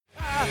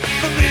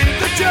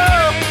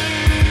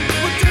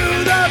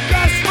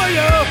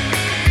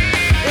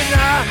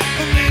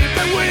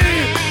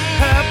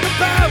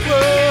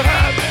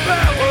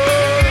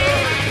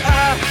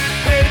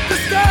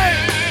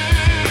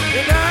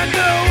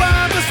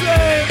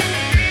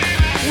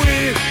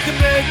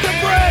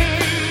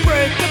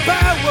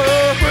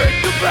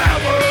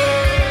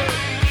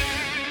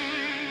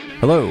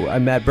Hello,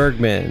 I'm Matt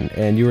Bergman,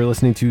 and you are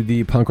listening to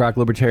the Punk Rock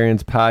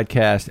Libertarians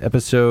podcast,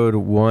 episode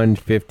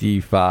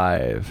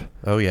 155.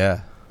 Oh,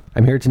 yeah.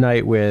 I'm here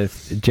tonight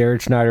with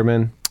Jared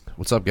Schneiderman,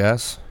 What's up,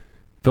 guys?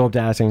 Philip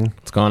Dassing,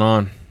 What's going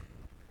on?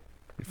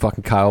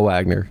 fucking Kyle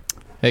Wagner.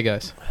 Hey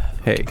guys.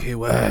 Hey.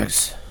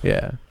 K-Wags.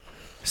 Yeah.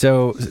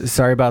 So,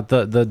 sorry about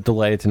the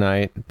delay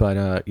tonight,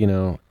 but,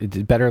 it's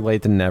better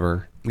late than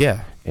never.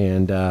 Yeah.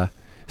 And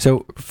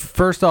so,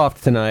 first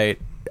off tonight,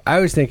 I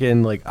was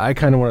thinking, I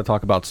kind of want to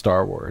talk about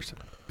Star Wars,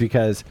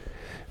 because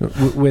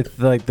with,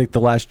 the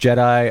Last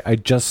Jedi, I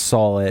just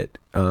saw it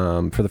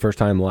for the first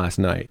time last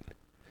night.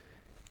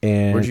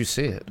 And Where'd you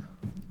see it?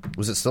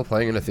 Was it still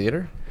playing in a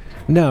theater?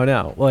 No.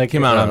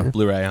 Came out on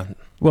Blu-ray.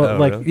 Well,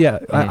 really? yeah,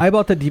 I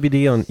bought the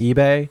DVD on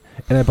eBay,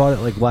 and I bought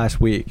it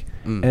last week,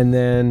 and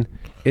then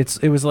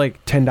it was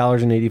like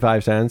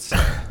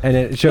 $10.85, and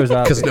it shows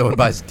up Because no one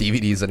buys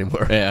DVDs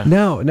anymore. Yeah.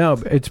 No,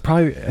 it's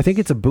probably, I think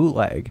it's a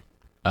bootleg.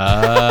 It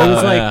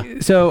was yeah.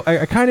 so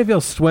I kind of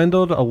feel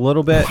swindled a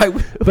little bit,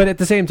 but at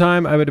the same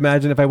time, I would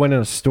imagine if I went in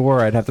a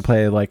store, I'd have to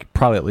pay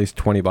probably at least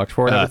 $20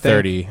 for it. I would think.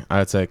 30. I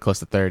would say close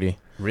to 30.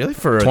 Really?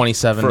 For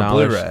 $27. For a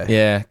Blu-ray?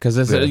 Yeah,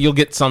 because Really? you'll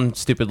get some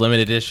stupid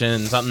limited edition,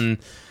 something,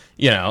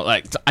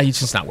 it's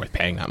just not worth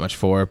paying that much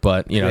for.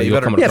 But you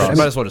you'll come better, across. you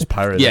might as well just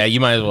pirate Yeah, it.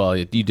 you might as well.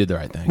 You did the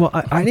right thing. Well,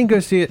 I didn't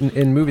go see it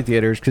in movie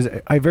theaters because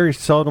I very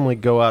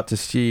seldomly go out to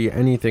see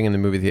anything in the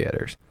movie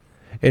theaters.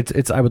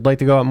 It's I would like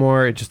to go out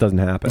more. It just doesn't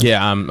happen.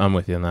 Yeah, I'm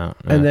with you on that.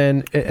 Yeah. And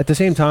then at the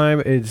same time,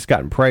 it's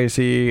gotten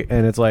pricey,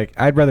 and it's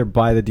I'd rather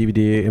buy the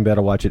DVD and be able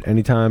to watch it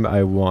anytime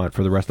I want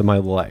for the rest of my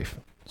life.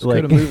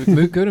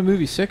 Just go to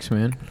movie 6,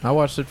 man. I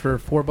watched it for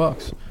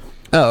 $4.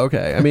 Oh,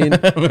 okay. I mean, no,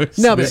 but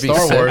Movie Star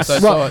 6. Wars. I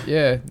saw it.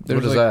 Yeah.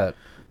 What is that?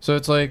 So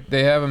it's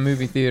they have a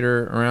movie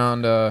theater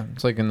around.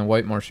 It's in the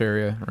White Marsh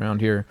area around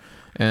here,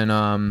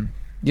 and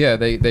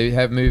they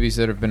have movies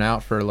that have been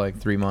out for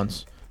 3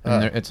 months.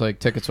 And it's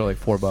tickets are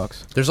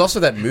 $4. There's also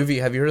that movie.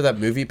 Have you heard of that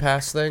Movie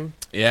Pass thing?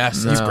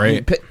 yes, No. it's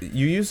great.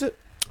 You use it?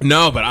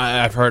 No, but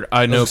I've heard.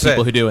 I know was gonna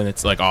people say. who do, and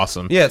it's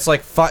awesome. Yeah, it's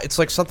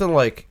it's something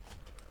like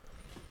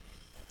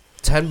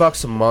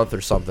 $10 a month or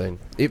something.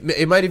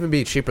 It might even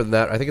be cheaper than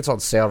that. I think it's on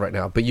sale right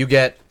now. But you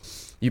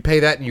pay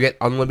that and you get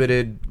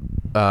unlimited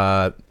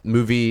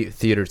movie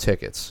theater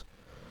tickets.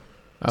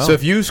 Oh. So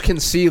if you can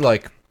see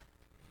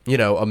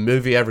a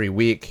movie every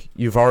week,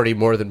 you've already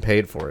more than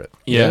paid for it.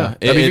 Yeah.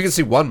 I mean, if you can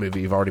see one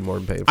movie, you've already more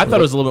than paid for it. I thought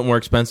it was a little bit more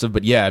expensive,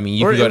 but yeah, I mean,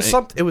 you Or can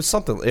go. it was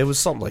something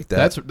like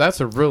that. That's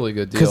a really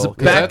good 'Cause deal.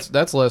 back-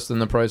 That's less than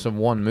the price of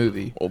one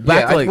movie.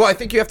 back I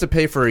think you have to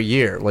pay for a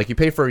year. You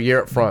pay for a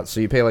year up front, so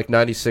you pay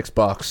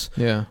 $96,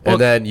 Yeah. and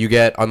then you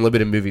get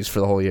unlimited movies for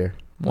the whole year.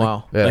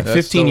 Wow. Yeah. Like That's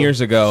 15 still- years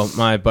ago,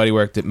 my buddy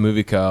worked at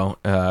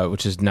Movieco,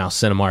 which is now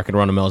Cinemark in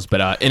Roanoke Mills.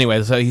 But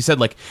anyway, so he said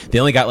they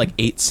only got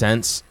 8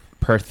 cents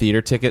per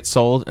theater ticket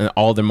sold, and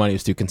all their money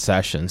was through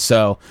concessions.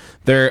 So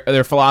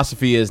their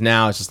philosophy is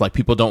now it's just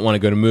people don't want to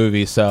go to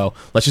movies, so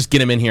let's just get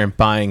them in here and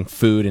buying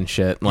food and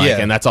shit.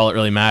 And that's all that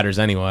really matters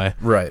anyway.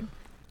 Right.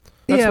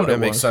 yeah, That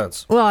makes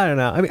sense. well, I don't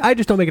know. I mean, I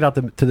just don't make it out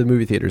to the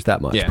movie theaters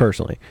that much, Yeah.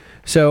 personally.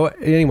 So,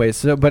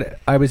 anyways, but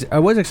I was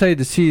excited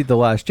to see The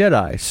Last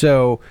Jedi.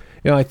 So,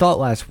 I thought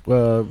last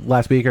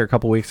week or a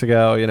couple weeks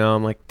ago,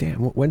 I'm like, damn,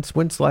 when's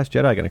The Last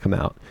Jedi going to come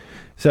out?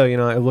 So,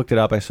 I looked it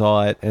up, I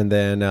saw it, and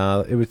then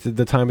it was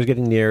the time was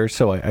getting near,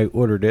 so I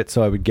ordered it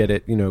so I would get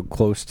it,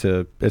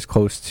 as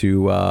close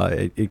to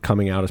it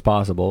coming out as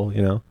possible,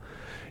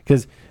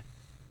 because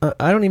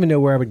I don't even know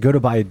where I would go to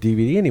buy a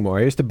DVD anymore.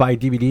 I used to buy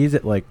DVDs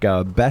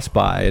at Best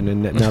Buy, and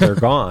then now they're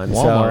gone.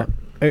 Walmart.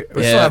 So,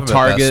 still Yeah, have 'em at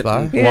Target, Best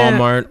Buy. Yeah.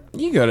 Walmart.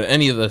 You can go to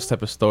any of those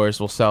type of stores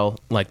will sell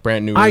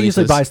brand new I releases.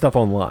 usually buy stuff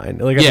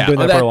online. I've Yeah, been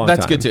doing that for a long that's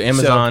time. good too.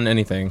 Amazon,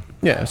 anything. So,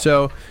 yeah.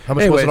 So How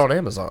much anyways, was it on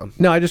Amazon?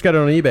 No, I just got it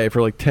on eBay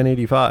for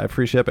 $10.85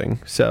 free shipping.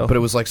 So, But it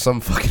was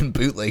some fucking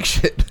bootleg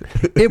shit.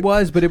 it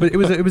was, but it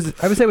was.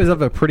 I would say it was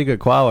of a pretty good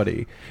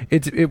quality.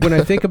 When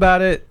I think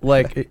about it,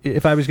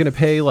 if I was going to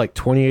pay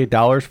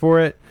 $28 for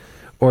it,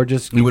 or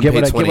just You get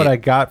wouldn't pay what I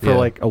got for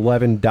yeah.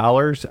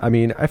 $11. I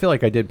mean, I feel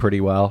like I did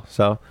pretty well.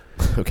 So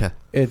Okay.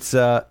 it's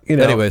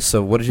Anyway,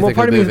 so what did you think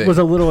part of of the me movie? was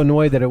a little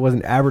annoyed that it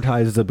wasn't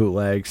advertised as a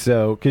bootleg.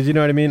 So because you know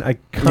what I mean, I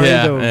kind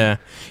of Yeah.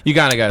 You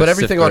kind of got. But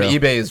everything on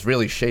eBay is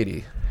really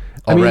shady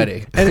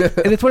already. I mean,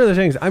 and it's one of those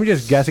things. I'm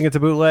just guessing it's a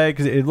bootleg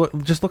because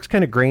it just looks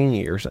kind of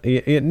grainy or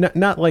something.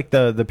 Not like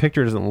the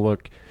picture doesn't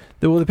look.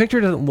 The picture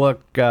doesn't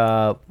look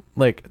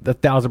like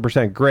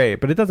 1,000% great,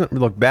 but it doesn't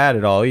look bad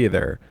at all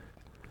either.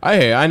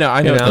 I know.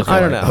 You know, what those I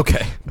are. don't know.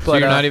 Okay. So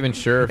you're not even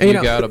sure if you you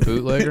know- got a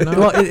bootleg or not?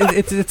 Well,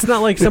 it's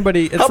not like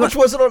somebody. It's How not, much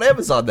was it on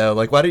Amazon though?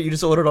 Why didn't you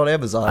just order it on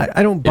Amazon?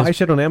 I don't buy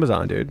shit on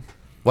Amazon, dude.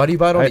 Why do you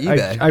buy it on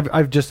eBay?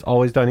 I've just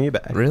always done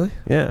eBay. Really?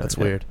 Yeah, That's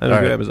yeah. weird. I don't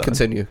All do right, Amazon.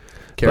 continue.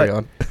 Carry But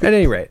on. At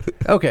any rate,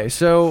 okay.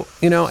 So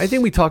I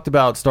think we talked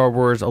about Star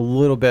Wars a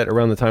little bit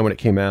around the time when it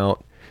came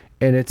out,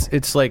 And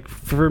it's like,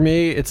 for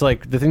me, it's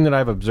like the thing that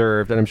I've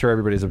observed, and I'm sure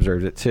everybody's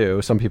observed it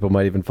too. Some people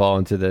might even fall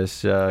into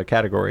this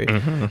category.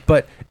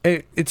 But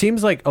it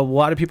seems like a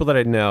lot of people that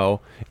I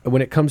know,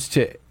 when it comes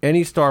to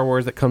any Star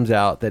Wars that comes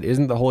out that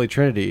isn't the Holy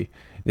Trinity,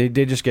 they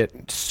just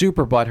get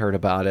super butthurt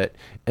about it,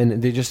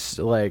 and they just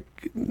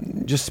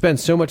spend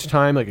so much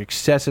time like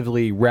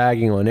excessively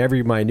ragging on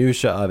every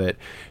minutia of it,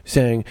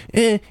 saying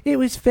it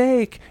was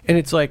fake, and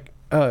it's like,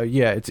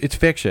 yeah, it's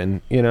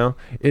fiction, you know.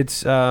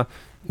 It's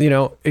you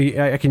know,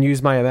 I can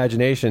use my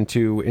imagination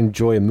to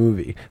enjoy a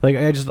movie. Like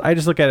I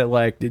just look at it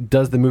like,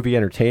 does the movie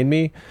entertain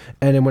me?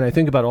 And then when I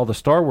think about all the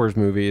Star Wars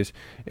movies,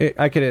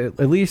 I could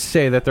at least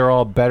say that they're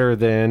all better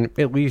than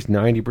at least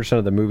 90%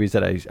 of the movies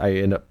that I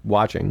end up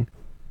watching.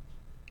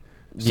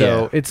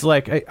 So it's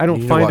like I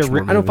don't find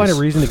a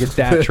reason to get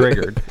that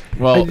triggered.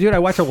 Well, dude, I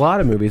watch a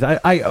lot of movies.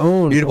 I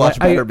own. You need to watch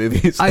better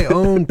movies. I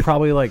own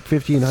probably like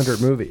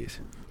 1,500 movies.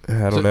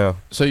 I don't know.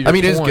 So I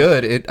mean, it's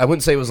good. I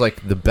wouldn't say it was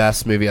like the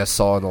best movie I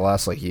saw in the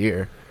last like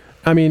year.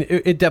 I mean,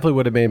 it definitely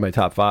would have made my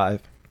top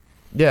 5.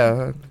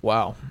 Yeah.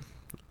 Wow.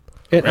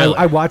 Really?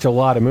 I watch a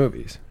lot of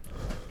movies.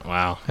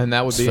 Wow. And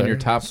that would be in your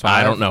top 5.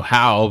 I don't know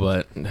how,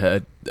 but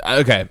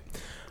okay.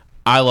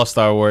 I love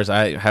Star Wars.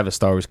 I have a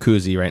Star Wars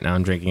koozie right now.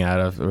 I'm drinking out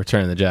of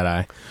Return of the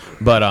Jedi.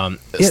 But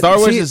Star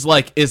Wars is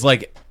like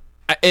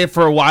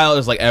for a while it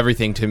was like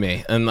everything to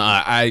me, and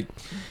I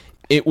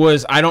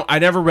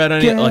never read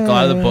any like a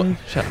lot of the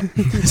books. Shut up.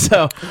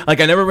 So like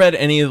I never read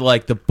any of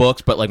like the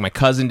books, but like my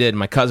cousin did.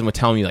 My cousin would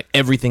tell me like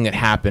everything that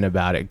happened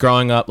about it.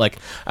 Growing up, like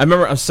I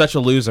remember I was such a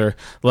loser.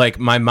 Like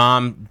my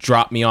mom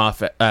dropped me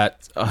off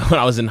at when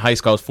I was in high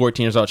school. I was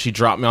 14 years old. She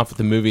dropped me off at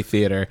the movie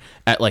theater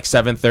at like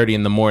 7:30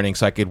 in the morning,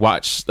 so I could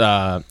watch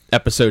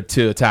episode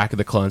 2, Attack of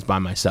the Clones, by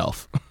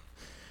myself.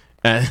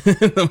 On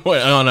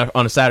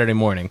a Saturday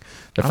morning,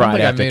 the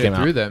Friday after it came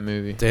out. Through that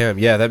movie. Damn.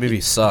 Yeah, that movie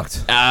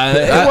sucked.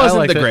 It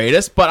wasn't the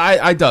greatest, but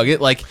I dug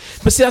it. Like,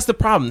 but see, that's the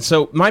problem.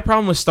 So my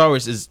problem with Star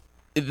Wars is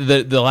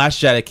the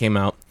Last Jedi came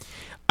out.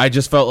 I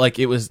just felt like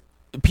it was.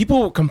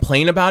 People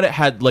complain about it,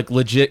 had like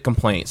legit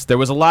complaints. There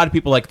was a lot of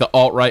people like the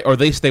alt-right, or at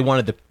least they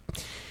wanted to.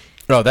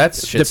 No,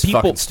 that's shit's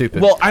fucking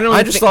stupid. Well,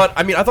 I thought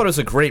it was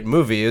a great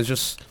movie. It was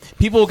just.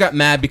 People got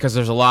mad because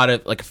there's a lot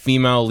of like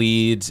female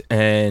leads,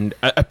 and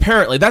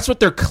apparently that's what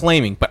they're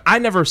claiming. But I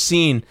never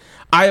seen.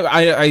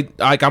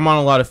 I'm on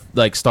a lot of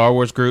like Star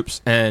Wars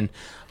groups, and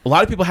a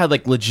lot of people had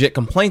like legit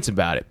complaints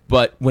about it.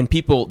 But when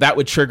that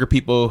would trigger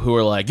people who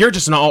are like, "You're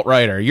just an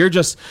alt-righter. You're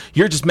just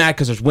mad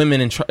because there's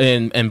women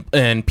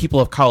and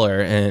people of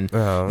color." And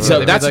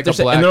so that's like what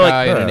a black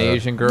guy and an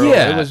Asian girl.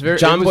 Yeah, it was very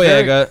John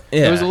Boyega.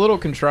 It was a little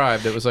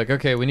contrived. It was like,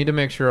 okay, we need to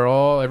make sure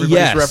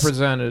everybody's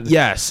represented.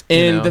 Yes,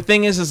 and the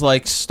thing is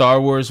like Star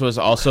Wars was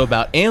also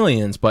about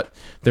aliens, but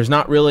there's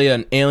not really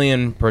an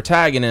alien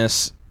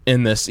protagonist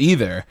in this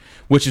either,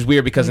 which is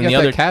weird because in the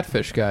other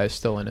catfish guy is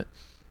still in it.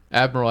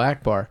 Admiral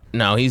Akbar.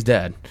 No, he's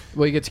dead.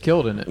 Well, he gets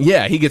killed in it.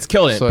 Yeah, he gets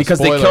killed in it because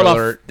they killed off.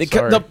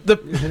 No.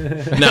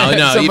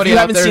 If you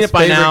haven't seen it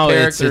by now,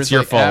 it's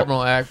your fault.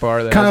 Admiral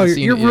Akbar. Kyle,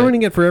 you're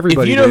ruining it for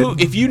everybody.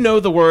 If you know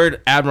the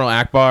word Admiral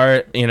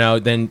Akbar,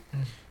 then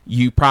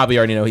you probably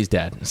already know he's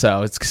dead.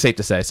 So it's safe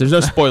to say. So there's no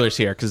spoilers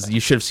here because you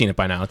should have seen it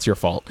by now. It's your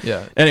fault.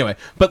 Yeah. Anyway,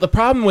 but the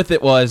problem with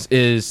it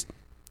is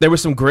there were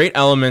some great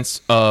elements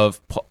of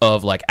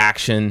like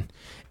action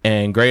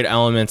and great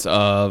elements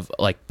of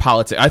like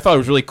politics. I thought it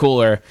was really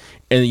cooler,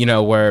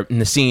 and where in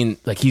the scene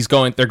like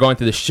they're going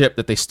through the ship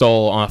that they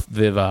stole off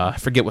the I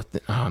forget what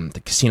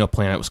the casino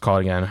planet was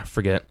called again. I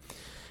forget.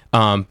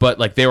 But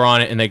like they were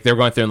on it and like they were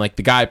going through and like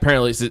the guy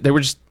apparently they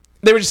were just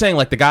saying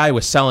like the guy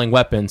was selling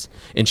weapons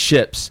in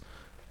ships.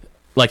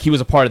 Like he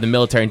was a part of the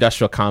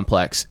military-industrial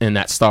complex in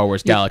that Star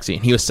Wars galaxy,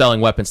 and he was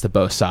selling weapons to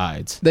both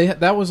sides.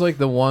 That was like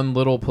the one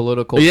little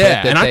political.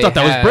 Yeah, and I thought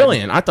that was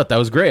brilliant. I thought that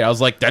was great. I was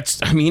like,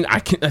 that's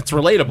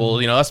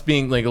relatable. Us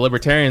being like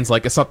libertarians,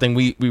 like it's something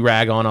we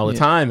rag on all the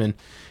time, and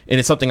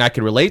it's something I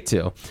could relate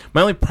to. My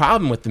only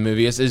problem with the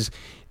movie is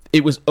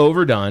it was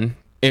overdone.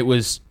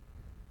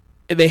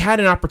 They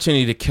had an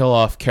opportunity to kill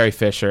off Carrie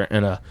Fisher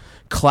in a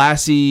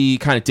classy,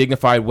 kind of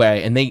dignified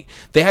way, and they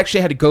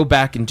actually had to go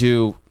back and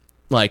do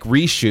like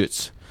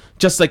reshoots,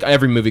 just like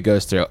every movie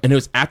goes through, and it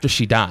was after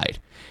she died.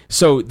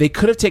 So they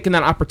could have taken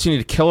that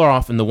opportunity to kill her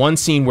off in the one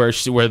scene where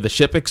the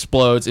ship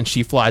explodes and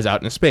she flies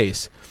out into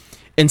space.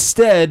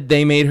 Instead,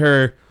 they made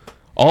her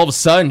all of a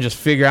sudden just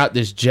figure out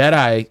this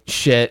Jedi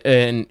shit,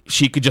 and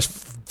she could just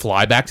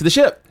fly back to the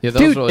ship. Yeah,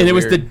 that was really and it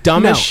weird. was the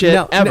dumbest shit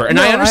ever. And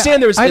I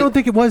understand I don't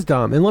think it was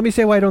dumb, and let me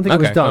say why I don't think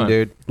it was dumb,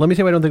 dude. Let me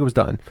say why I don't think it was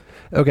done.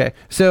 Okay,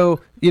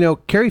 so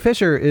Carrie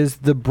Fisher is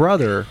the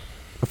brother.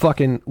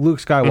 Fucking Luke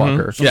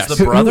Skywalker. Yes.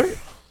 The brother?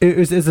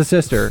 Is the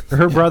sister.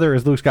 Her brother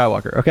is Luke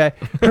Skywalker, okay?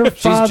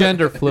 She's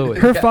gender fluid.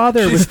 Her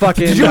father was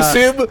fucking... Did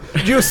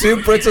you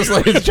assume Princess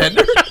Leia's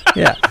gender?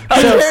 Yeah.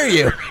 How dare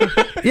you?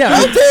 Yeah.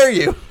 How dare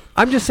you?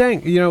 I'm just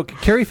saying,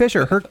 Carrie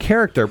Fisher, her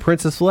character,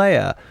 Princess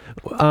Leia,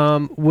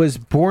 was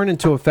born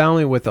into a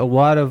family with a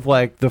lot of,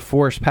 like, the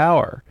Force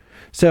power.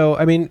 So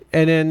I mean,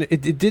 and then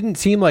it didn't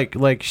seem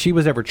like she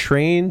was ever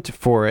trained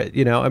for it.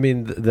 You know, I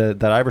mean,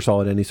 that I ever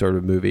saw in any sort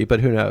of movie, but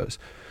who knows?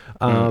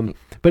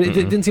 But it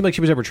didn't seem like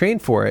she was ever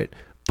trained for it.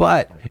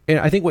 But and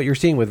I think what you're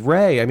seeing with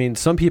Rey, I mean,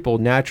 some people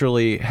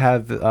naturally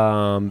have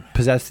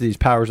possessed these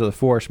powers of the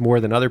Force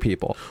more than other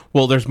people.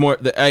 Well, there's more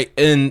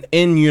in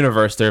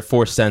universe. They're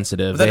Force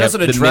sensitive. That They have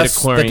doesn't the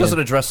address. That midichlorian- doesn't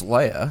address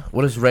Leia.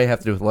 What does Rey have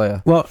to do with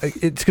Leia? Well,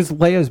 it's because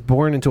Leia's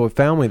born into a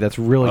family that's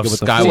really Of good with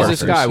the Skywalkers. Force.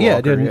 She's a Skywalker,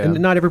 Yeah, dude, yeah. and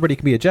not everybody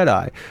can be a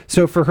Jedi.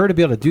 So for her to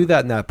be able to do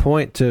that in that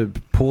point, to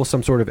pull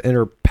some sort of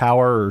inner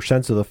power or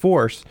sense of the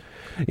Force,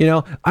 you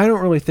know, I don't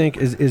really think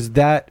is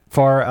that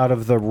far out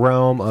of the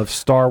realm of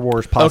Star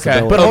Wars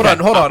possibility. But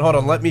hold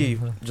on. Let me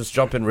just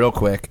jump in real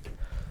quick.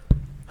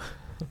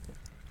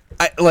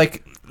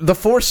 The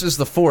Force is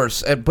the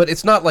Force, but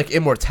it's not like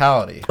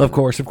immortality. Of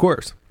course. Of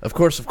course.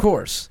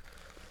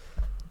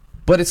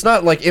 But it's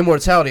not like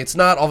immortality. It's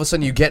not all of a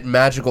sudden you get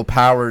magical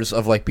powers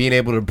of like being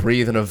able to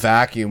breathe in a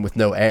vacuum with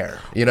no air.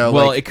 You know,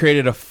 Well, like, it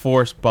created a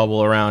force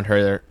bubble around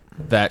her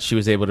that she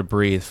was able to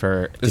breathe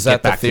for. Is to that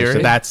get the back to. theory? So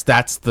that's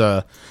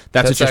what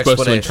That's you're the supposed to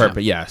explanation.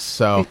 interpret. Yes.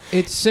 So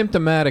It's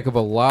symptomatic of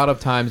a lot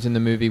of times in the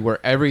movie where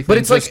everything but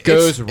it's just like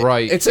goes it's,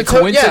 right. It's a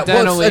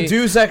coincidentally. it's a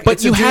Deus Ex, But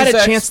it's you had a Deus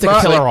Ex chance to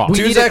Machina. kill her off. we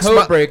Deus need a Ex code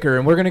Ma- breaker,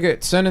 and we're gonna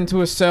get sent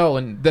into a cell,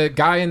 and the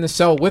guy in the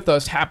cell with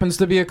us happens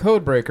to be a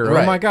code breaker.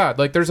 Right. Oh my god!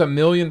 Like, there's a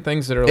million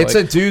things that are It's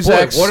like, a Deus boy,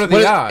 Ex. What are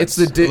the odds?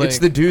 It's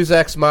the Deus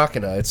Ex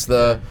Machina. It's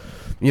the,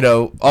 you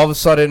know, all of a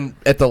sudden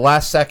at the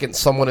last second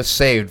someone is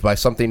saved by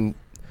something,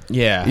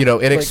 yeah. you know,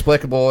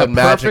 inexplicable a and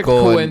perfect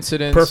magical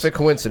coincidence. and perfect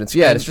coincidence.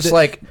 Yeah, And it's just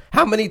like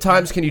how many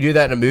times can you do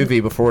that in a movie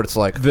before it's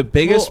like The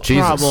biggest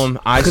Jesus. problem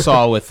I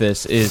saw with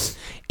this is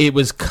it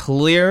was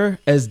clear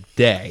as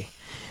day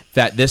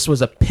that this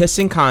was a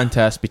pissing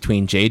contest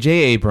between J.J.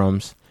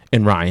 Abrams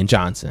and Ryan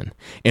Johnson.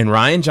 And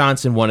Ryan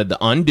Johnson wanted to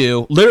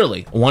undo,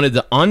 literally wanted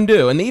to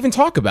undo, and they even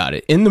talk about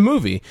it in the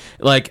movie.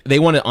 Like, they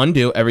want to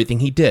undo everything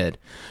he did.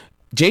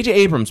 J.J.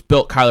 Abrams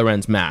built Kylo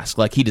Ren's mask.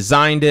 Like, he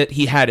designed it,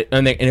 he had it,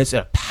 and it's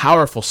a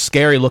powerful,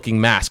 scary-looking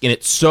mask. And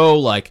it's so,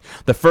 like,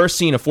 the first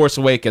scene of Force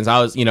Awakens,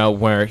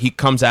 where he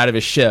comes out of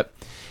his ship,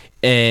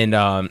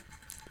 and,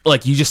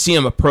 like, you just see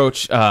him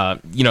approach,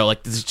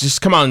 like,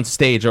 just come on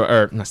stage,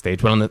 or not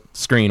stage, but on the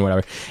screen,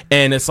 whatever.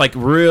 And it's, like,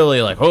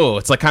 really, like, oh,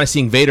 it's like kind of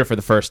seeing Vader for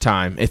the first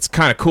time. It's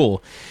kind of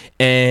cool.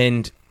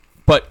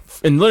 But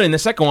literally in the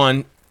second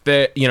one,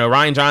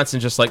 Ryan Johnson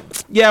just like,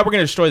 yeah, we're going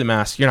to destroy the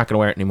mask. You're not going to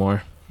wear it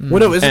anymore. Well,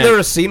 no, isn't And- there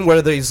a scene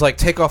where he's like,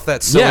 take off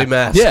that silly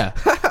mask? Yeah.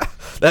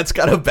 That's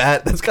kind of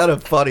bad. That's kind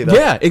of funny, though.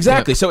 Yeah,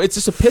 exactly. So it's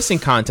just a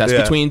pissing contest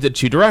Yeah. between the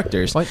two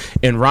directors. What?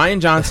 And Ryan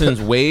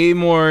Johnson's way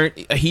more.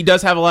 He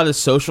does have a lot of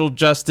social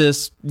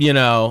justice,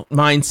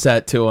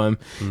 mindset to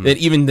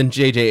him than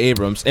J.J.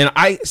 Abrams. And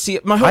I see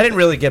my whole I didn't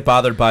really get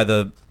bothered by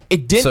the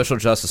it did social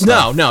justice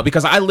stuff. No,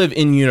 because I live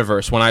in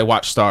universe when I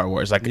watch Star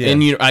Wars. Like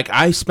Yeah.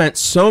 I spent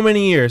so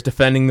many years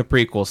defending the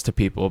prequels to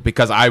people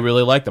because I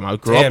really liked them. I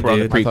grew Damn, up around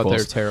dude. the I prequels. thought they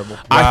were terrible.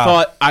 I Wow.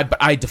 thought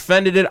I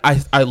defended it.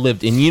 I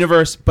lived in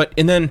universe,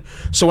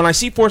 so when I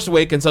see Force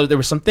Awakens, there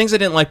were some things I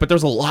didn't like, but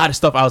there's a lot of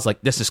stuff I was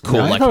like, this is cool.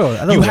 Yeah, I like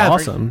thought it you was have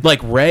awesome. like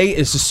Rey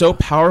is just so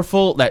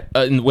powerful that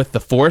with the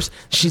Force,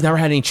 she's never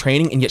had any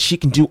training, and yet she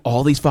can do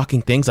all these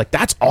fucking things. Like,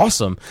 that's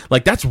awesome.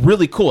 Like, that's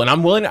really cool, and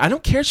I'm willing. I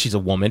don't care if she's a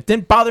woman. It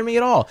didn't bother me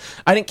at all.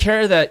 I didn't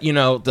care that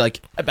like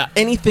about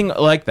anything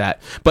like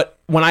that. But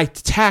when I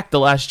attack The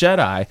Last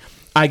Jedi,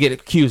 I get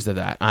accused of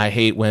that. I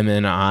hate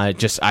women. I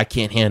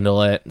can't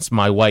handle it. It's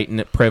my white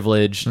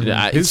privilege. Who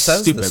It's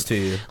says stupid. this to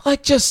you?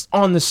 Like, just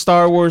on the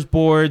Star Wars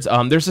boards.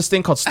 There's this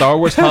thing called Star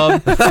Wars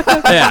Hub.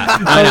 Yeah,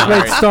 I know.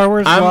 Wait, Star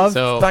Wars I'm love?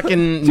 So-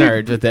 fucking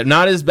nerd with it.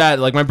 Not as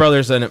bad. Like, my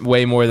brother's in it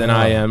way more than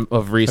I am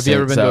of recent. Have you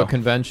ever been to so. a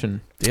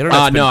convention? The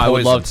internet's been No, I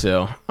would poisoned.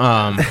 love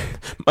to.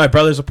 My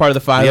brother's a part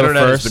of the internet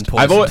has 501st. been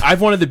poisoned.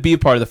 I've wanted to be a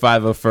part of the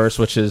 501st,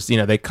 which is,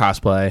 they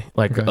cosplay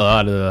like Okay. a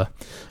lot of the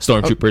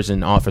stormtroopers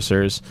and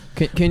officers.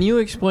 Can you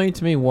explain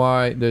to me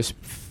why this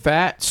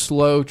fat,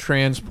 slow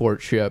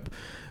transport ship,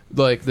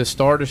 like the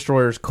Star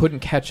Destroyers, couldn't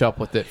catch up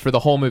with it for the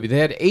whole movie? They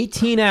had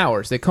 18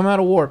 hours. They come out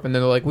of warp, and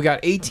they're like, we got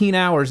 18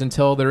 hours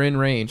until they're in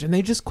range, and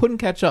they just couldn't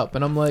catch up.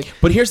 And I'm like,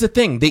 But here's the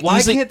thing: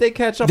 why can't they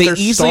catch up? They They're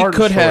easily Star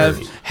could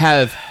Destroyers.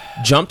 have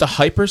jumped to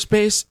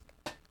hyperspace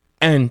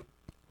and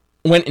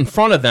went in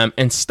front of them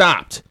and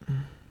stopped.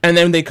 And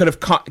then they could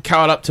have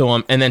caught up to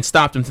him and then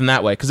stopped him from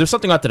that way. Because there's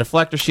something about the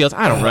deflector shields.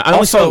 I don't know. I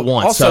only saw it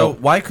once. Also, So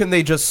why couldn't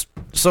they just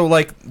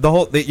like the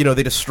whole? They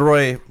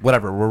destroy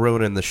whatever. We're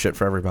ruining this shit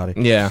for everybody.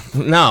 yeah,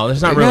 no,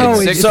 there's not really. No,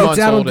 Six it's months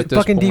out old on at this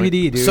fucking point.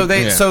 DVD, dude.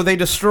 So they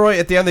destroy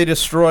at the end. They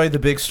destroy the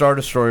big Star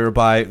Destroyer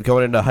by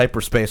going into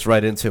hyperspace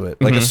right into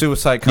it, like a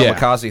suicide Yeah.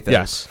 kamikaze thing.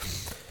 Yes,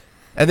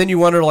 And then you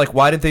wonder, like,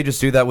 why didn't they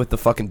just do that with the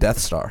fucking Death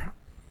Star?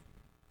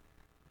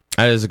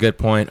 that is a good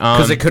point.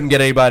 Because they couldn't get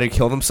anybody to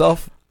kill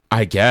themselves.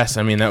 I guess.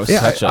 I mean, that was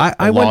Yeah, such a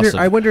I loss wonder. of-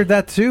 I wondered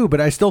that too,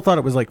 but I still thought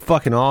it was like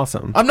fucking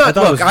awesome. I'm not. I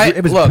thought Look,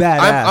 it was look.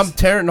 badass. I'm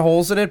tearing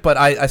holes in it, but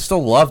I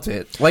still loved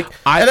it. Like,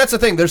 and that's the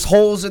thing. There's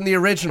holes in the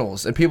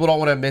originals, and people don't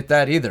want to admit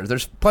that either.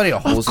 There's plenty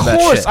of holes Of in that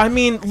course. shit. I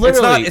mean,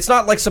 literally. It's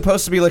not like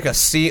supposed to be like a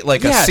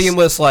Yes.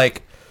 seamless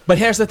like. But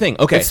here's the thing.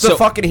 Okay, It's the so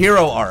fucking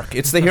hero arc.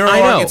 It's the hero I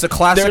know. arc. It's a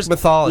classic There's-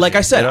 mythology. Like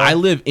I said, you know? I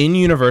live in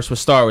universe with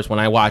Star Wars when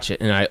I watch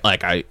it, and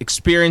I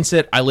experience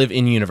it. I live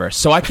in universe,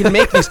 so I can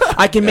make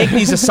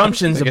these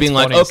assumptions of It's being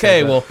like, funny you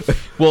say okay,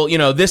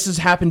 well, this has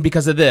happened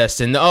because of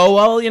this, and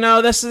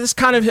this is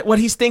kind of what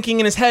he's thinking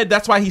in his head.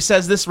 That's why he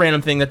says this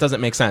random thing that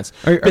doesn't make sense.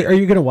 Are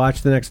you going to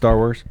watch the next Star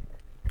Wars?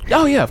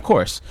 Oh yeah, of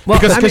course. Well,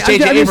 because I mean, J.J. I'm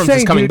just Abrams is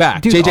saying, coming dude,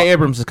 back. dude, J.J.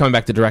 Abrams is coming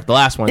back to direct the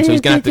last one, so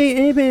he's gonna have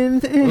to.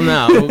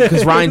 No,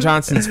 because Ryan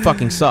Johnson's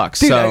fucking sucks.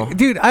 Dude,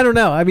 dude, I don't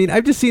know. I mean,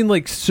 I've just seen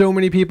like so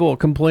many people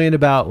complain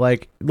about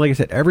like I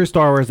said, every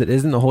Star Wars that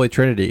isn't the Holy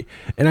Trinity,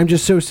 and I'm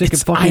just so sick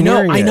of fucking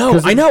hearing it.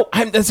 'Cause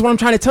That's what I'm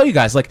trying to tell you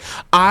guys. Like,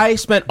 I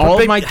spent all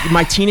of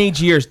my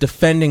teenage years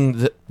defending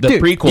the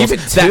Dude, prequels. even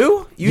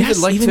two? You yes,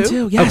 even like even two?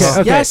 two? Yes,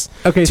 Okay. yes.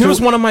 Okay, two so-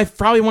 is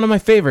probably one of my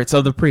favorites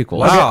of the prequels.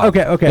 Wow.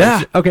 Okay.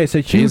 Yeah. Okay.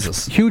 So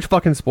Jesus. huge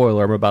fucking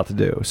spoiler I'm about to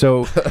do.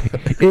 So,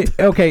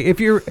 if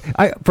you're,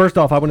 first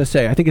off, I want to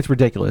say I think it's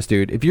ridiculous,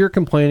 dude. If you're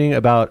complaining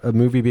about a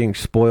movie being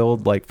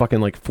spoiled like fucking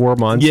like 4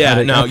 months, Yeah,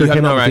 after no, it you have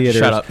came no out in right to theaters,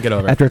 shut up. Get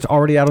over it. After it's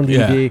already out on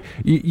Yeah. DVD,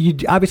 you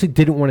obviously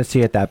didn't want to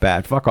see it that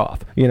bad. Fuck off,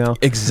 you know.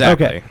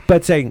 Exactly. Okay,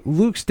 but saying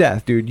Luke's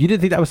death, dude, you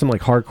didn't think that was some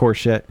like hardcore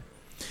shit?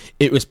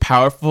 It was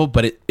powerful,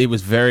 but it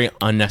was very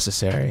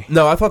unnecessary.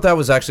 No, I thought that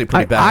was actually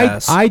pretty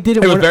badass. I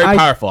didn't. It was want, very I,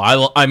 powerful.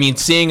 I mean,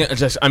 seeing it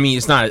just. I mean,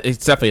 it's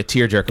definitely a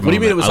tearjerker. What do you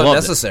mean it was I loved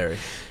unnecessary?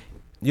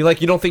 You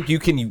don't think you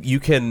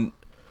can?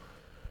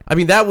 I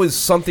mean, that was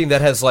something that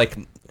has like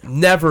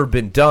never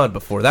been done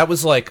before. That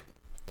was like,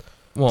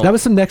 Well, That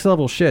was some next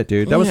level shit,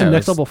 dude. That was Yeah, some it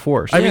next was- level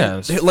force. I Yeah, mean,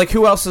 it's- like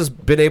who else has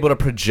been able to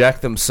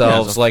project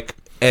themselves Yeah, like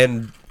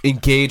and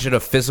engage in a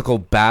physical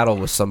battle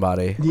with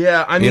somebody?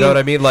 yeah. I mean, You know what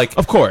I mean? Like,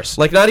 Of course.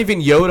 like not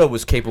even Yoda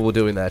was capable of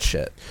doing that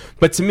shit.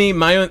 But to me,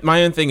 my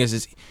own thing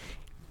is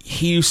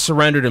he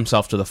surrendered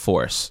himself to the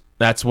Force.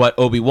 That's what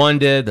Obi-Wan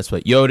did. That's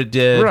what Yoda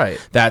did. Right.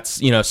 That's,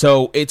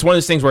 so it's one of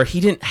those things where he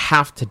didn't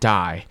have to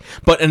die.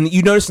 And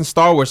you notice in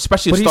Star Wars,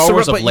 especially But Star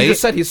Wars of but late. you just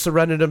said he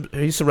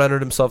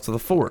surrendered himself to the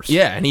Force.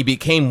 Yeah, and he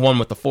became one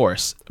with the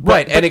Force.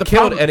 Right, But and it the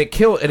killed problem- and it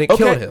killed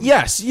him.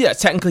 Yes,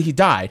 technically he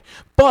died.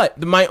 But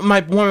my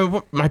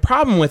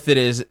problem with it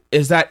is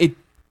that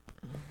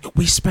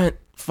we spent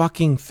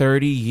fucking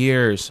 30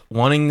 years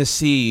wanting to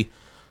see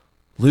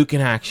Luke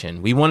in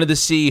action. We wanted to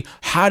see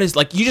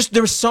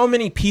there were so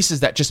many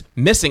pieces that just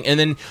missing, and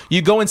then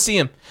you go and see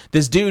him.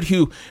 This dude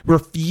who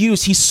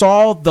refused. He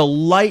saw the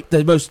light,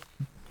 the most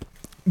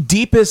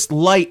deepest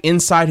light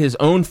inside his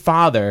own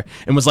father,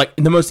 and was like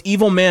the most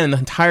evil man in the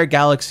entire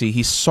galaxy.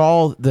 He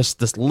saw this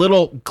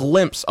little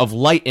glimpse of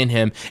light in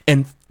him,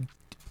 and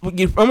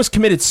you almost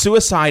committed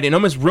suicide and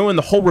almost ruined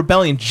the whole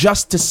rebellion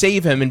just to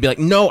save him and be like,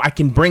 no, I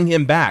can bring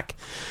him back.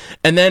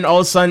 And then all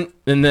of a sudden,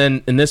 and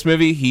then in this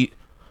movie, he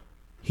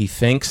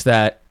thinks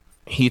that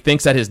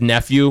his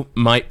nephew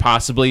might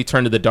possibly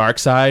turn to the dark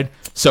side.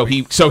 So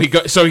he wants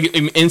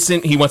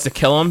to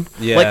kill him.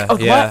 Yeah, Like, what?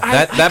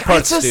 That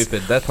part's it's just-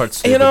 stupid. That part's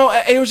stupid.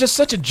 It was just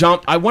such a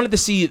jump. I wanted to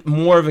see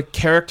more of a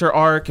character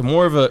arc and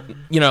more of a,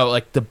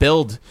 like the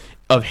build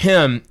of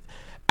him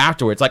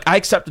afterwards. Like, I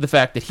accepted the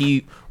fact that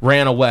he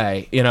ran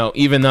away,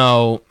 even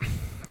though,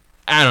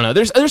 I don't know.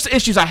 There's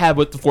issues I had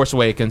with The Force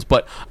Awakens,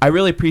 but I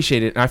really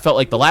appreciate it. And I felt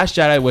like The Last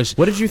Jedi was...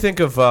 What did you think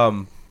of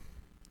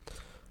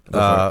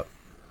what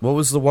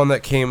was the one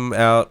that came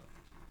out?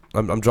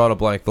 I'm drawing a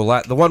blank. The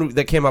one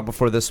that came out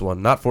before this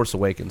one, not Force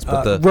Awakens,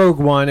 but the Rogue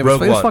One. It was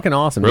Rogue One. fucking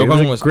awesome. Rogue dude. It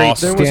One a was great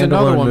awesome. There was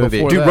another standalone one movie.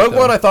 before dude. that, Rogue though.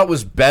 One I thought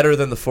was better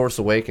than the Force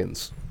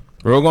Awakens.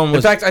 Rogue One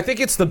was... In fact, I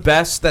think it's the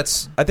best.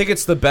 I think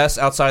it's the best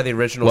outside of the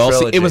original Well, see,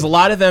 trilogy. it was a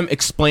lot of them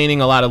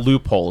explaining a lot of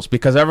loopholes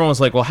because everyone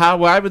was like, well,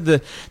 why would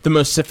the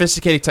most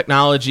sophisticated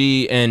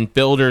technology and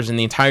builders in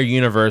the entire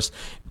universe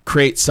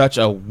create such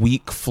a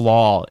weak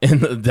flaw in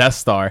the Death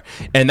Star?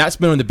 And that's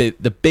been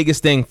the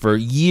biggest thing for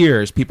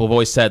years. People have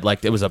always said,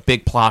 like, it was a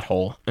big plot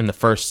hole in the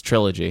first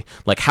trilogy.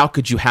 Like, how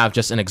could you have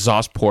just an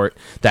exhaust port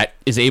that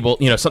is able,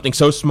 something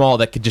so small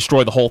that could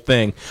destroy the whole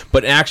thing?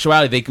 But in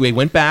actuality, they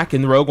went back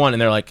in the Rogue One and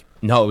they're like,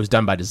 no, it was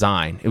done by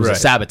design. It was a Right.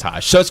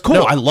 sabotage. So it's cool.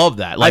 No, I love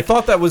that. Like,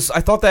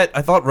 I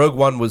thought Rogue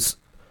One was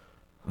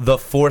the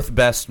fourth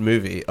best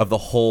movie of the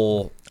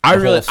whole. I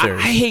whole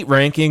series. hate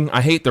ranking. I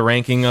hate the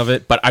ranking of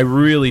it, but I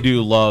really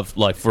do love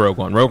like Rogue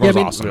One. Rogue Yeah,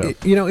 One's I mean,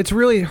 awesome. it's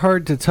really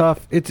hard to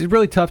tough. It's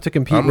really tough to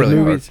compete I'm with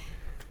really movies.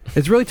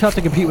 It's really tough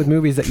to compete with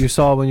movies that you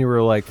saw when you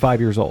were like 5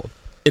 years old.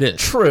 It is.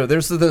 True,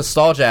 there's the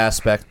nostalgia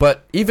aspect,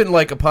 but even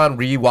like upon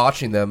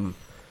rewatching them,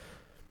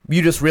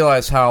 you just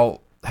realize how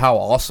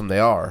awesome they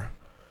are.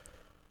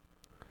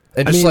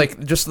 And I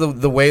just mean-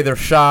 the way they're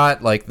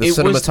shot, like the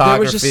There was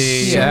cinematography. just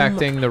The so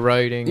acting, the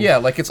writing, Yeah,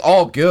 like it's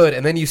all good,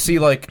 and then you see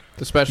like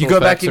the special you go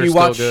back effects and are you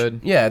still watch.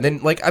 good. Yeah, and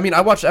then like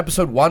I watched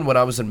episode 1 when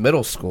I was in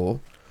middle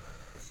school,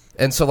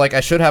 and so like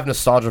I should have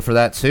nostalgia for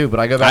that too. But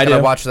I go back I and I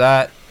do. watch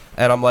that,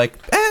 and I'm like,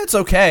 it's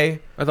okay.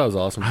 I thought it was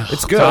awesome.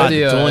 It's good. God,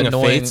 The, Dueling of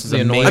annoying- Fates is the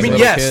annoying amazing. I mean,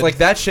 little yes, kid. like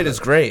that shit is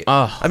great.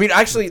 Ugh. I mean,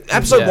 actually,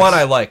 episode Yes. 1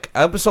 I like.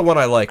 Episode 1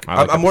 I like.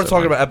 I like I'm more episode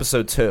talking one. about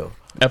episode 2,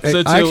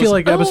 Episode 2 I actually was-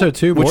 like episode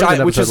 2 more which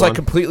than which is episode like 1.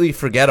 completely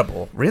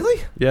forgettable.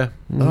 Really? Yeah.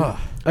 Ugh.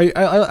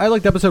 I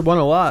liked episode 1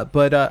 a lot,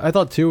 but I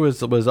thought 2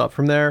 was up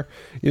from there.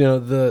 You know,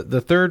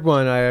 the third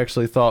one I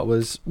actually thought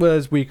was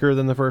weaker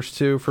than the first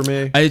 2 for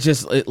me.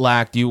 it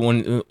lacked you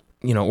when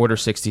Order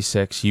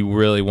 66. You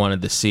really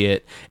wanted to see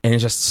it, and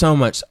it's just so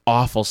much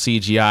awful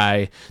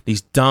CGI.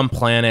 These dumb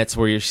planets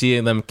where you're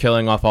seeing them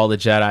killing off all the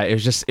Jedi.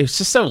 It's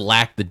just so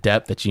lacked the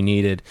depth that you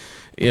needed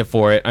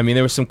for it. I mean,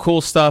 there was some cool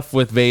stuff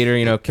with Vader,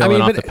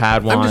 killing off the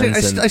Padawans. I'm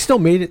just saying, I still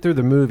made it through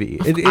the movie.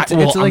 It's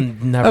like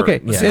I'm never,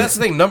 okay. yeah. See, that's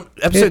the thing.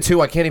 Episode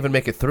 2, I can't even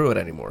make it through it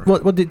anymore.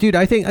 Well, dude,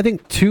 I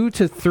think 2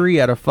 to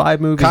 3 out of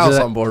 5 movies. Kyle's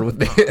that- on board with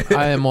me.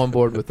 I am on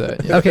board with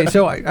that. Yeah. Okay,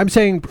 so I'm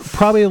saying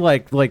probably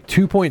like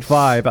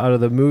 2.5 out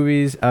of the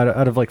movies out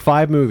of like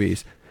 5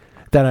 movies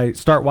that I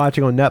start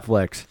watching on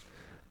Netflix,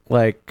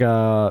 like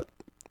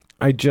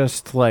I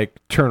just like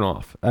turn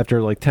off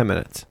after like 10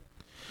 minutes.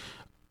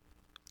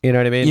 You know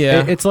what I mean?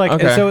 Yeah. It's like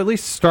Okay. so. At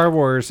least Star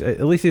Wars,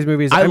 at least these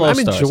movies, I I'm love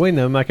Star Wars. enjoying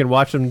them. I can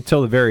watch them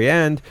until the very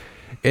end.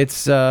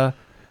 It's I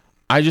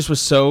just was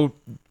so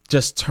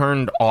just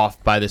turned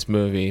off by this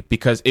movie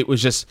because it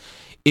was just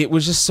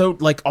so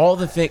like all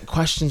the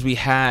questions we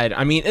had.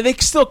 I mean, they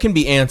still can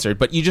be answered,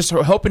 but you just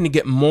are hoping to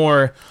get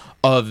more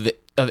of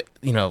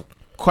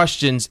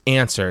questions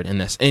answered in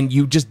this, and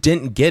you just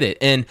didn't get it.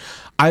 And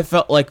I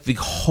felt like the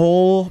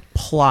whole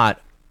plot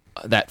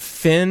that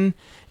Finn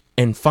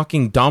and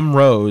fucking dumb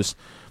Rose,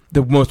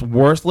 the most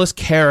worthless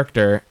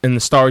character in the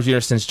Star Wars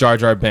universe since Jar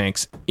Jar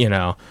Binks,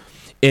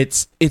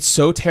 it's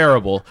so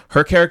terrible.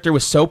 Her character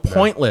was so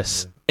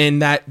pointless in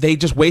that they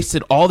just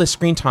wasted all the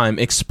screen time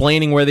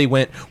explaining where they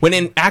went, when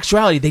in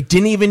actuality they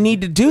didn't even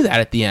need to do that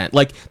at the end.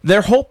 Like,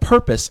 their whole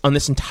purpose on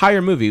this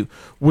entire movie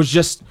was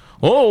just,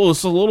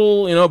 it's a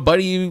little,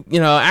 buddy,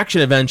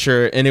 action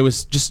adventure, and it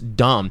was just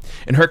dumb.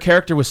 And her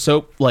character was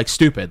so, like,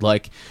 stupid.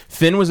 Like,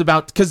 Finn was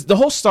about, because the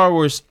whole Star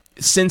Wars,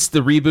 since the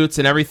reboots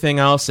and everything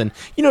else, and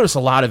you notice a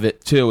lot of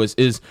it too,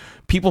 is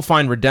people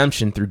find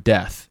redemption through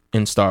death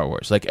in Star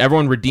Wars. Like,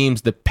 everyone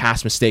redeems the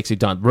past mistakes they've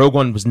done. Rogue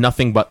One was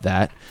nothing but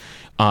that.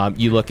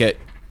 You look at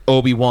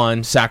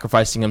Obi-Wan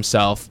sacrificing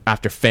himself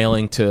after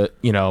failing to,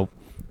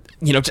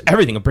 just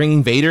everything,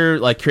 bringing Vader,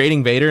 like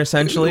creating Vader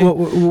essentially.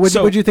 What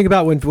did you think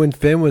about when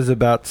Finn was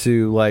about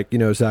to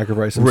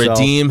sacrifice himself?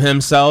 Redeem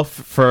himself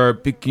for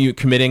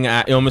committing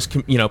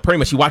pretty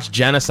much he watched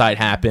genocide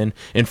happen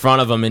in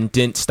front of him and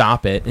didn't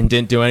stop it and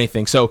didn't do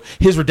anything. So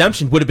his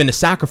redemption would have been to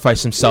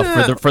sacrifice himself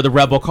for the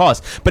rebel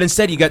cause. But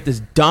instead you got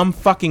this dumb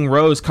fucking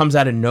Rose comes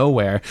out of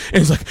nowhere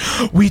and is like,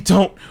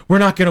 we're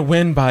not going to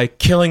win by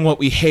killing what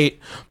we hate,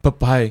 but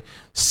by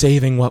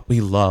saving what we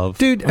love.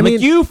 Dude, I'm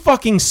like, you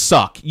fucking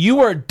suck.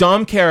 You are a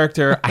dumb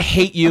character. I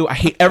hate you. I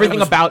hate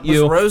everything about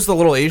you. Was Rose the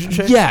little Asian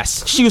chick?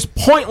 Yes, she was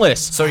pointless.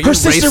 So you her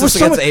sister racist was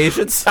so against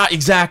Asians?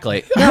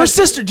 Exactly. Her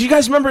sister. Do you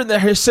guys remember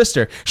her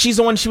sister? She's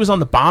the one. She was on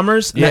the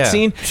bombers in that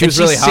scene. She was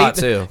and really hot,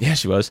 saved too. Yeah,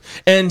 she was.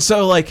 And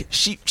so like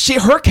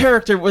her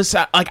character was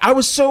like, I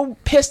was so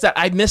pissed that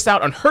I missed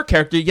out on her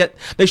character. Yet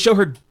they show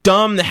her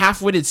dumb, the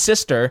half-witted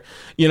sister.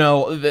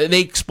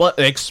 They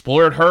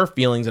explored her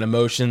feelings and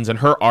emotions and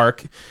her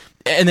arc.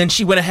 And then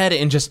she went ahead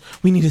and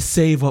we need to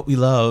save what we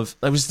love.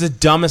 That was the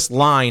dumbest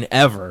line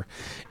ever.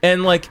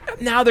 And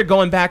like now they're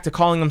going back to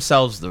calling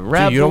themselves the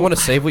Rebel. Dude, you don't want to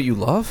save what you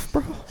love,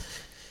 bro?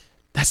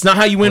 That's not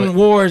how you win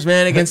wars,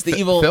 man, against the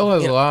evil. Phil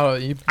has a lot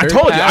of. I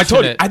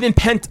told you. I've been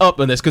pent up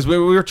on this because we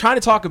were trying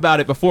to talk about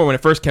it before when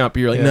it first came up.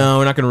 You're like, no,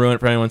 we're not going to ruin it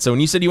for anyone. So when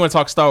you said you want to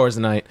talk Star Wars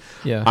tonight,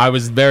 Yeah. I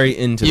was very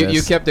into this.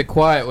 You kept it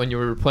quiet when you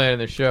were planning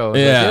the show.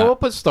 Yeah. We'll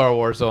put Star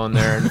Wars on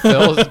there. And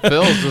Phil's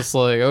just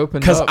like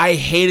opened Because up. I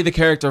hated the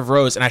character of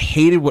Rose, and I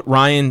hated what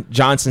Rian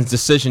Johnson's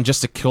decision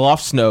just to kill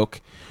off Snoke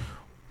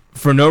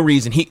for no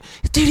reason.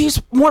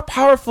 He's more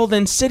powerful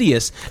than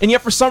Sidious, and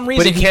yet for some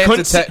reason But he can't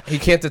couldn't detect. He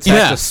can't detect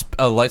Yeah.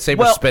 a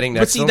lightsaber spinning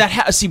next to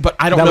him. But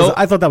I don't know.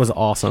 I thought that was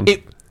awesome.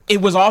 It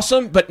was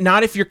awesome, but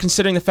not if you're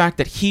considering the fact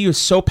that he is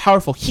so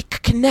powerful. He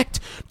could connect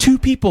two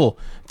people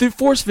through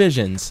force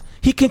visions.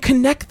 He can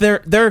connect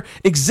their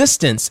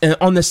existence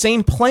on the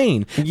same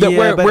plane.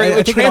 Where it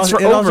would transfer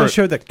it also over.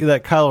 showed that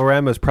Kylo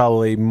Ren was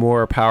probably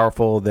more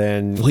powerful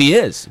than He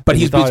is, but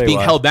he he's thought he being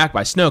was. held back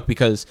by Snoke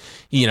because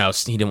he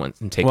didn't want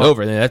to take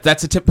over.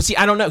 That's a tip. But see,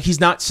 I don't know.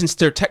 He's not, since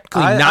they're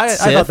technically not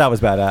Sith. I thought that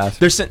was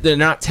badass. They're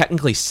not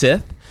technically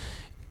Sith,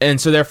 and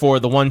so therefore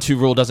the 1-2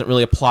 rule doesn't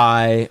really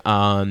apply.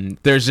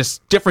 There's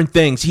just different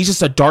things. He's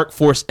just a dark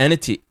force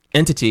entity,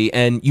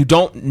 and you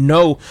don't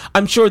know.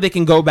 I'm sure they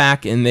can go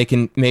back and they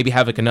can maybe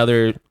have like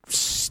another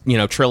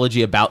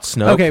trilogy about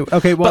Snoke.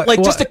 Okay, but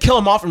just to kill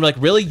him off and be like,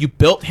 really, you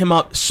built him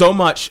up so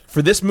much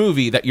for this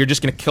movie that you're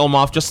just gonna kill him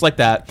off just like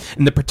that?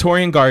 And the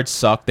Praetorian Guards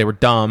sucked. They were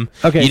dumb.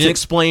 Okay, you didn't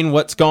explain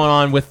what's going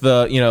on with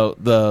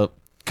the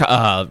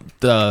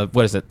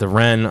what is it, the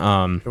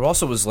Ren. There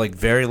also was like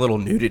very little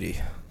nudity.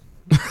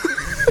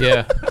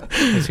 yeah.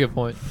 That's a good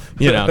point.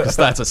 You know, because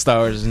that's what Star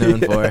Wars is known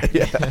for.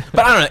 But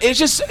I don't know.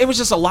 It was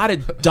just a lot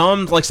of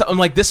dumb like stuff. I'm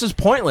like, this is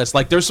pointless.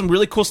 Like, there's some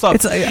really cool stuff.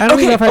 It's I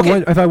don't know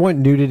if I want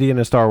nudity in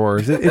a Star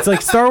Wars. It's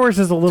like Star Wars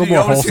is a little You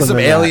more want to see wholesome some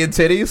than alien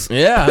titties?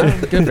 Yeah,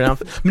 good for now.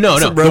 No.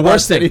 Some The robot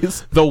worst thing.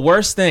 titties. The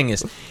worst thing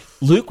is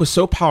Luke was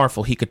so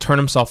powerful he could turn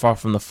himself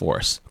off from the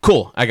Force.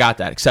 Cool, I got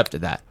that,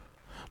 accepted that.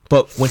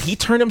 But when he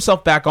turned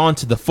himself back on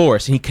to the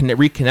Force and he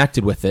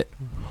reconnected with it,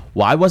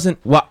 why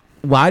did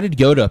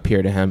Yoda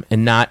appear to him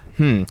and not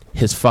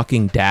his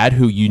fucking dad,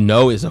 who you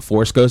know is a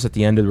Force ghost at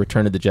the end of the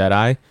Return of the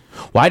Jedi?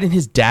 Why didn't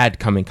his dad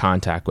come in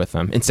contact with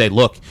him and say,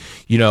 "Look,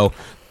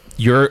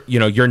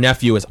 your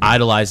nephew is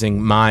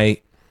idolizing my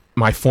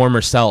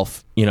former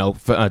self,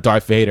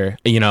 Darth Vader.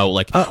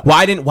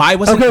 Why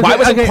wasn't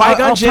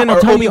Qui-Gon Jinn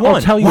or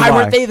Obi-Wan? Why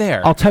weren't they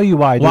there? I'll tell you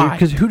why, dude. Why?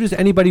 Because who does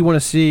anybody want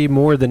to see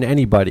more than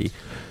anybody?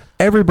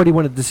 Everybody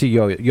wanted to see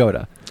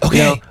Yoda.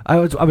 Okay. I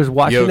was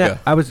watching Yoga.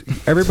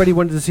 that. Everybody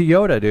wanted to see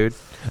Yoda, dude.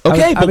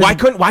 Okay, but why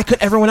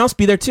couldn't everyone else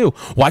be there too?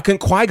 Why couldn't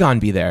Qui-Gon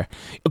be there?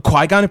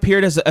 Qui-Gon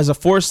appeared as a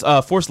force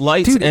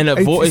light Dude, and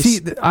a voice. See,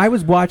 I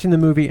was watching the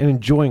movie and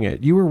enjoying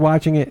it. You were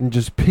watching it and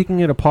just picking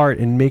it apart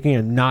and making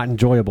it not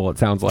enjoyable. It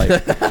sounds like.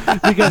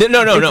 Because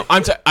No.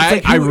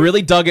 I you-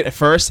 really dug it at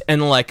first,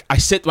 and like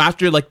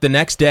after like the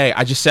next day,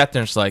 I just sat there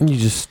and just like, you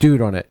just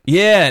stewed on it.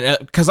 yeah,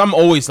 because I'm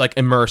always like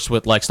immersed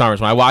with like Star Wars.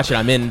 When I watch it,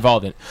 I'm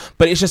involved in it.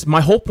 But it's just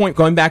my whole point.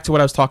 Going back to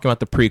what I was talking about,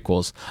 the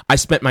prequels. I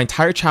spent my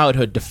entire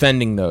childhood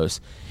defending those.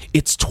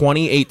 It's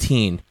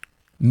 2018.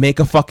 Make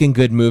a fucking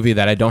good movie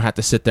that I don't have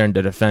to sit there and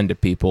to defend to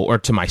people or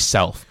to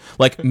myself.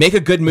 Like, make a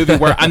good movie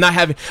where I'm not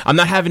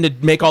having to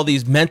make all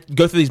these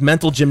go through these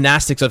mental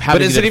gymnastics of having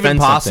But to is it even defend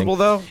possible,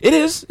 something.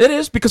 though? It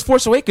is because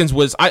Force Awakens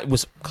was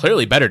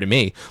clearly better to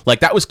me.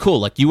 Like, that was cool.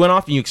 Like, you went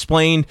off and you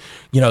explained,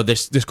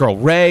 this girl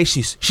Rey,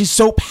 she's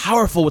so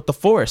powerful with the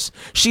Force.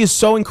 She is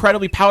so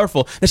incredibly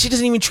powerful that she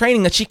doesn't even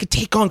training that she could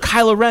take on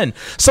Kylo Ren,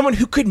 someone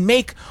who could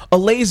make a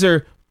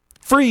laser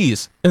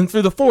freeze and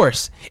through the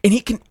Force, and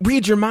he can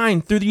read your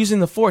mind through using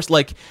the Force.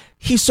 Like,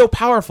 he's so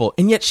powerful,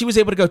 and yet she was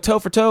able to go toe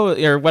for toe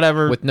or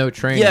whatever With no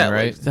training, yeah,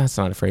 right? That's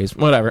not a phrase.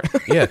 Whatever.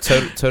 Yeah, toe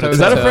Is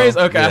that a phrase?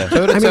 Okay. Yeah.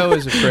 Toe to toe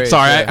is a phrase.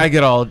 Sorry, yeah. I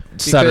get all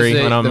stuttery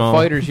Because when I'm the all.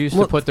 fighters used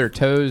to put their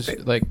toes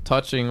like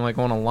touching like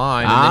on a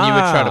line, and then you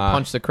would try to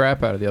punch the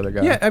crap out of the other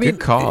guy. Yeah, I mean, Good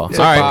call. All It's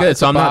right, good.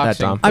 it's So a I'm not that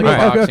boxing. dumb. I mean, All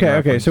right. boxing okay.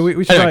 reference. So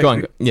we should Anyway,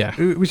 probably, yeah.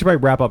 we should probably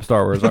wrap up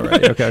Star Wars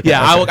already. Okay.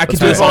 Yeah, I could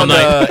do Let's this all move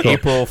on night. to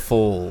April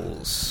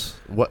Fools.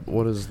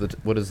 What is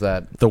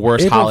that? The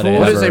worst April holiday Fools,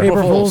 What ever. is April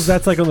April Fools? Fools?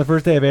 That's like on the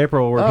first day of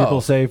April where Oh. people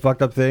say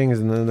fucked up things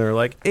and then they're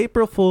like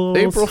April Fools.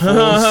 April Fools.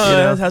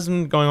 It has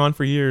been going on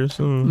for years.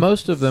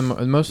 Most of No,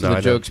 I the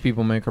don't. jokes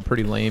people make are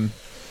pretty lame,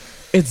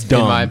 It's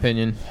dumb. in my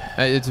opinion.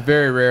 It's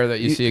very rare that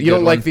you see a You good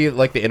don't one.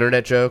 like the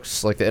internet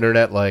jokes, like the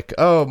internet, like,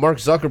 oh, Mark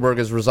Zuckerberg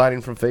is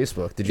resigning from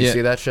Facebook. Did you Yeah.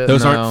 see that shit?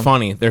 Those No. aren't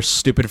funny. They're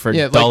stupid for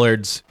Yeah, like,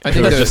 dullards. I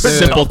think who are the- just the-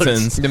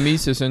 simpletons. The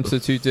Mises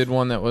Institute did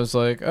one that was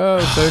like, "Oh,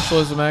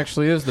 socialism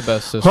actually is the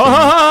best system."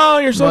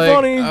 You're so Like,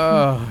 funny.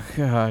 Oh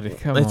God,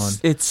 come on.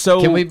 It's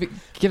so. Can we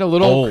get a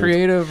little old.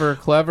 creative or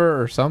clever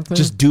or something?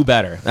 just do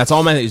better? That's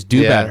all my thing is do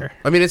Yeah. better.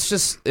 I mean, it's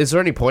just, is there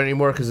any point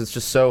anymore? Because it's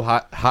just so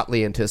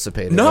hotly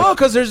anticipated. No, Like,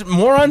 because there's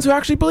morons who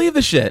actually believe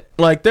the shit.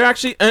 Like they're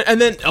actually, and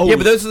then yeah,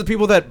 but those are the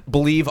people that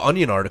believe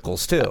Onion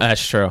articles too.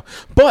 That's true.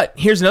 But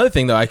here's another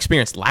thing though I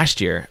experienced last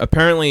year.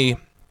 Apparently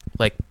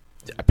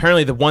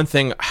the one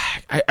thing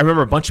I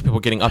remember a bunch of people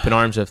getting up in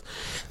arms of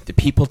the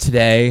people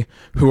today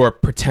who are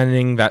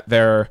pretending that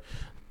they're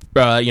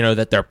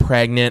that they're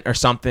pregnant or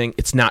something.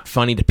 It's not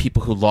funny to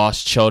people who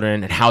lost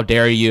children, and how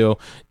dare you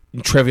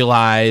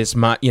trivialize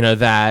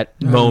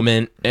that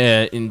moment.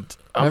 And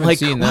I I'm haven't like,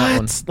 seen what? that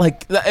one.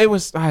 Like it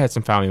was. I had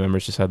some family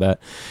members who said that.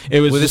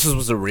 It was Well, just- this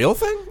was a real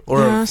thing,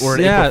 or Yes, or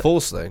an yeah. April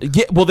Fool's thing.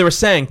 Yeah, well, they were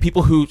saying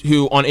people who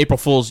on April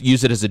Fools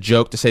use it as a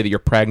joke to say that you're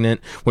pregnant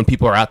when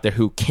people are out there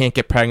who can't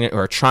get pregnant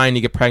or are trying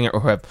to get pregnant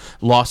or who have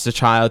lost a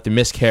child through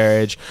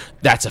miscarriage.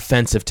 That's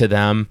offensive to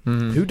them.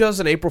 Who does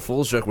an April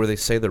Fool's joke where they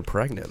say they're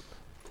pregnant?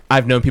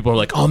 I've known people who are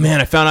like, "Oh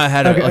man, I found out I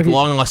had a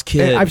long lost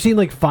kid." I've seen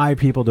like 5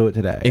 people do it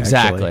today.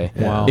 exactly.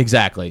 actually. Yeah. Wow.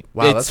 Exactly.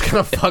 Wow, It's- that's kind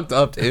of fucked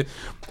up, dude.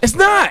 It's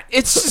not.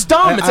 It's just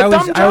dumb. It's I a always,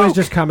 dumb joke. I always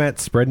just comment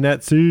spreading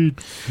that seed.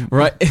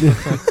 right.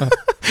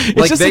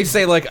 Like just they a-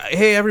 say, like,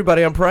 "Hey,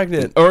 everybody, I'm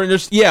pregnant." Or or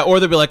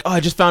they'll be like, "Oh, I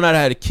just found out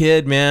I had a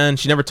kid, man.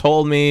 She never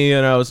told me.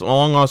 It was a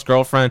long lost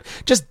girlfriend."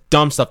 Just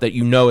dumb stuff that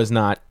it's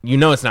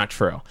not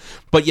true.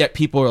 But yet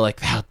people are like,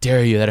 "How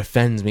dare you? That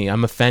offends me.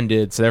 I'm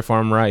offended, so therefore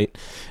I'm right."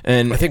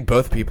 And I think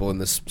both people in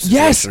this situation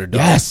yes, are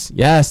dumb.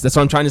 yes, that's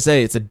what I'm trying to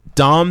say. It's a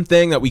dumb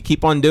thing that we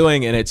keep on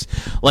doing, and it's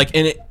like,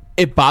 and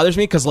it bothers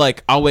me because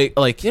like I'll wait,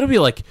 like it'll be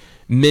like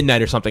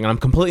midnight or something, and I'm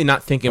completely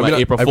not thinking I mean,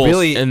 about April I Fools.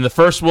 really- And the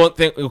first one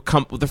thing will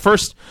come, the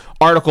first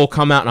article will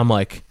come out, and I'm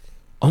like,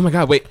 oh my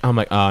god, wait. I'm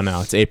like, oh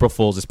no, it's April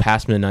Fools. It's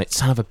past midnight.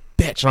 Son of a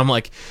bitch. And I'm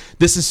like,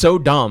 this is so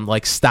dumb.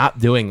 Like, stop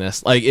doing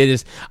this. Like, it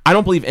is. I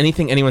don't believe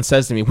anything anyone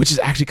says to me, which is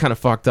actually kind of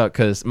fucked up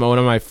because one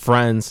of my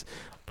friends,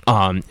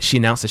 she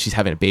announced that she's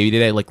having a baby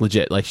today. Like,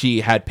 legit. Like, she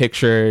had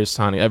pictures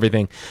on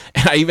everything,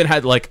 and I even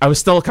had like, I was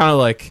still kind of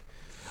like,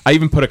 I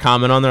even put a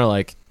comment on there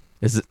like,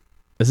 is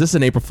this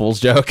an April Fool's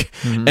joke?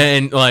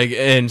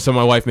 And so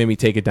my wife made me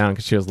take it down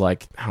because she was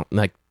like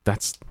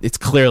it's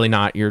clearly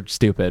not. You're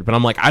stupid. But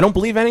I'm like, I don't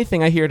believe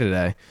anything I hear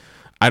today.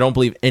 I don't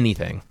believe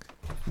anything.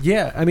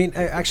 Yeah, I mean,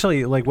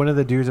 actually, like one of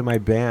the dudes in my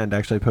band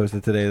actually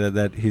posted today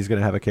that he's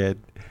gonna have a kid,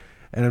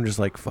 and I'm just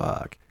like,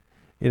 fuck,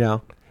 you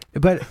know.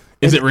 But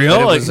is it real?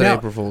 It Like, was an no,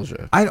 April Fool's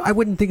joke. I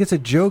wouldn't think it's a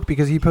joke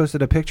because he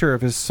posted a picture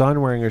of his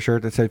son wearing a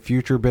shirt that said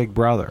 "Future Big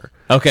Brother."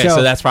 okay,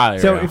 so that's probably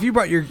so. real. If you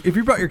brought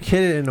your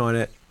kid in on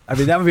it, I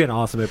mean, that would be an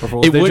awesome April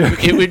Fool's it Day would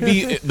joke. it would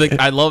be like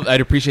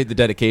I'd appreciate the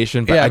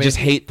dedication, but Yeah, I I mean, just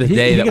hate the he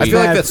day that could I we feel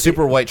like have- that's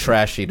super white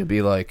trashy to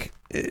be like,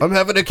 I'm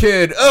having a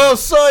kid. Oh,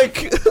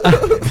 psych.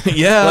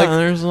 yeah. like-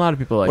 There's a lot of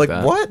people like like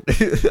that. what?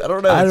 I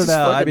don't know. I It's don't just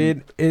know. I fucking-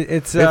 mean,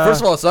 it's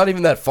first of all, it's not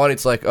even that funny.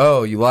 It's like,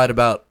 oh, you lied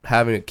about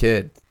having a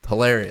kid.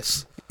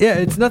 Hilarious. yeah,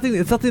 it's nothing.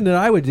 It's nothing that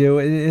I would do.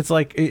 It's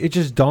like it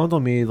just dawned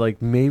on me like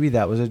maybe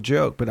that was a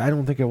joke, but I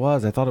don't think it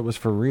was. I thought it was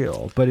for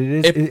real. But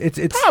it is.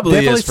 It's probably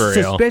definitely is for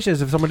real. suspicious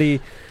if somebody.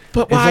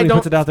 But If why somebody don't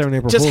puts it out there on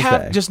April just Fool's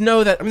have Day. just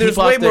know that I mean, there's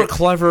people way out there- more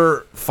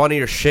clever,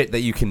 funnier shit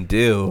that you can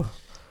do.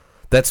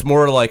 That's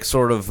more like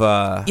sort of.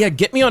 Yeah,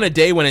 get me on a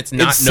day when it's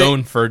not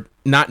known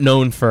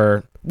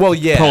for Well,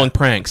 yeah. pulling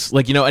pranks.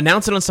 Like,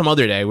 announce it on some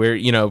other day where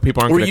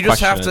people aren't Or going you to just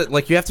question have it.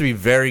 to you have to be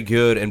very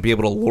good and be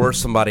able to lure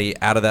somebody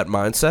out of that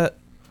mindset.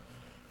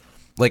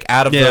 Like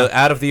out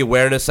of the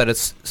awareness that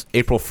it's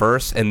April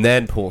 1st and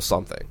then pull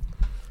something.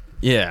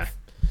 Yeah,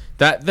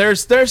 that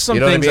there's some You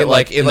know what I things mean? that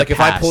like in the if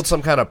I past- pulled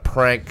some kind of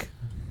prank,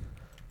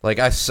 like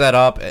I set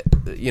up,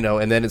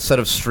 and then instead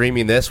of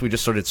streaming this, we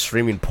just started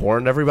streaming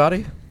porn to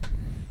everybody,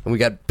 and we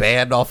got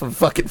banned off of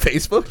fucking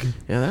Facebook.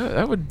 yeah,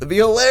 that would It'd be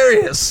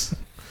hilarious.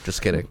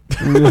 Just kidding.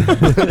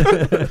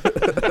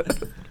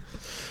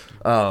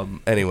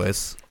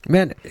 Anyways,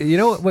 Man, you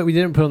know what we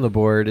didn't put on the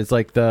board is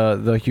like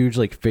the huge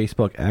like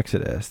Facebook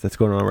exodus that's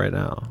going on right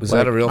now. is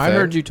that a real thing? I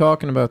heard you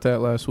talking about that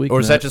last week. or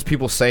is Matt. that just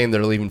people saying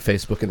they're leaving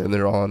Facebook and then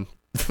they're on?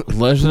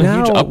 there's a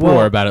huge No, uproar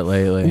well- about it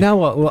lately. No,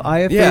 well, I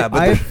have Yeah,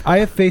 but I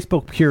have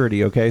Facebook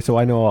Purity. Okay, so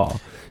I know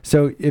all.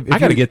 So if I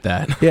gotta you- get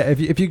that. Yeah,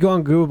 if you go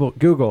on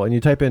Google and you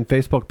type in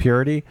Facebook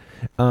Purity,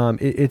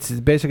 it's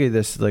basically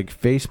this like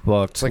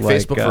Facebook. It's like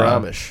Facebook for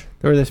Amish.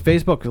 Or this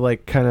Facebook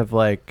like kind of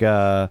like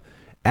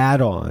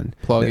add-on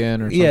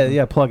Plug-in or something?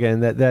 Yeah,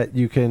 plug-in that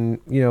you can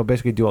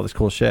basically do all this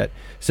cool shit.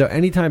 So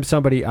anytime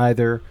somebody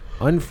either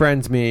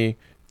unfriends me,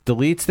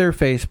 deletes their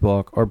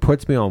Facebook, or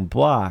puts me on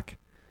block.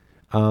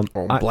 On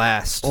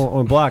blast.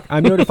 On block,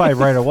 I'm notified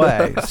right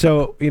away.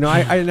 So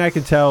I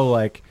can tell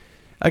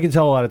I can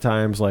tell a lot of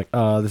times this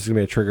is gonna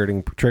be a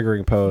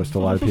triggering post. A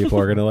lot of people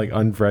are gonna like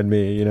unfriend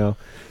me,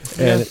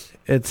 and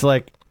it's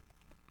like,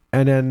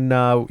 and then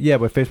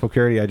with Facebook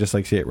Purity, I just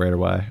like see it right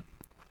away.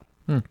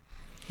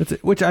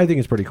 Which I think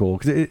is pretty cool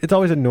because it's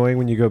always annoying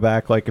when you go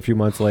back like a few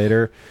months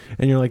later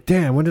and you're like,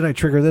 damn, when did I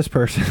trigger this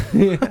person?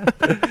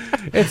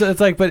 It's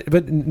like,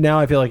 but now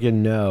I feel like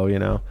and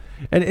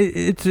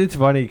it's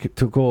funny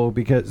to cool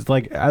because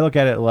like I look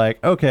at it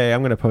like, okay,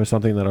 I'm gonna post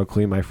something that'll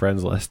clean my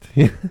friends list.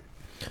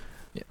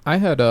 I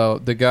had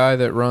the guy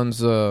that runs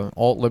the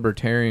alt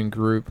libertarian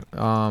group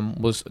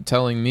was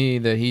telling me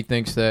that he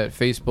thinks that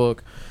Facebook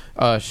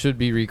should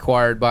be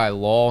required by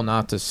law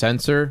not to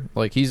censor.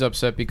 Like he's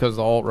upset because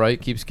the alt right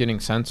keeps getting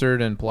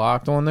censored and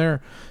blocked on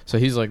there. So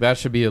he's like, that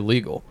should be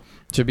illegal.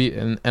 Should be,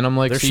 and I'm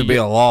like, There so should be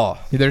a law.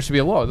 There should be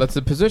a law. That's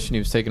the position he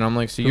was taking. I'm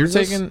like, so you're is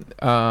this? taking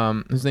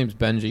his name's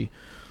Benji.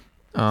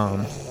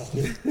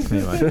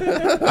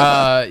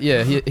 Anyway,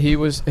 yeah, he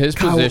was his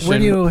Kyle, position. where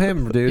do you know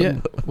him, dude? Yeah,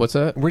 what's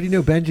that? Where do you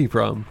know Benji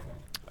from?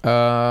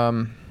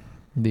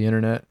 The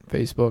internet,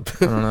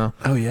 Facebook. I don't know.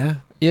 Oh yeah.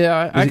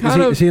 Yeah, I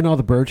kind of is he in all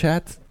the bro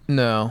chats?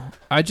 no.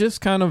 I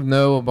just kind of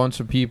know a bunch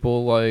of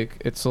people.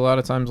 Like it's a lot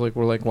of times like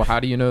we're like, well, how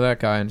do you know that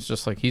guy? And it's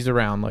just like he's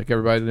around. Like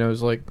everybody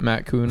knows like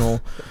Matt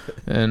Kuhnel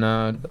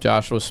and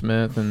Joshua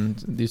Smith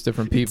and these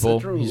different people.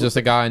 He's just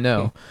a guy I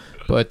know.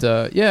 But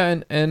yeah,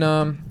 and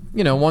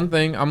one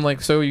thing I'm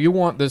like, so you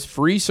want this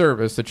free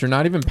service that you're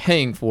not even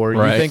paying for,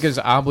 Right. you think is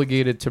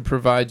obligated to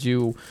provide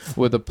you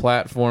with a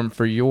platform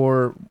for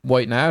your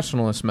white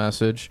nationalist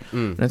message,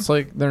 and it's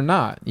like they're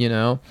not,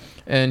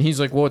 And he's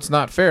like, well, it's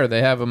not fair.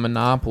 They have a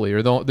monopoly,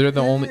 or they're the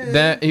only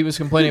that he was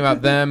complaining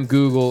about them,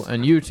 Google,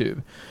 and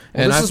YouTube.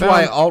 And This is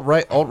why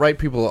alt-right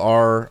people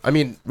are. I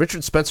mean,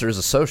 Richard Spencer is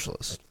a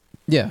socialist.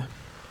 yeah.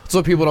 That's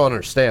what people don't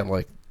understand.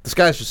 Like this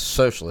guy's just a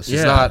socialist. He's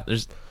Yeah, not.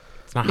 It's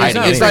not He's hiding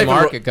not a it's free not even-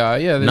 market guy.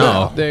 Yeah,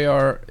 No. they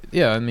are.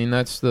 Yeah, I mean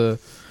that's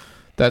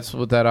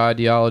what that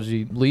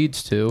ideology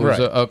leads to is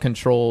Right. a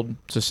controlled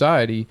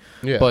society.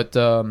 Yeah. But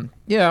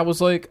yeah, I was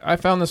like, I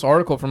found this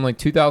article from like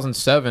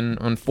 2007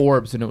 on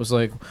Forbes, and it was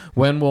like,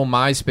 when will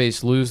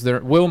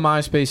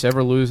MySpace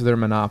ever lose their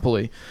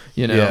monopoly?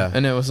 Yeah.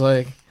 And it was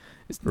like,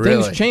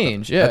 Really? Things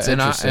change, yeah. That's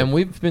interesting. And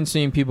we've been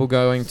seeing people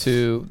going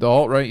to the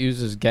alt right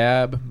uses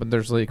Gab, but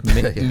there's like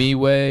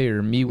MeWe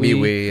or MeWe.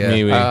 MeWe, yeah.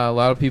 MeWe. A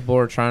lot of people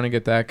are trying to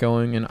get that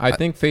going, and I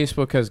think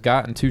Facebook has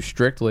gotten too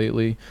strict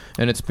lately,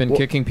 and it's been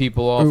kicking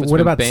people off. It's what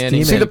been about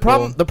banning Steam? See, the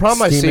people.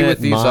 problem I see Steam with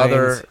it, these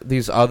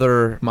Minds.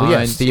 other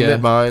Minds, Steam yeah.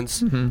 it,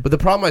 Minds, Mhm. but the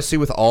problem I see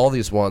with all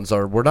these ones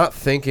are we're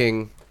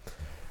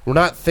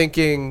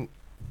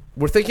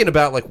thinking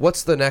about like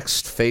what's the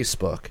next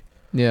Facebook.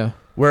 Yeah.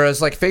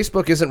 Whereas, like,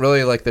 Facebook isn't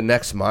really, like, the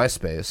next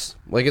MySpace.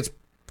 Like, it's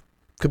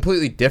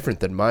completely different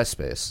than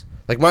MySpace.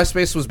 Like,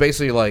 MySpace was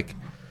basically, like,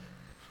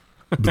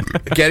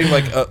 getting,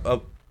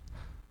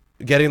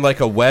 like,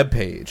 a web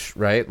page,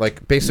 right?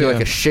 Like, basically,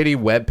 like, a shitty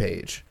web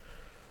page.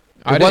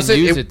 I didn't wasn't-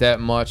 use it- it that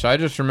much. I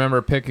just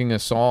remember picking a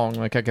song.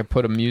 Like I could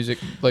put a music,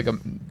 like a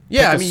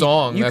Yeah, pick I a mean,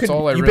 song. you That's could-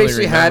 all I you really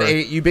basically remember.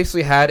 You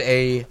basically had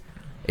a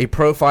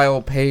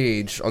profile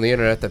page on the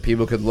internet that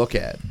people could look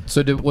at.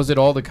 So was it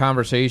all the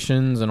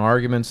conversations and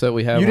arguments that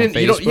we have You on didn't,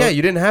 Facebook?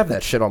 you didn't have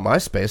that shit on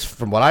MySpace,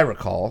 from what I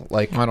recall.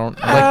 Like, I don't.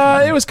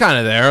 It was kind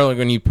of there, like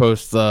when you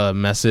post the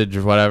message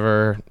or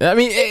whatever. I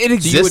mean, it So you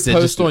existed.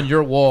 would post just- on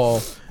your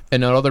wall,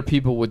 and then other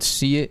people would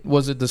see it.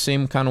 Was it the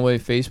same kind of way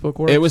Facebook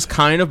works? It was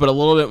kind of, but a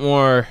little bit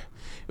more.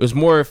 It was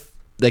more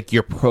like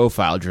your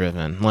profile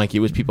driven. Like it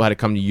was people had to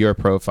come to your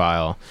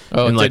profile.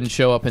 Oh, and it like, didn't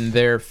show up in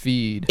their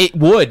feed. It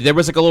would. There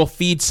was like a little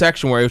feed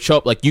section where it would show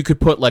up. Like you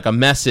could put like a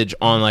message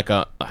on like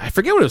a. I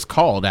forget what it was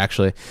called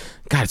actually.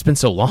 God, it's been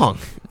so long.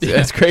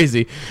 It's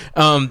crazy.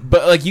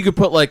 But like you could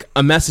put like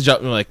a message up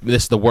and like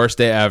this is the worst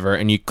day ever,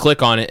 and you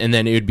click on it, and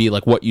then it would be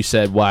like what you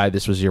said, why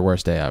this was your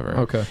worst day ever.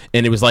 Okay.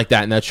 And it was like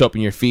that, and that'd show up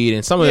in your feed,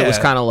 and some of it was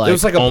Yeah. kind of like, It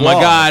was like a oh my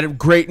blog. god,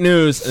 great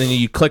news, and then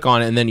you'd click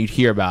on it, and then you'd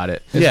hear about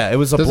it. yeah, it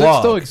was a Does blog.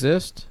 it still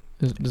exist?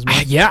 Does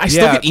Yeah, I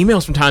still Yeah. get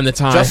emails from time to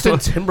time. Justin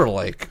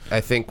Timberlake, I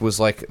think, was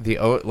like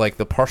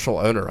the partial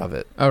owner of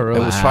it. Oh, really?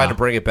 And was Wow. trying to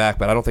bring it back,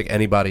 but I don't think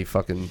anybody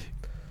fucking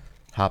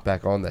hop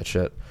back on that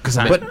shit. 'Cause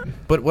I-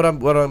 But what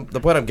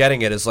I'm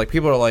getting at is like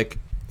people are like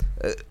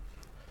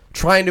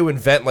trying to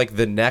invent like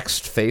the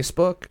next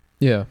Facebook.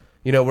 Yeah.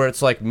 You know, where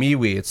it's like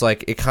MeWe. It's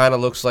like it kind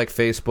of looks like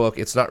Facebook.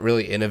 It's not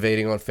really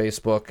innovating on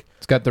Facebook.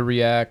 It's got the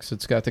reacts.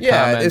 It's got the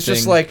Yeah, commenting. it's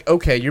just like,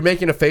 okay, you're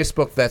making a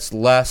Facebook that's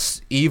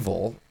less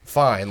evil.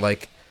 Fine,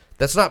 like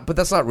that's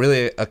not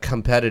really a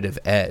competitive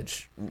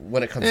edge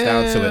when it comes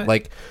down to it.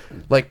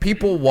 Like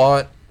people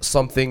want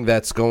something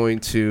that's going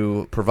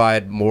to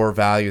provide more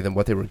value than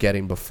what they were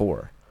getting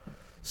before.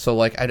 So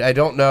like I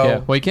don't know.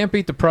 Yeah. Well, you can't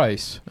beat the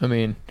price. I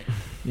mean,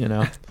 you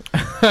know,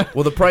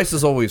 Well, the price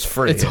is always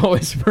free. it's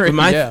always free.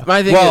 my yeah.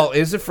 my thing. Well,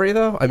 is it free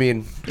though? I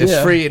mean, it's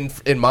Yeah. free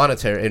in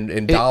monetary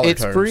in dollar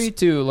It's terms. free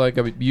to like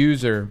a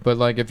user, but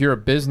like if you're a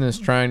business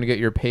trying to get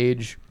your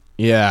page,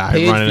 yeah, I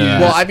page run into views.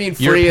 that. Well, I mean,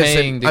 You're free is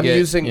paying to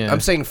get- I'm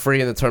saying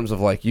free in the terms of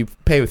like you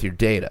pay with your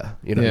data.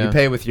 You know, Yeah. you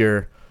pay with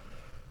your,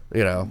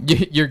 you know.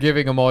 you're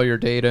giving them all your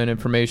data and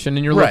information,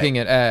 and you're Right. looking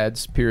at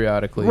ads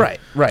periodically. Right.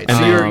 So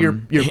And,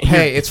 you're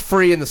pay. It's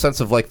free in the sense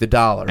of like the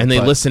dollar, and they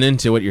but- listen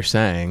into what you're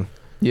saying.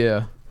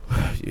 Yeah.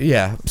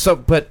 Yeah. So,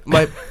 but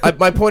my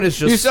point is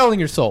You're just selling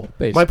your soul,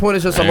 basically. my point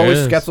is just I'm There it always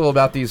is. skeptical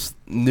about these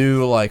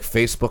new like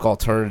Facebook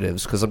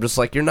alternatives because I'm just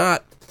like you're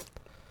not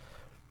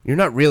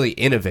really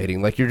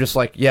innovating. Like you're just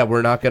like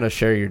we're not going to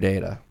share your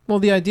data. Well,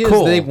 the idea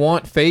Cool. is they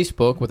want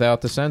Facebook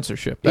without the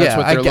censorship. That's Yeah,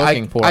 what they're I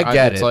looking for. I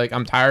get it's it. like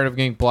I'm tired of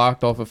getting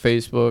blocked off of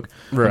Facebook.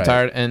 I'm Right.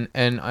 tired, and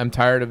I'm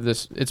tired of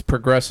this. It's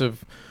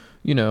progressive,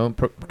 you know,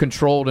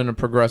 controlled in a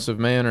progressive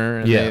manner.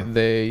 And Yeah.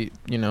 they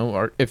you know,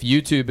 are if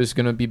YouTube is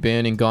going to be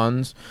banning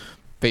guns,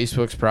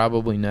 Facebook's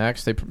probably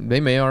next. They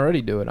may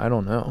already do it. I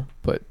don't know,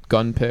 but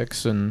gun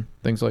pics and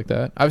things like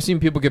that. I've seen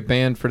people get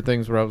banned for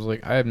things where I was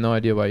like, I have no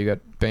idea why you got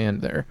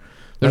banned there.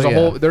 There's Oh, a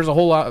yeah.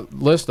 whole lot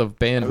list of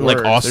banned Like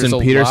words. There's a Austin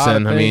lot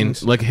Peterson. of I mean,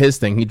 things. look at his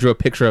thing. He drew a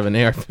picture of an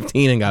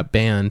AR-15 and got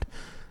banned.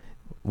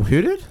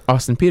 Who did?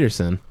 Austin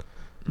Peterson.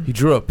 He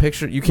drew a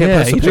picture. You can't Yeah,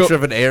 post a he drew- picture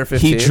of an AR-15.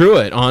 He drew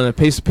it on a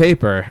piece of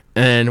paper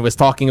and was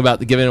talking about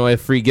the giving away a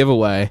free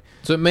giveaway.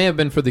 So it may have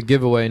been for the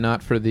giveaway,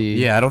 not for the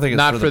Yeah, I don't think it's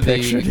not for the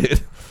picture,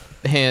 dude.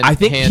 hand. I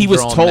think he was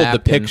hand-drawn told the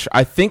napkin. picture.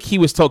 I think he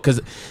was told because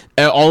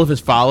all of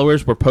his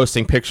followers were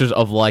posting pictures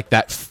of like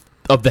that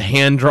of the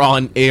hand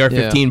drawn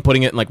AR-15,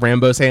 putting it in like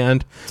Rambo's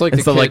hand It's like and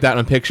the stuff like kid- that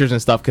on pictures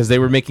and stuff because they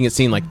were making it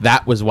seem like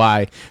that was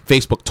why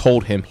Facebook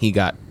told him he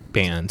got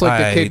banned. It's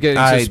like the kid getting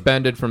I-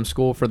 suspended from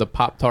school for the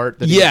Pop-Tart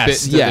that Yes, he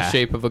bit into yeah. the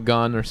shape of a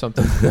gun or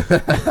something.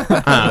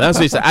 That's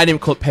what he said. I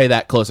didn't pay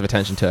that close of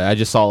attention to it. I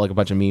just saw like a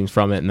bunch of memes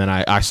from it, and then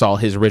I saw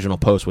his original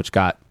post, which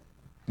got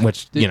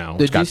which Did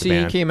you got see the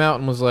he ban. came out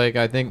and was like,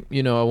 I think,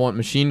 you know, I want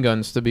machine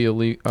guns to be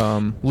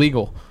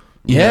legal.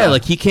 Yeah,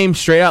 like he came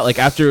straight out. Like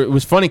after it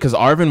was funny because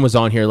Arvin was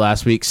on here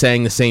last week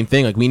saying the same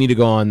thing. Like we need to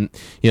go on,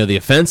 the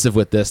offensive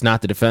with this,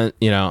 not the defense.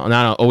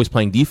 Not always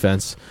playing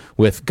defense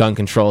with gun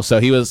control. So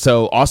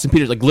Austin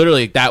Peters, like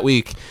literally that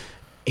week,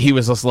 he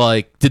was just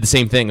like did the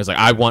same thing. It was like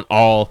I want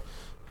all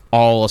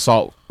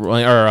assault or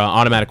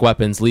automatic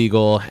weapons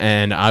legal,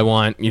 and I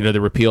want to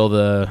repeal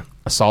the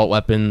Assault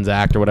Weapons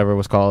Act or whatever it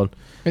was called.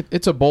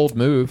 It's a bold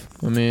move.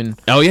 I mean,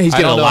 Oh yeah, he's I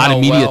getting a don't know lot of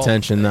how media well-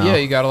 attention now. Yeah,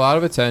 you got a lot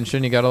of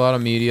attention. You got a lot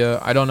of media.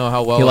 I don't know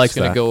how well He it's likes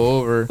going to that. go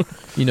over,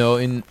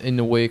 in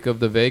the wake of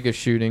the Vegas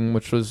shooting,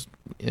 which was,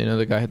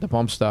 the guy hit the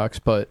bump stocks.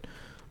 But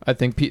I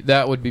think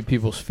that would be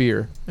people's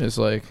fear. Is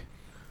like,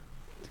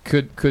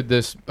 could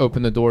this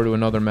open the door to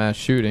another mass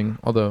shooting?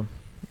 Although,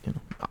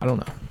 I don't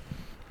know.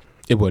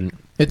 It wouldn't.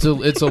 It's a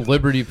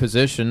liberty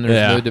position. There's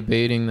Yeah. no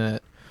debating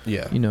that.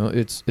 Yeah.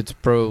 It's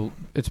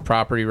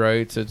property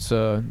rights. It's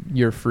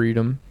your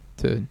freedom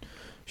to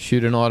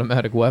shoot an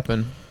automatic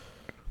weapon.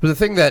 But the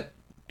thing that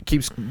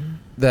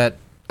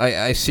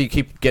I see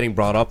keep getting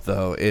brought up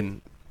though,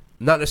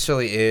 not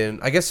necessarily in,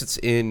 I guess it's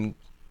in.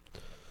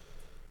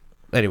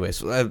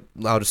 Anyways,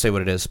 I'll just say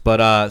what it is.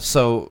 But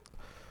so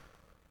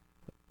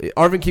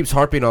Arvin keeps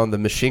harping on the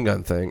machine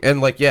gun thing,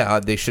 and like, yeah,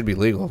 they should be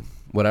legal,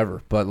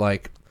 whatever. But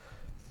like,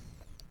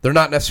 they're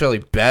not necessarily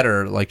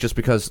better. Like, just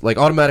because like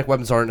automatic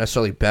weapons aren't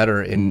necessarily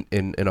better in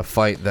a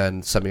fight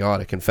than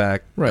semi-automatic. In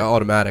fact, Right.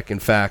 automatic. In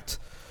fact,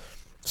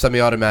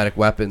 semi-automatic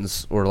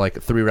weapons or like a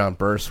 3-round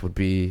burst would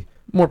be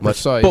More much-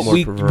 precise. But more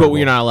we're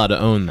preferable. not allowed to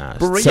own that.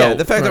 But So- yeah,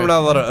 the fact that we're right. not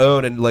allowed to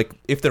own, and like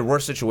if there were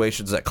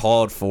situations that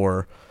called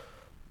for,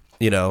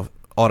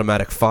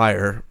 automatic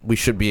fire, we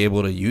should be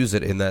able to use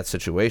it in that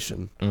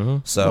situation.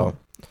 Mhm. So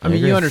I mean,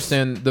 agree. you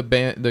understand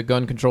the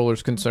gun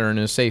controller's concern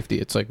is safety.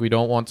 It's like we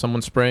don't want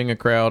someone spraying a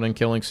crowd and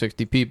killing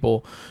 60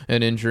 people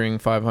and injuring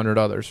 500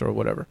 others or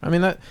whatever. I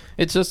mean, that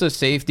it's just a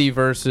safety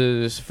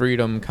versus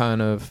freedom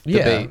kind of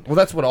debate. well,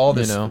 that's what all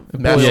this It boils-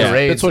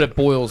 masquerades. That's what it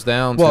boils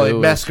down well, to. it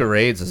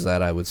masquerades as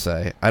that. I would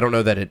say. I don't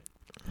know that it.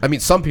 I mean,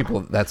 some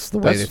people that's the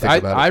way they think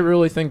about I it.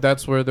 really think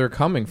that's where they're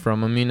coming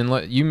from. I mean,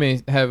 you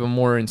may have a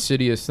more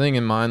insidious thing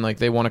in mind, like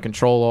they want to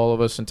control all of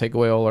us and take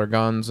away all our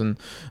guns and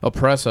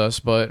oppress us.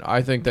 But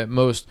I think that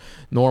most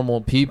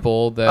normal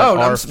people that Oh,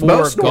 are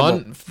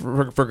most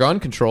for gun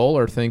control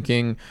are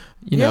thinking,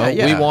 Yeah, we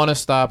yeah. want to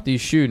stop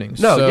these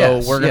shootings. No, so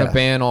yes, we're going to yeah.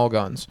 ban all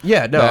guns.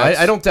 Yeah, no, That's-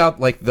 I don't doubt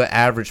like the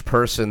average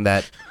person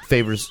that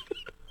favors.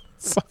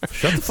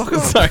 Shut the fuck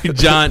up. Sorry,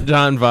 John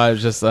Vibes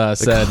just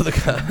said.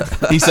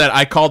 He said,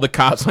 "I called the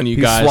cops on you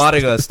He's guys.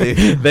 swatting us,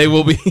 dude. They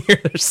will be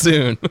here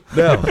soon."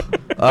 No.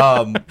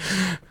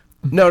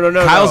 No.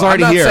 Kyle's no.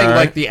 already I'm not here, saying all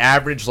like right? the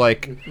average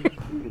like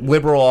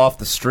liberal off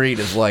the street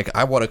is like,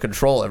 I want to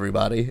control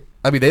everybody.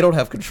 I mean, they don't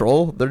have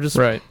control. They're just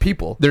Right.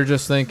 people. They're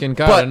just thinking,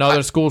 God, But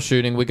another school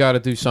shooting. We got to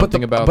do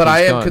something about. But these I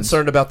am guns.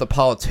 concerned about the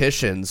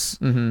politicians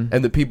and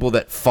the people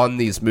that fund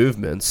these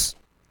movements.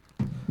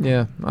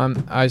 Yeah,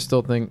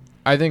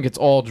 I think it's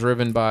all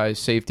driven by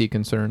safety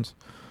concerns.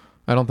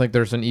 I don't think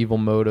there's an evil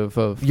motive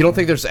of. You don't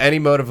think there's any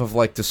motive of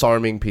like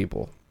disarming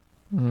people?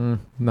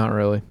 Not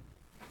really.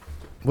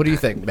 What do you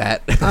think,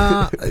 Matt?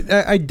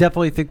 I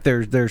definitely think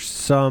there's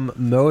some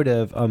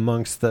motive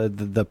amongst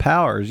the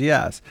powers,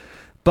 yes,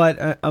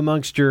 but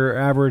amongst your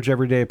average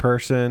everyday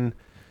person,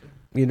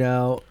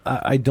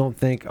 I don't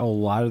think a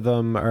lot of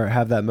them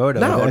have that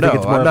motive. No, I think no,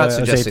 it's more I'm of not a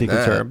suggesting safety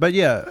that. concern. But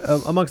yeah,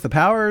 amongst the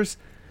powers,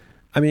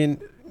 I mean.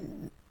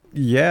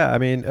 Yeah, I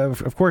mean,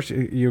 of course,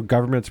 your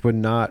governments would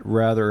not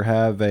rather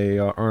have a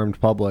armed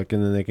public,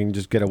 and then they can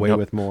just get away Nope.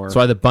 with more. That's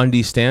why the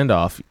Bundy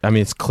standoff. I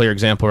mean, it's a clear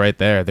example right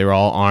there. They were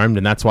all armed,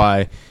 and that's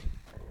why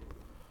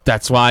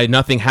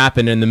nothing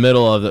happened in the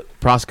middle of the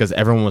process because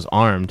everyone was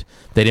armed.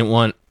 They didn't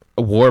want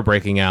a war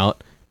breaking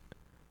out.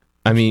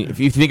 I mean, if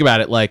you think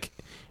about it, like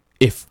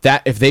if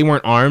they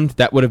weren't armed,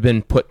 that would have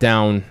been put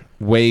down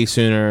way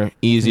sooner,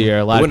 easier.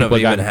 A lot Wouldn't of have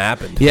people even got-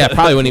 happened. Yeah, it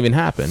probably wouldn't even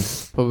happen.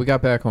 But we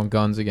got back on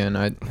guns again.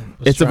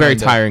 It's a very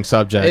tiring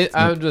subject.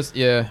 I'm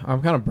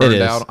kind of burned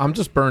is. out. I'm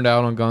just burned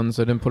out on guns.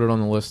 I didn't put it on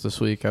the list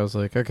this week. I was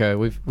like, okay,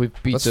 we've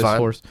beat That's this fine.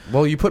 horse.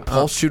 Well, you put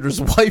Paul Shooter's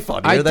wife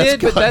on here. I That's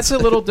did, but guns. that's a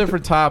little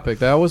different topic.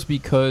 That was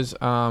because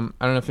I don't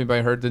know if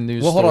anybody heard the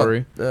news Well, hold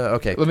story. on.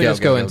 Okay, Let me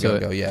just go into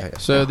it. Yeah.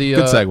 So the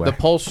Good segue. the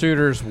Pulse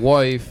shooter's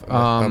wife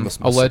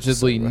almost missed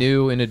allegedly the segue.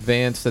 knew in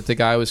advance that the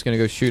guy was going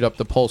to go shoot up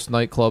the Pulse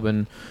nightclub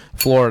in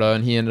Florida,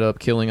 and he ended up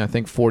killing, I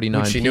think,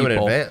 49 Which she people. knew in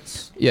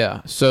advance.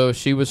 Yeah, so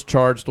she was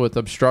charged with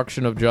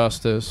obstruction of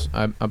justice,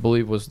 I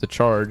believe was the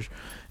charge,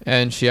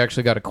 and she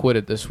actually got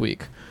acquitted this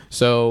week.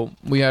 So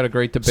we had a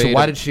great debate. So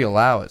why did she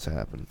allow it to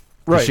happen?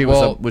 Right,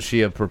 Was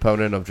she a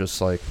proponent of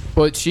just like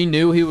But she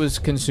knew he was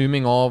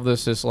consuming all of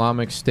this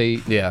Islamic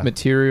State Yeah.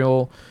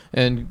 material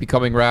and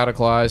becoming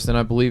radicalized, and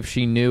I believe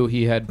she knew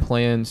he had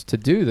plans to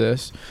do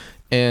this.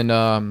 And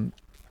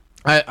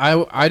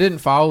I didn't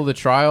follow the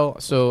trial,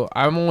 so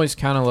I'm always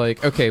kind of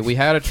like, okay, we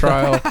had a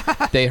trial.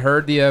 They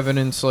heard the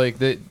evidence. Like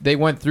they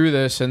went through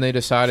this, and they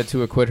decided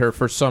to acquit her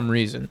for some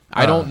reason.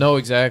 I don't know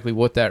exactly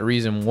what that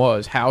reason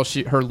was. How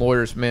her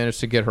lawyers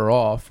managed to get her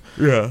off.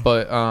 Yeah.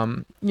 But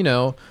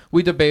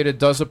we debated: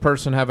 does a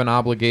person have an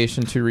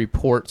obligation to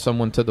report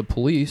someone to the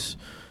police?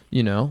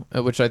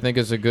 Which I think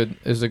is a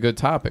good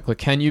topic. Like,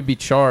 can you be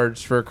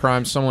charged for a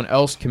crime someone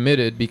else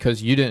committed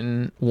because you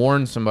didn't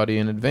warn somebody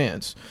in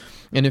advance?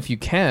 And if you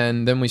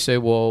can, then we say,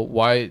 well,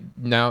 why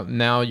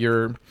now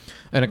you're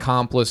an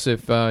accomplice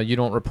if you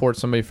don't report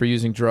somebody for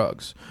using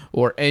drugs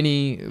or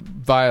any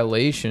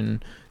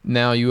violation.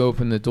 Now you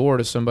open the door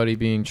to somebody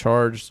being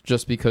charged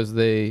just because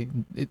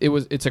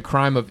it's a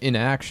crime of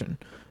inaction,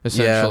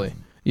 essentially. Yeah.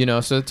 You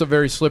know, so it's a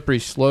very slippery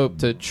slope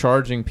to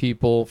charging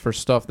people for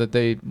stuff that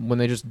when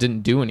they just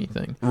didn't do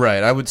anything.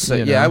 Right. I would say,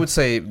 You know? I would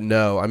say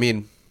no. I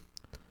mean,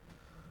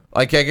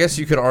 like, I guess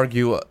you could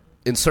argue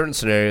in certain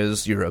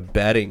scenarios you're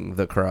abetting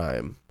the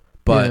crime,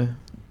 but Yeah.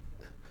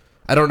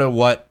 I don't know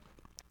what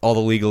all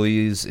the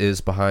legalese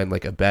is behind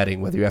like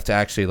abetting, whether you have to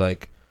actually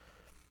like,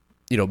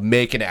 you know,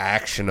 make an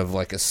action of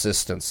like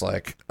assistance,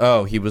 like,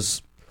 oh, he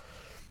was,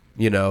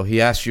 you know, he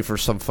asked you for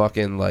some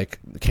fucking like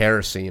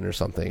kerosene or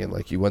something, and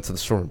like you went to the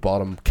store and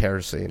bought him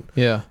kerosene.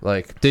 Yeah.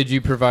 Like, Did you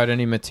provide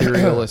any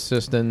material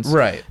assistance?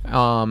 right.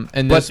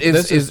 And But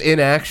this is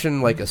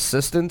inaction like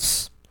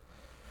assistance?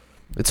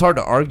 It's hard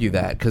to argue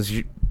that because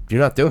you're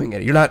not doing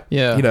it. You're not,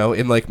 Yeah. you know,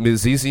 in like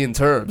Misesian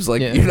terms,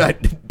 like Yeah. you're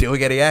not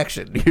doing any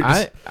action.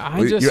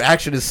 You're just, your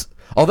action is,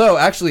 although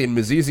actually in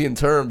Misesian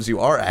terms you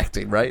are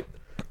acting, right?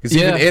 Because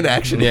Yeah. even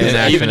inaction, Yeah, is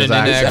inaction even is an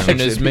inaction action.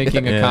 is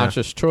making a Yeah.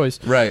 conscious choice.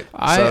 right.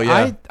 I, So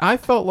yeah, I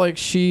felt like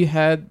she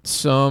had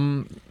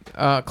some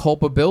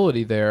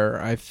culpability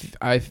there.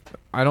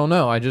 I don't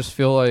know. I just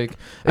feel like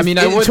I mean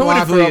I wouldn't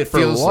lock her intuitively up it for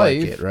feels like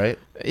life. it, right?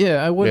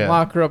 Yeah, I wouldn't Yeah.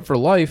 lock her up for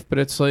life, but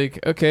it's like,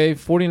 okay,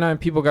 49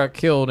 people got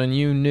killed and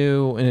you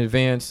knew in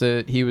advance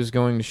that he was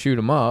going to shoot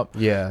him up.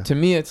 Yeah. To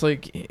me, it's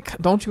like,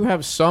 don't you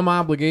have some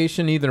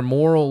obligation, either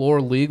moral or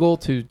legal,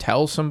 to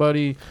tell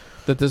somebody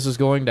that this is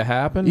going to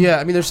happen? Yeah,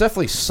 I mean, there's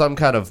definitely some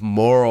kind of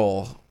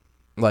moral,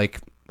 like,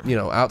 you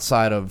know,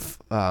 outside of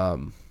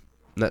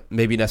not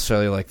maybe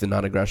necessarily like the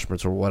non-aggression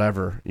principle or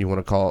whatever you want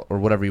to call it, or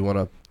whatever you want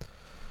to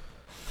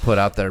put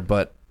out there,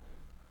 but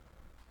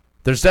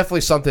there's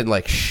definitely something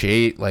like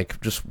like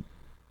just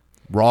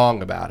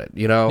wrong about it,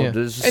 you know? Yeah.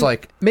 There's just And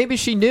like, maybe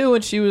she knew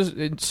and she was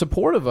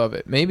supportive of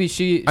it. Maybe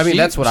she. I mean,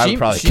 that's what I would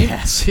probably she,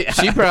 guess. Yeah.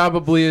 She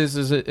probably is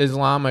as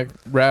Islamic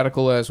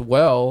radical as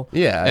well.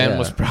 Yeah, and yeah.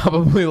 was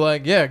probably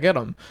like, yeah, get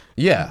him.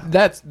 Yeah.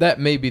 That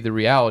may be the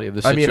reality of the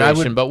I situation. mean, I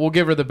would- but we'll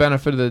give her the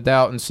benefit of the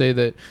doubt and say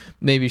that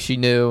maybe she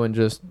knew and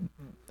just,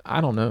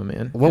 I don't know,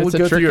 man. What It's would a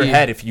go through your tricky-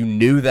 head if you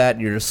knew that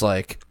and you're just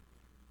like,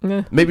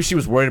 Eh. maybe she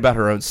was worried about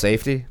her own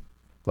safety?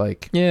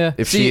 Like, Yeah.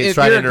 If See, she if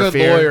tried you're to a good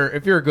interfere- lawyer,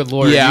 if you're a good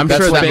lawyer, Yeah, you I'm could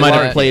sure that spin might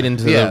have that- played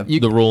into Yeah.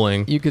 the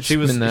ruling. You could she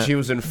was spin that. she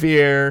was in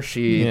fear.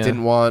 She Yeah.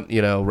 didn't want,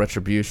 you know,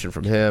 retribution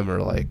from him or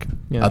like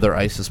Yeah. other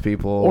ISIS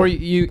people. Or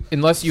you,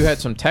 unless you had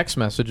some text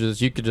messages,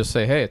 you could just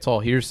say, "Hey, it's all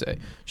hearsay."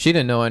 She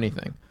didn't know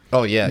anything.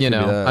 oh yeah, it You could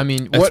be know, that. I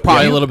mean, That's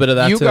probably a little bit of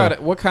that, You too. got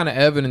what kind of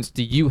evidence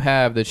do you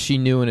have that she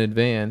knew in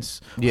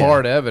advance? Yeah.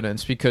 Hard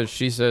evidence, because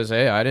she says,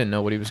 "Hey, I didn't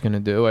know what he was going to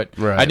do. I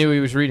Right. knew he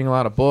was reading a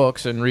lot of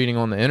books and reading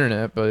on the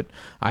internet, but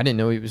I didn't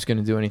know he was going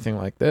to do anything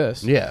like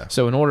this." Yeah.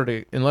 So in order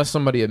to, unless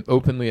somebody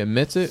openly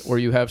admits it, or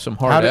you have some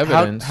hard how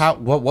evidence,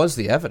 what was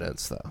the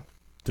evidence though?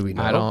 Do we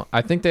know? I don't.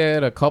 I think they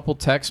had a couple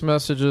text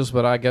messages,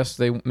 but I guess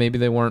they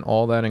weren't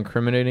all that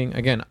incriminating.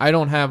 Again, I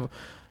don't have.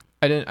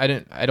 I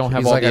don't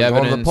have He's all like, the "I'm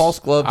going evidence. to the Pulse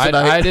Club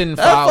tonight." I didn't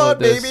Have follow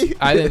fun, this. baby.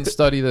 I didn't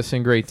study this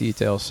in great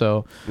detail.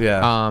 So,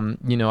 Yeah.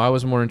 you know, I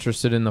was more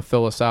interested in the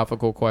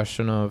philosophical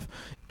question of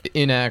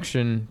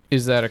inaction.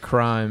 Is that a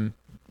crime?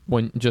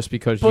 When just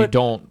because you But-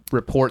 don't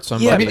report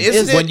somebody, I mean,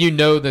 isn't when it- you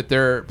know that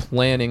they're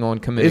planning on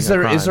committing Is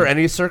there a crime. is there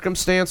any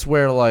circumstance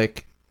where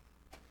like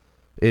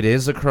it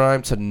is a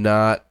crime to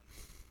not,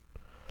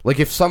 like,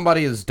 if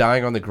somebody is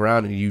dying on the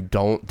ground and you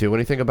don't do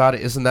anything about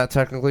it, isn't that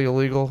technically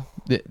illegal?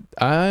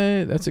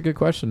 That's a good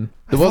question.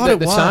 I thought it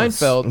The was.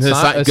 Seinfeld,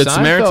 The Good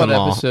Samaritan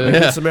law. episode. Yeah.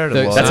 Good Samaritan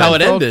The law. That's how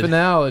it Seinfeld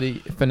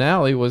ended.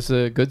 Finale was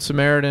the Good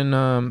Samaritan.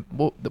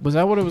 Was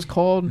that what it was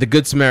called? The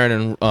Good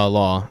Samaritan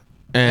law.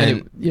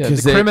 And yeah,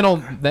 'cause the they-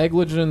 criminal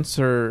negligence,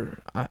 or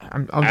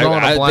I'm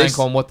drawing I- a blank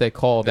they- on what they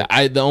called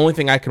it. The only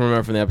thing I can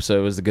remember from the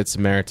episode was the Good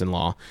Samaritan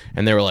law,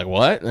 and they were like,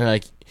 "What?" And they're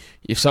like,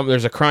 "If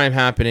there's a crime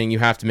happening, you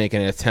have to make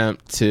an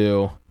attempt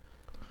to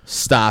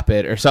stop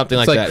it, or something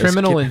It's like like that."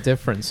 criminal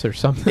indifference or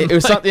something. It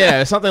was something,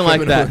 yeah, something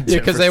like that. Yeah,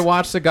 because they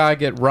watched the guy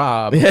get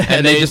robbed, Yeah,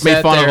 and they just made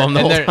sat fun of there, him the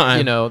and whole they're- time.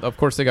 You know, of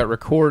course, they got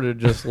recorded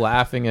just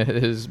laughing at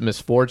his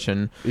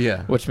misfortune,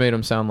 Yeah. which made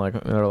him sound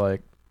like they're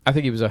like. I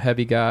think he was a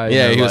heavy guy.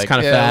 Yeah, They're he was like,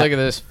 kinda yeah, fat. Look at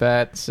this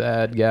fat,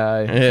 sad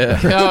guy. Yeah.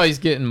 Oh, he's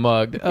getting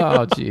mugged.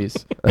 Oh,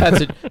 jeez,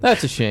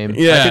 that's a shame.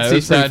 Yeah, I it could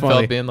was see pretty funny.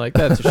 Seinfeld being like,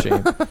 "That's a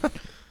shame."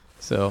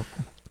 So,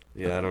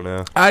 Yeah, I don't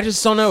know. I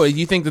just don't know. Do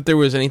you think that there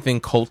was anything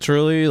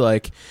culturally,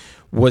 like,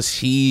 was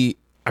he?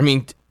 I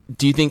mean,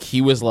 do you think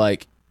he was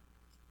like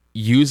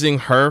using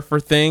her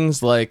for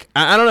things? Like,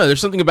 I don't know. There's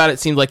something about it.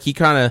 Seemed like he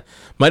kind of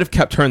might have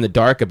kept her in the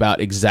dark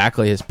about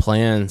exactly his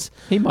plans.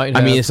 he might. I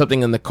Have. mean, it's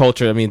something in the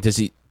culture. I mean,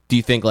 do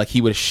you think like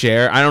he would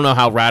share? I don't know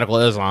how radical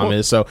Islam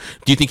is. So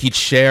do you think he'd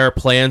share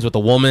plans with a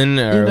woman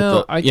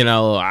or I don't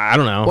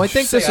know. Well, I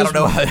think this I don't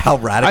know how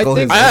radical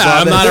his I'm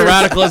Islam not is. a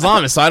radical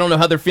Islamist, so I don't know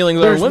how their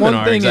feelings of women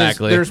are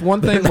exactly. There's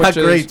one thing They're not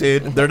which great,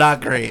 is dude. They're not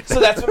great. So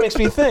that's what makes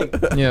me think.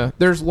 yeah.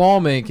 There's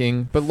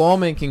lawmaking, but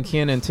lawmaking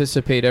can't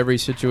anticipate every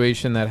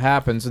situation that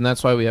happens, and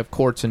that's why we have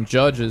courts and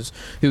judges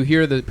who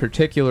hear the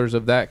particulars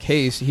of that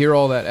case, hear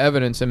all that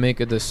evidence, and make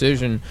a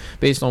decision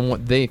based on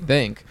what they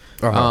think.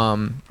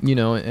 You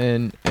know,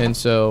 and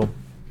so,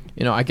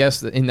 you know, I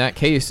guess that in that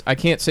case, I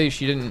can't say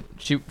she didn't.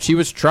 She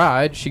was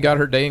tried. She got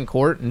her day in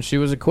court, and she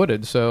was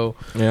acquitted. So,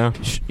 Yeah.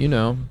 you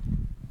know,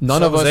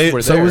 none of us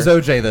were there. So was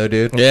OJ, though,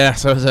 dude. Yeah,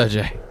 so is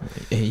OJ.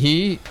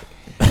 He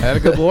had a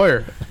good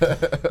lawyer.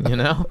 You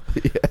know.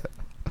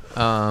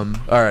 All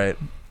right.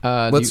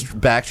 Let's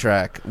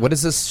backtrack. What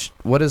is this?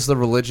 What is the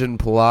religion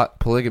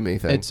polygamy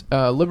thing? It's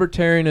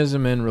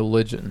libertarianism and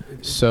religion.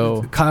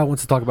 So Kyle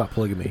wants to talk about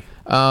polygamy.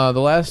 the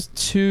last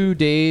 2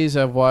 days,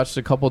 I've watched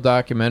a couple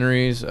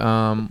documentaries.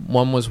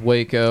 One was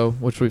Waco,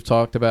 which we've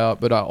talked about,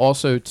 but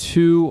also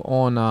two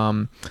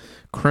on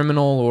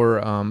criminal or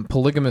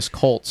polygamous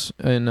cults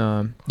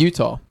in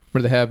Utah,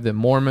 where they have the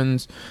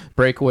Mormons,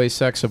 breakaway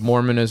sects of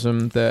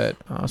Mormonism that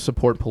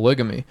support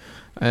polygamy.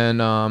 And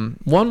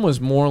one was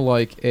more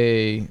like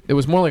it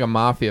was more like a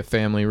mafia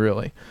family,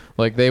 really.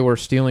 Like, they were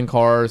stealing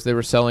cars, they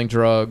were selling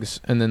drugs,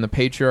 and then the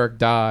patriarch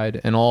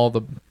died, and all the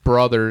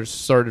brothers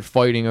started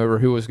fighting over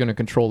who was going to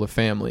control the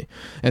family.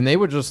 And they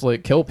would just,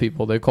 like, kill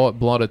people. They call it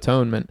blood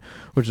atonement,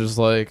 which is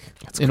like,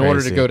 in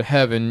order to go to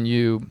heaven,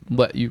 you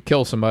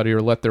kill somebody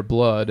or let their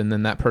blood, and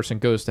then that person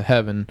goes to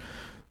heaven,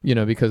 you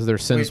know, because their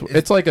sins. Wait,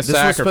 it's like a this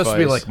sacrifice. This was supposed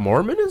to be like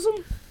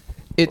Mormonism?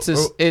 It's a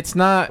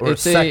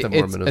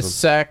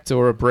sect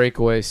or a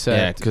breakaway sect.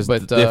 Yeah, because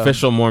but the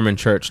official Mormon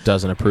Church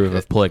doesn't approve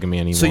of polygamy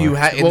anymore. So you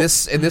in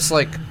this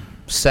like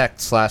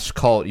sect /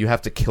 cult, you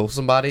have to kill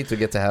somebody to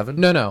get to heaven?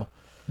 No.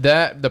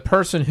 That the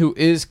person who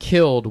is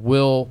killed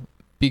will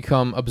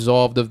become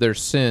absolved of their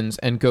sins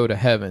and go to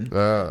heaven.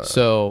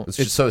 So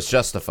it's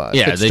justified.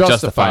 Yeah, it's they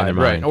justify their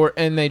mind. right?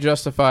 And they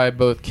justify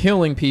both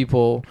killing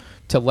people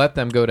to let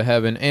them go to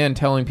heaven and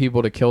telling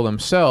people to kill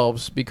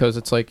themselves, because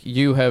it's like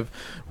you have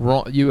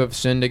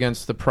sinned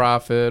against the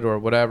prophet or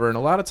whatever. And a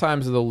lot of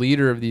times the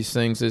leader of these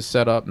things is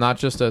set up not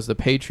just as the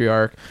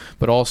patriarch,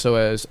 but also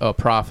as a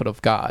prophet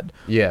of God.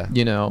 Yeah.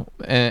 You know,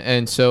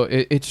 and so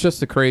it's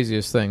just the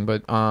craziest thing.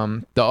 But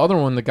the other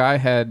one, the guy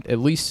had at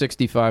least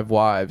 65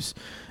 wives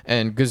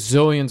and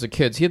gazillions of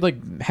kids. He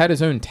had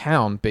his own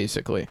town,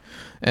 basically.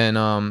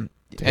 And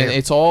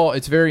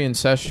it's very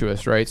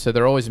incestuous, right? So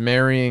they're always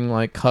marrying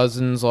like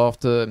cousins off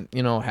to,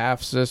 you know,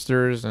 half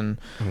sisters and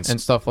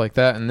stuff like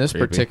that. And this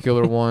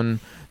particular one,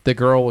 the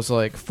girl was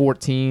like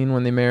 14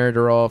 when they married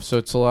her off. So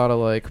it's a lot of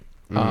like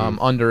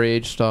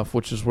underage stuff,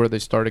 which is where they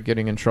started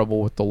getting in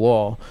trouble with the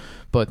law.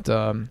 But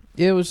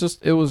it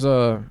was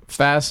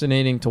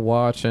fascinating to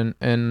watch,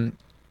 and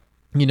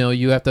you know,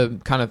 you have to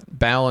kind of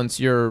balance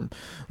your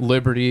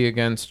liberty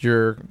against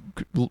your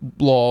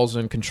laws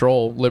and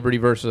control, liberty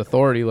versus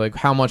authority. Like,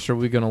 how much are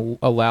we going to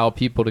allow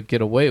people to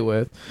get away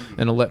with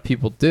and to let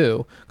people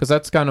do? Because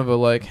that's kind of a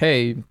like,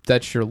 hey,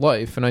 that's your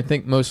life. And I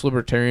think most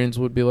libertarians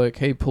would be like,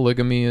 hey,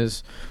 polygamy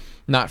is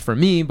not for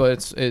me,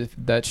 but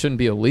that shouldn't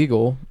be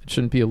illegal. It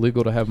shouldn't be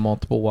illegal to have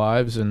multiple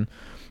wives. And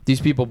these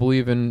people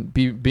believe in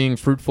being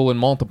fruitful and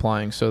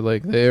multiplying. So,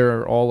 like,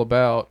 they're all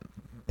about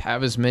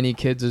have as many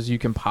kids as you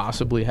can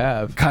possibly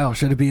have. Kyle,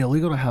 should it be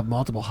illegal to have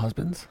multiple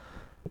husbands?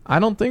 I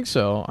don't think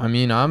so. I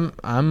mean, I'm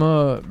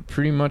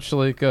pretty much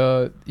like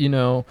you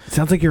know.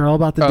 Sounds like you're all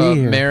about the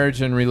D here.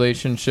 Marriage and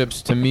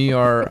relationships to me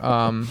are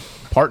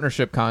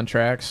partnership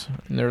contracts.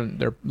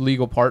 They're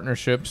legal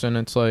partnerships, and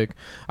it's like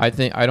I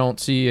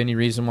don't see any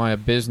reason why a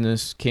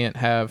business can't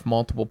have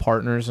multiple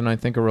partners, and I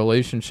think a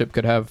relationship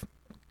could have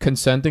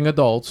consenting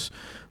adults.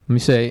 Let me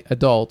say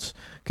adults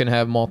can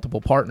have multiple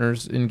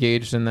partners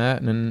engaged in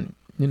that, and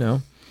you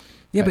know.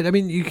 Yeah, but I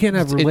mean, you can't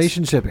have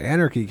relationship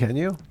anarchy, can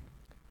you?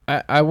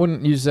 I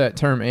wouldn't use that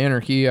term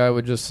anarchy. I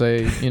would just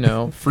say, you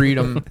know,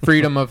 freedom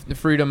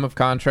of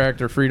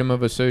contract or freedom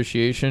of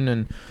association.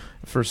 And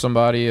for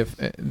somebody, if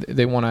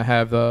they want to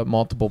have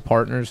multiple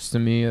partners, to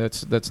me,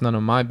 that's none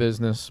of my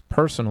business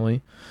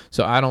personally.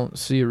 So I don't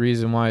see a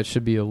reason why it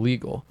should be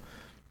illegal.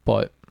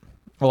 But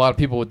a lot of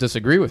people would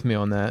disagree with me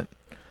on that.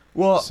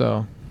 Well,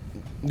 so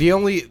I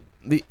agree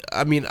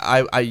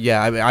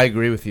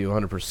with you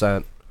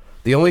 100%.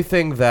 The only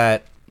thing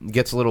that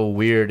gets a little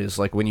weird is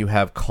like when you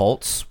have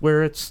cults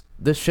where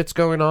this shit's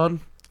going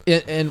on,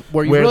 and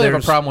where you really have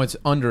a problem with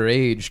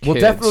underage kids. Well,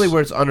 definitely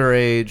where it's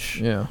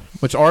underage. Yeah,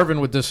 which Arvin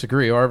would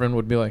disagree. Arvin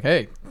would be like,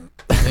 "Hey,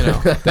 you know,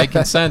 they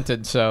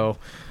consented, so."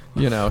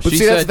 You know, she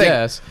said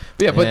yes.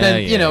 But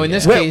then, you know, in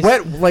this case...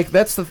 like,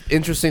 that's the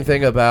interesting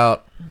thing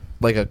about,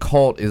 like, a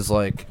cult is,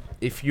 like,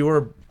 if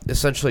you're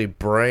essentially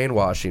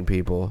brainwashing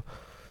people...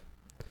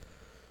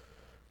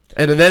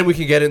 And then we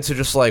can get into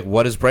just, like,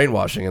 what is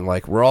brainwashing? And,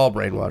 like, we're all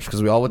brainwashed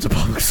because we all went to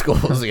public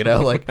schools, you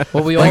know? Like,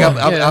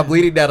 I'm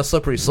leading down a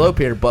slippery slope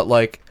here, but,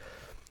 like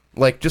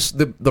just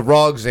the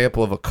raw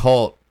example of a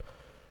cult...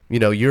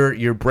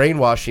 you're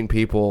brainwashing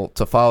people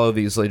to follow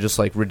these like just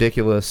like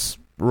ridiculous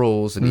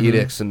rules and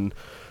edicts, and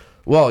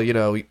well,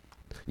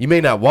 you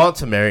may not want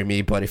to marry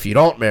me, but if you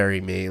don't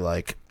marry me,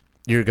 like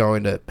you're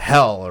going to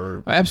hell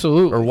or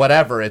absolutely or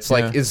whatever. It's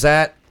like, is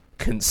that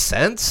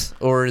consent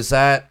or is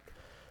that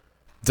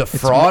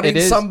defrauding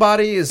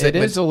somebody? It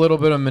is a little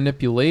bit of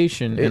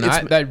manipulation, and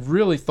I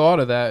really thought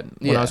of that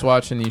when I was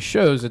watching these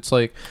shows. It's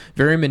like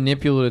very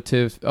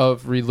manipulative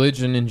of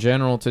religion in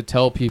general to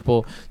tell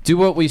people, do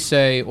what we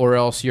say or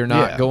else you're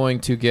not going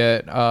to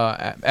get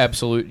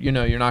absolute, you're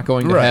not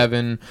going to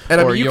heaven,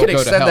 and or you you'll can go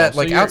to extend hell. that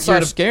like so outside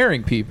you're of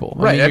scaring people,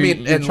 right?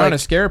 You're trying to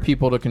scare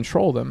people to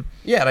control them.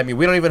 Yeah, and I mean,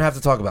 we don't even have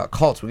to talk about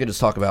cults. We can just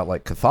talk about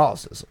like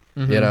Catholicism.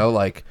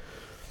 Like,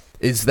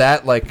 is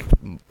that like,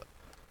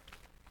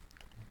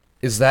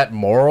 is that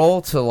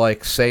moral to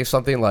like say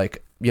something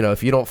like,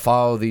 if you don't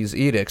follow these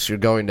edicts, you're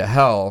going to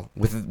hell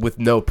with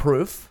no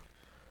proof?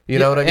 You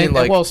know what I mean?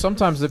 Well,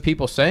 sometimes the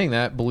people saying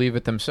that believe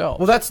it themselves.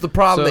 Well, that's the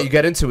problem that you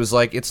get into is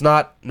like it's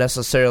not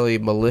necessarily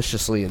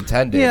maliciously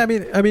intended. Yeah,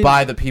 I mean,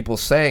 by the people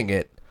saying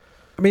it.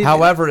 I mean,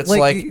 however, it's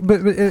like,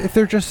 but if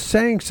they're just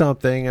saying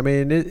something, I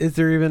mean, is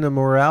there even a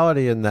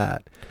morality in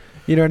that?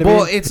 You know what I mean?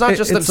 Well, it's not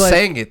just them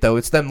saying it though;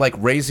 it's them like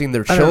raising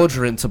their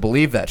children to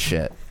believe that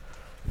shit,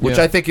 which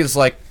I think is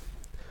like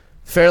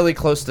fairly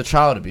close to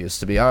child abuse,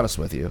 to be honest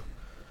with you.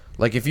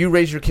 Like, if you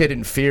raise your kid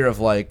in fear of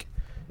like,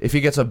 if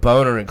he gets a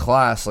boner in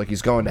class, like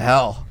he's going to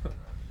hell,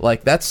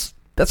 like that's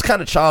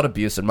kind of child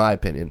abuse in my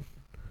opinion.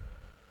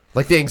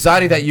 Like the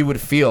anxiety that you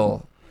would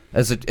feel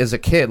as a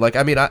kid. Like,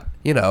 I mean, like,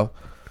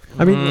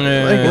 what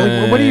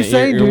are you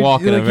saying? You're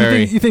walking a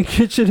very... you think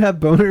kids should have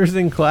boners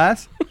in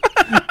class?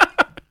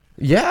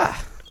 Yeah.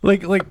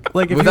 Like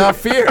if without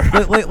fear.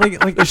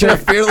 Like you should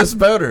have fearless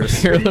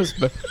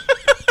boners.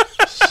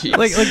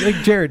 like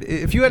Jared,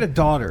 if you had a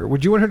daughter,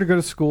 would you want her to go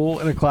to school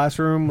in a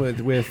classroom with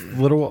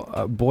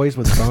little boys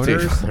with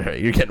boners?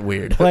 Dude, you're getting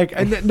weird. Like,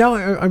 no,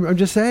 I'm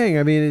just saying.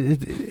 I mean,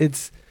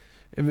 it's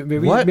maybe,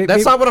 what?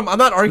 That's not what I'm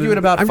not arguing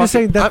about. I'm just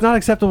saying that's not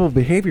acceptable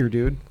behavior,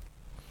 dude.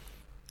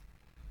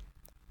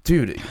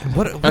 Dude,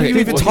 what are you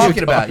even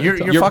talking about?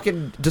 You're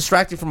fucking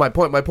distracting from my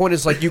point. My point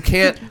is like you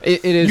can't.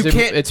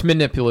 It's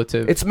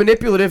manipulative. It's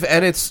manipulative,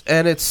 and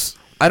it's.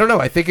 I don't know.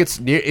 I think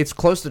it's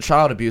close to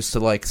child abuse to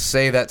like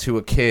say that to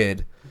a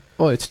kid.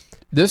 Well,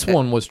 this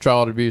one was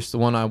child abuse. The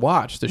one I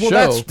watched, show,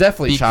 that's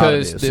definitely child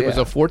abuse. Because it was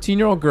a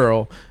 14-year-old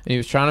girl, and he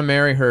was trying to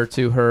marry her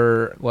to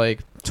her like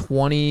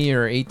 20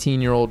 or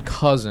 18-year-old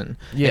cousin,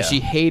 and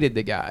she hated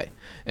the guy.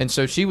 And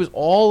so she was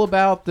all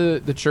about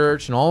the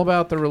church and all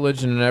about the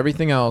religion and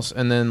everything else.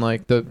 And then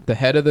like the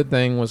head of the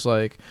thing was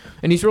like,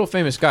 and he's a real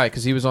famous guy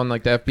because he was on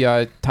like the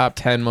FBI top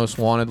 10 most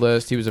wanted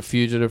list. He was a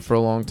fugitive for a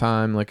long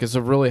time. Like, it's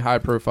a really high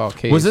profile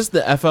case. Was this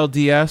the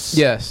FLDS?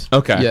 Yes.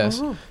 Okay. Yes.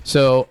 Oh.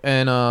 So,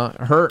 and I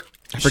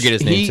forget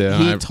his name too.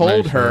 He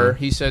told her,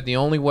 he said, the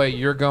only way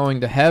you're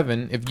going to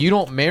heaven, if you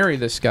don't marry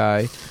this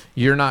guy,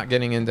 you're not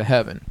getting into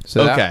heaven.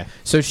 So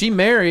so she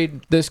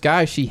married this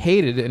guy she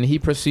hated, and he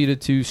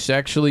proceeded to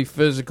sexually,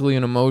 physically,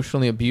 and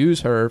emotionally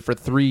abuse her for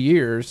 3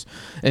 years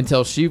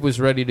until she was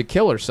ready to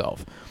kill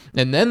herself.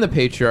 And then the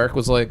patriarch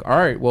was like, all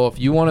right, well, if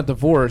you want a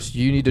divorce,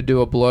 you need to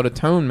do a blood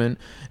atonement.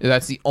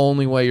 That's the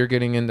only way you're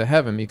getting into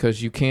heaven,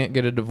 because you can't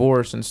get a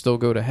divorce and still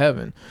go to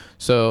heaven.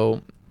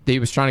 So he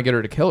was trying to get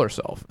her to kill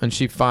herself, and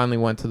she finally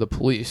went to the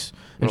police.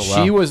 And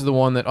she was the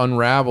one that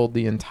unraveled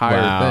the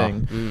entire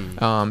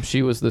thing.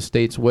 She was the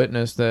state's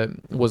witness that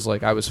was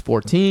like, I was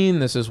 14,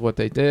 this is what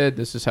they did,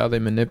 this is how they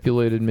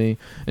manipulated me.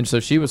 And so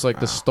she was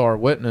like the star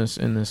witness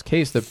in this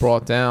case that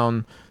brought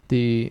down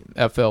the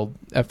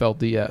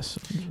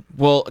FLDS.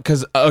 Well,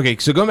 because, okay,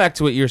 so going back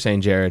to what you're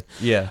saying, Jared.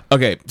 Yeah.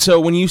 Okay, so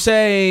when you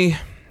say,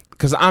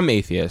 because I'm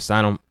atheist,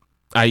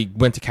 I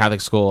went to Catholic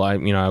school,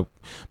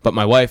 but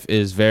my wife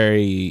is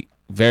very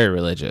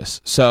religious.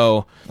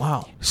 So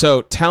wow.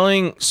 So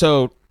telling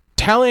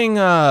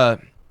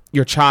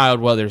your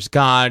child, well, there's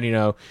God,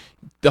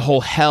 the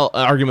whole hell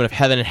argument of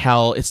heaven and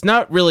hell, it's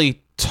not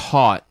really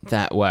taught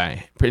that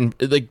way.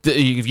 Like,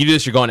 if you do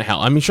this, you're going to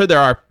hell. I mean, sure there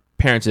are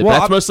parents, but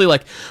that's mostly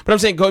like. But I'm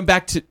saying going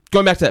back to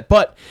that.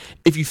 But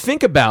if you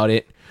think about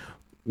it,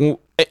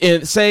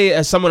 and say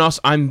as someone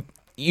else,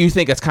 you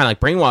think that's kind of like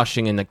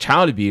brainwashing and like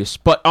child abuse.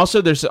 But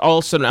also there's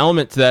also an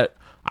element to that.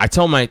 I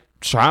tell my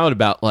child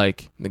about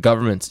like the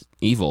government's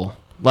evil.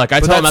 Like I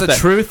tell them that's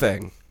a true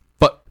thing.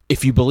 But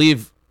if you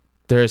believe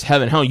there's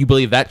heaven and hell, you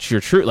believe that's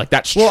your truth. Like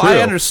that's true. Well, I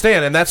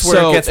understand, and that's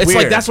where it gets it's weird.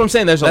 Like that's what I'm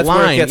saying. There's that's a line.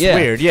 Where it gets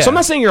weird. Yeah. So I'm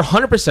not saying you're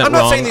 100% wrong. I'm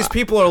not saying these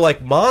people are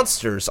like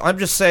monsters. I'm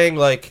just saying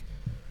like.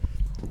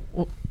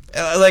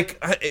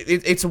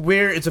 It's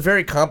weird. It's a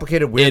very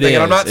complicated, weird thing.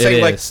 And I'm not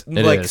saying like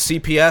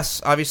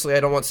CPS. Obviously, I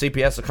don't want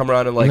CPS to come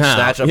around and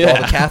snatch up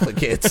all the Catholic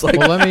kids. Like,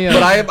 well, let me.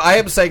 But I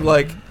am saying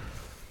like,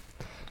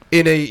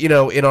 in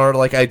our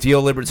like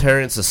ideal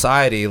libertarian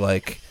society,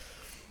 like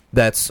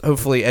that's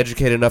hopefully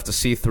educated enough to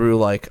see through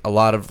like a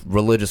lot of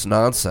religious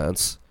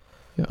nonsense.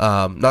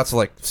 Yeah. Not to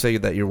like say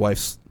that your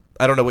wife's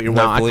I don't know what your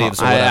No, wife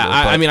believes or I, whatever.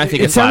 I but- mean, I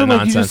think It it's a lot of sounded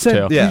like you nonsense just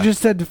said too. Yeah. you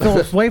just said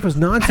Philip's wife was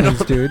nonsense,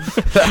 dude.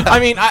 I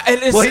mean,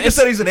 it's, well, he just it's,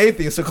 said he's an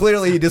atheist, so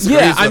clearly he disagrees.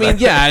 yeah, I with mean, her.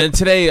 yeah. And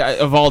today,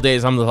 of all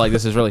days, I'm like,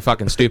 this is really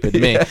fucking stupid to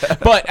me.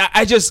 But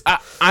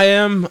I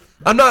am.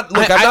 I'm not.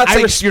 Look, I- I'm not I saying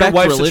your respect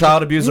wife's a religion.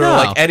 child abuser or No.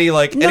 like anything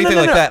like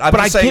No. that. I'm but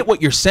just I saying, get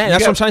what you're saying.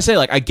 That's what I'm trying to say.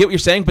 Like, I get what you're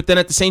saying, but then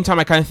at the same time,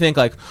 I kind of think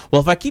like,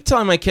 well, if I keep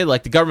telling my kid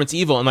like the government's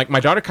evil, and like my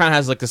daughter kind of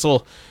has like this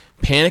little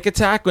panic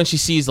attack when she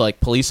sees like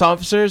police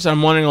officers,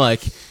 I'm wondering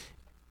like,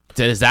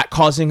 is that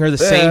causing her the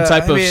same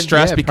type I of mean,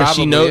 stress yeah, because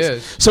she probably knows?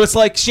 is. So it's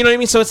like, you know what I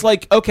mean? So it's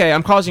like, okay,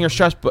 I'm causing her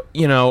stress, but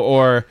you know,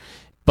 or.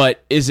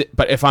 But is it?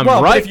 But if I'm Well,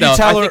 but right, if you though,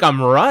 tell I her- think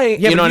I'm right.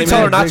 yeah, you know but what you I tell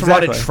mean? her not to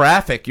run in Exactly.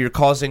 traffic, you're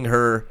causing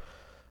her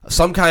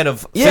some kind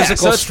of Yeah, physical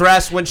so it's-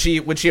 stress when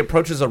she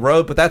approaches a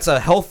road. But that's a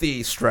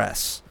healthy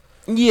stress.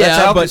 That's a Yeah,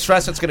 healthy but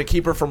stress that's going to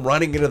keep her from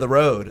running into the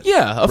road.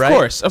 yeah, of right?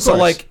 course, of so course.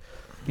 like,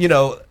 you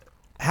know,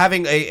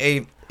 having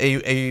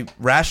a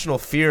rational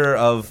fear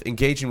of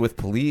engaging with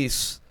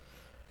police,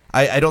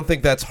 I don't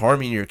think that's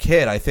harming your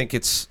kid. I think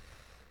it's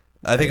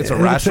a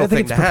rational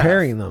thing to have.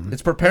 preparing them.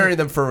 It's preparing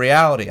them for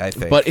reality, I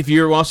think. But if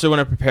you also want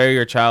to prepare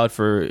your child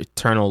for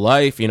eternal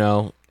life, you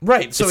know,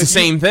 right, so it's the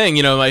if you- same thing.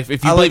 You know, like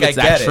if you I believe like, it's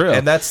I that get true, it,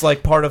 and that's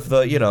like part of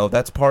the,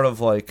 that's part of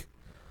like,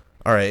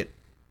 all right,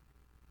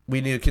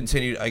 we need to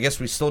continue. I guess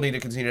we still need to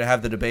continue to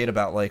have the debate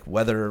about like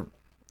whether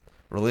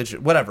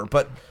religion, whatever.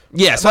 But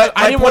yeah. So my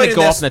I didn't want point to in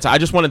go this- off on that. I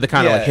just wanted to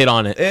kind of Yeah, like hit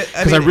on it I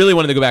because I mean- really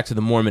wanted to go back to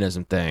the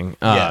Mormonism thing.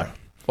 yeah.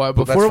 Well,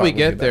 But that's before fine, we we'll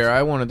get do that. there,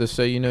 I wanted to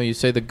say, you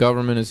say the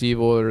government is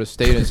evil or the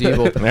state is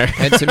evil, There.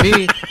 and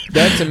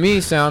to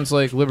me sounds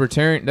like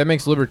libertarian. That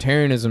makes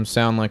libertarianism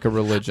sound like a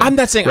religion. I'm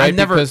not saying- right? I've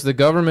never- because the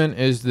government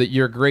is that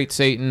your great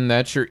Satan.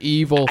 That's your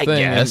evil I thing.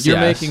 guess, and you're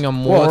yes. making a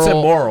Well, it's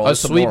immoral. a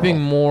It's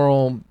sweeping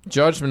moral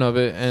judgment of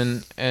it,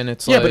 and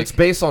it's Yeah, like, but it's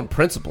based on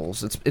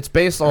principles. It's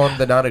based on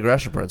the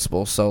non-aggression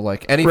principle. So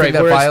like anything right.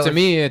 that Whereas violates, to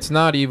me, it's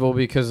not evil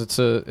because it's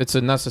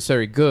a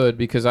necessary good.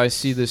 Because I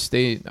see the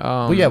state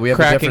yeah, we have a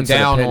cracking difference in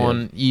down opinion.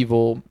 on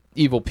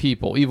evil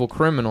people, evil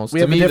criminals. We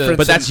to have a me, difference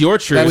but that's your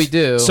truth. we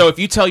do. So if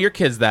you tell your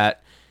kids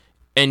that,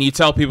 and you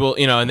tell people,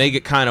 and they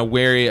get kind of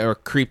wary or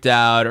creeped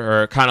out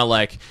or kind of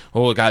like,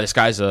 oh god, this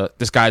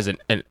guy's an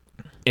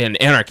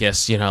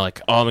anarchist,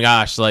 like, oh my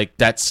gosh, like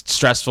that's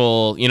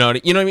stressful, you know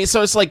what I mean?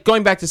 So it's like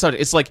going back to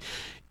subject. It's like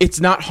it's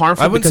not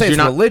harmful. I wouldn't because say you're it's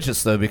not.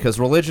 religious though, because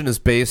religion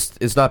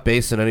is not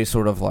based in any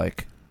sort of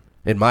like,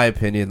 in my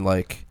opinion,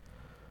 like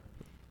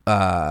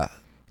So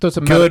it's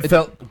a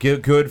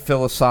good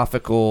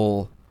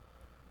philosophical.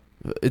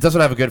 It doesn't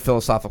have a good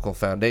philosophical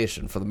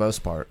foundation for the most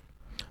part.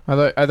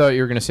 I thought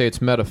you were going to say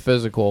it's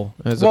metaphysical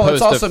as Well, opposed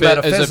it's also to as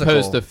metaphysical.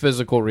 opposed to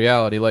physical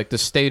reality. Like the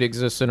state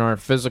exists in our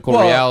physical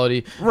Well,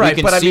 reality, Right, we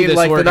can but I see mean, this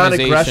like the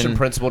organization. non-aggression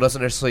principle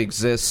doesn't necessarily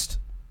exist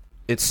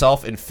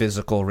itself in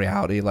physical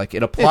reality. Like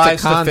it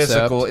applies to concept.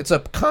 physical. It's a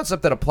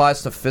concept that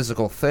applies to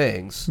physical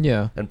things.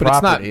 Yeah, and but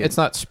property. it's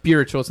not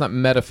spiritual. It's not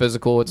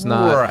metaphysical. It's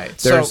not Right.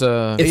 There's So-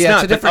 a It's Yeah, not.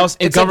 it's a different-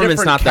 and it's a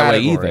government's different not that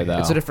way category. either, though.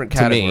 It's a different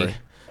to me. category.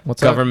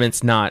 what's that?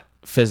 Government's not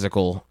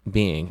physical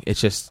being.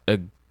 It's just a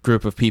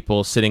group of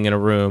people sitting in a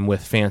room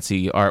with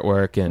fancy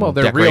artwork and Well,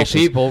 they're real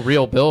decorations. people,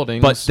 real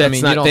buildings. But that's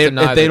you not. don't They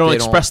deny they that don't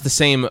express the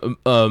same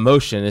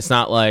emotion. It's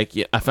not like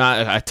if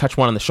I touch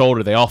one on the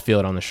shoulder, they all feel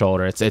it on the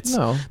shoulder. It's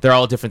No. they're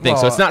all different things.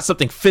 So Well, it's not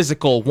something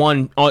physical,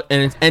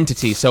 an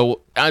entity. So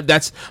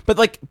that's. But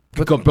like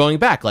going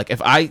back, like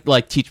if I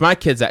like teach my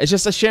kids that, it's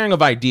just a sharing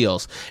of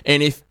ideals,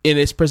 and if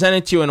it's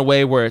presented to you in a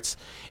way where it's.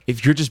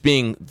 If you're just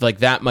being like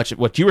that much,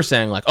 what you were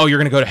saying, like, oh, you're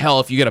gonna go to hell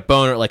if you get a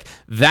boner, like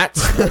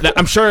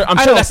I'm sure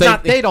that's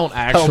not. They don't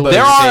actually.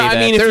 There say are. that. I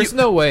mean, there's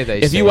no way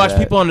they. if say you watch that.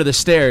 People under the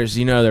stairs,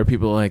 there are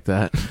people like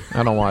that.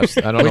 I don't watch.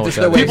 I don't know what there's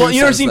that no is. way People, who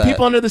you ever says seen that?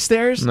 People Under the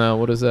Stairs? No,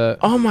 what is that?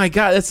 Oh my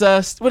god, it's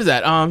what is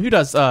that? Who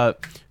does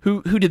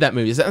who did that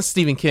movie? Is that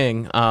Stephen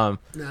King?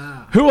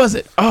 Who was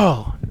it?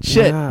 Oh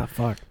shit, Ah,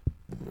 fuck.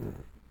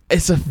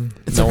 it's a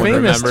No one famous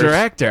remembers.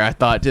 director. I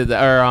thought did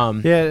that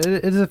or Yeah, it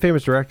is a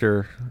famous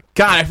director.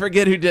 God, I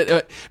forget who did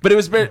it, but it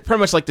was pretty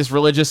much like this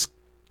religious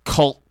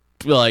cult,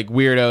 like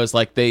weirdos.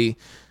 Like they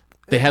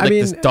had like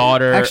this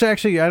daughter.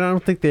 Actually, I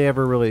don't think they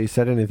ever really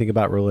said anything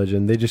about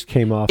religion. They just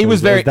came off. It was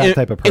as very that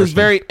type of person. It was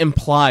very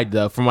implied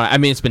though. From what I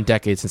mean, it's been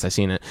decades since I've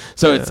seen it.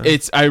 So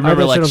it's. I I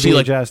remember like like she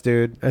like. VHS,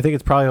 dude. I think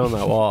it's probably on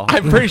that wall.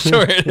 I'm pretty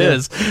sure it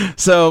is.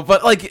 So,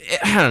 but like,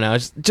 I don't know.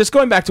 Just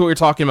going back to what we were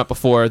talking about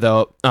before,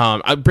 though,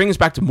 it brings us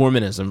back to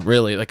Mormonism.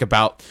 Really, like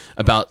about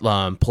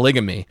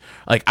polygamy.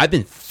 Like, I've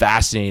been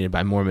fascinated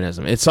by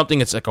Mormonism. It's something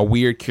that's like a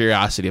weird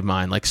curiosity of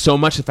mine. Like, so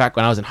much the fact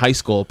when I was in high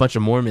school, a bunch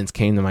of Mormons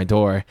came to my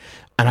door,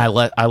 and I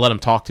let them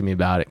talk to me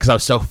about it because I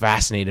was so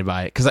fascinated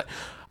by it. Because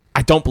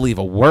I don't believe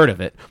a word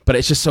of it, but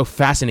it's just so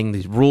fascinating,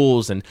 these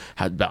rules and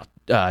how about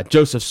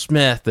Joseph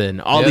Smith and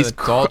all these.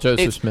 It's all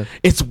Joseph Smith.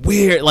 It's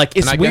weird. Like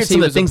it's And I weird guess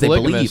some he of the was things a they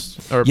believe.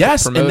 polygamist, or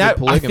Yes, promoted and that I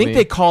polygamy. think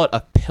they call it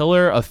a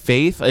pillar of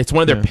faith. It's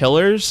one of their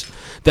pillars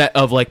that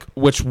of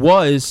which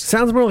was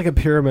Sounds more like a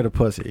pyramid of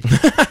pussy.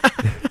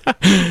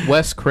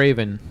 Wes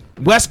Craven.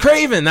 Wes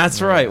Craven,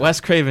 that's right.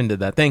 Wes Craven did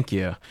that. Thank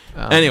you.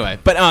 Anyway,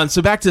 but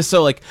so back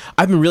to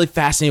I've been really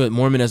fascinated with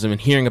Mormonism and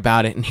hearing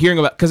about it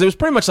because it was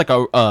pretty much like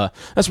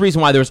that's the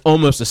reason why there was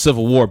almost a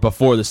civil war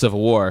before the Civil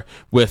War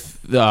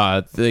with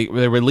they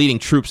were leading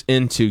troops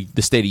into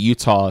the state of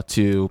Utah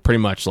to pretty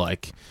much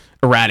like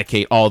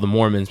eradicate all the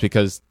Mormons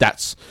because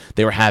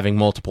they were having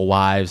multiple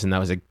wives and that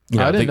was a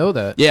I didn't know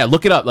that. Yeah,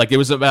 look it up. Like it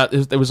was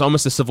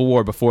almost a civil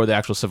war before the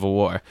actual Civil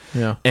War.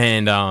 Yeah,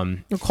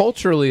 and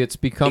culturally, it's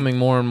becoming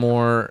more and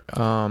more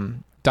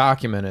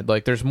documented.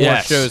 Like there's more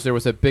shows. There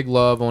was a Big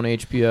Love on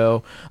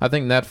HBO. I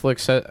think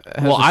Netflix has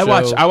I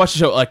watch the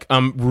show. Like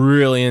I'm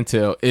really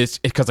into it's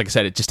because like I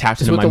said, it just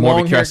taps into my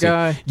morbid curiosity.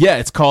 Guy? Yeah,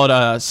 it's called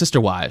Sister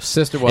Wives.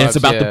 And it's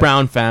about the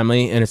Brown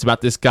family, and it's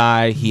about this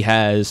guy. He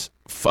has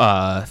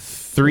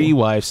 3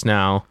 wives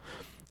now.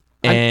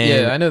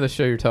 And I know the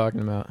show you're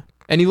talking about.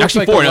 And he looks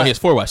actually like 4. No, he has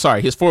 4 wives.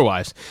 Sorry, he has 4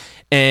 wives.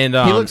 And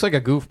he looks like a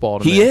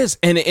goofball to me. He is,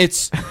 and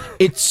it's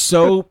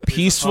so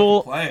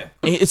peaceful.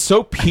 It's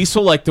so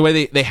peaceful, like the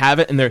way they have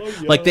it, and they're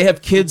like they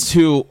have kids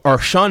who are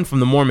shunned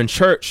from the Mormon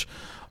Church,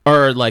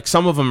 or like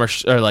some of them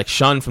are like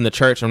shunned from the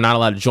church and are not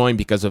allowed to join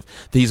because of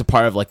he's a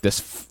part of like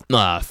this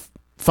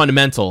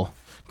fundamental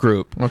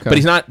group. Okay. But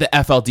he's not the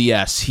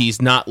FLDS.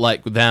 He's not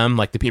like them,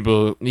 like the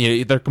people.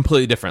 They're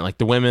completely different. Like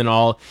the women,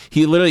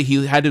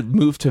 he had to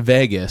move to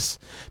Vegas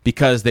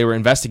because they were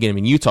investigating him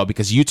in Utah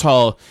because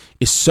Utah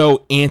is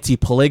so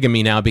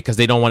anti-polygamy now because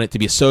they don't want it to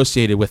be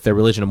associated with their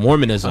religion of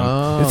Mormonism.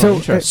 Oh, So,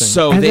 interesting.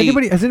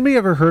 has anybody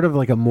ever heard of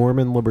like a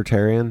Mormon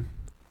libertarian?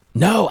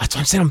 No, that's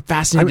what I'm saying. I'm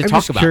fascinated to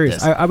talk about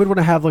this. I would want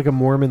to have like a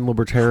Mormon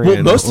libertarian.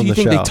 Well, most of on you the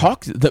think show. they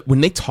talk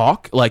when they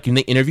talk, like when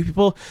they interview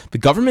people, the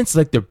government's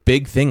like their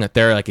big thing that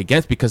they're like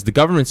against because the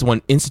government's the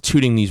one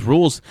instituting these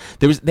rules.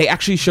 They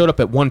actually showed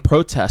up at one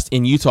protest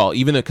in Utah,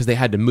 even though because they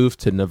had to move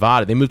to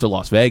Nevada, they moved to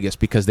Las Vegas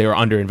because they were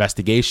under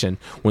investigation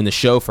when the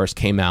show first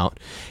came out,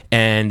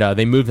 and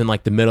they moved in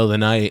like the middle of the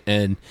night,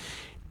 and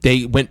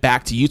they went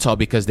back to Utah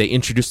because they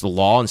introduced the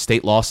law and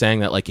state law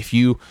saying that like if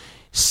you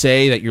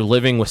say that you're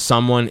living with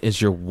someone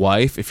is your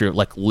wife, if you're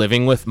like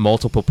living with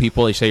multiple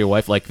people, you say your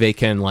wife, like they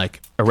can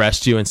like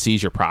arrest you and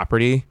seize your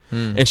property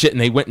and shit.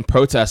 And they went and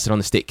protested on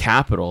the state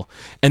capitol.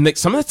 And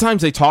some of the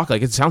times they talk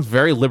like it sounds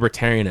very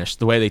libertarianish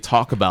the way they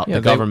talk about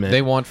the government.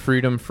 They want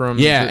freedom from.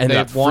 and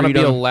they want to be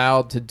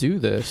allowed to do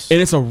this.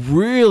 And it's a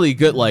really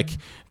good like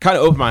kind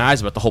of opened my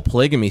eyes about the whole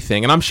polygamy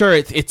thing, and I'm sure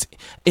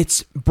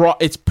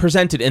it's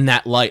presented in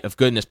that light of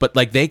goodness. But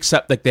like they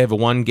accept like they have a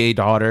one gay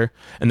daughter,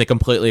 and they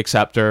completely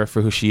accept her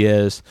for who she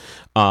is.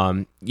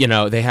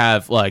 They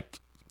have like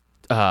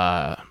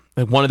one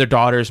of their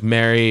daughters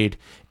married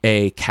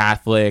a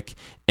Catholic,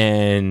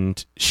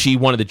 and she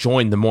wanted to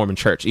join the Mormon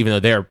Church, even though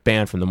they're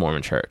banned from the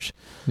Mormon Church.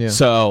 Yeah.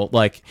 So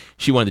like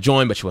she wanted to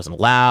join, but she wasn't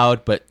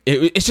allowed. But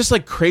it's just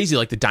like crazy,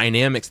 like the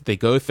dynamics that they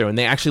go through, and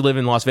they actually live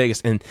in Las Vegas,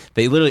 and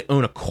they literally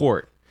own a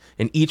court.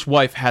 And each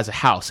wife has a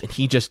house, and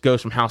he just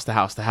goes from house to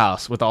house to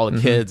house with all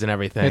the kids and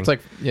everything. It's like,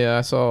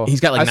 I saw.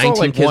 He's got like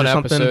 19 kids one or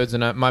something. Episodes,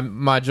 and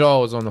my jaw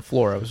was on the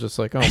floor. I was just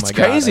like, oh it's my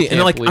god, crazy. And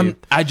like believe.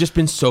 I've just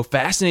been so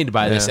fascinated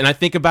by this, and I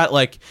think about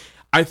like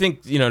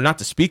not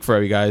to speak for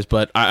you guys,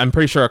 but I'm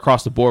pretty sure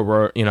across the board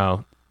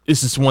we're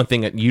this is one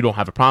thing that you don't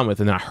have a problem with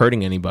and not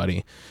hurting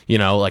anybody,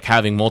 like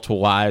having multiple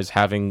wives,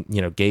 having,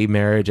 gay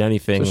marriage,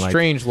 anything. It's a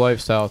strange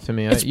lifestyle to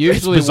me. It's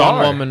Usually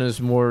bizarre. one woman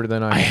is more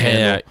than I can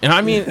handle. And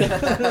I mean,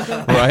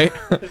 right?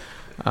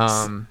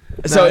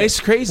 So it's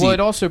crazy. Well,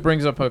 it also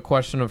brings up a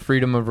question of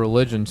freedom of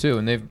religion too,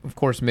 and they've of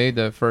course made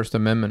the First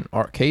Amendment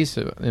case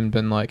and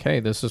been like,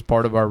 "Hey, this is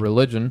part of our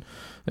religion,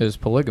 is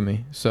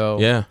polygamy.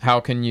 So how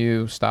can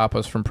you stop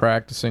us from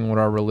practicing what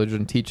our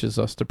religion teaches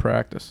us to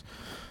practice?"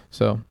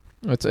 So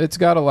it's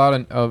got a lot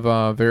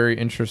of very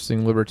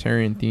interesting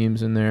libertarian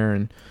themes in there,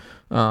 and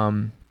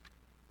I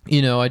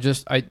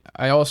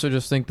also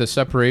just think the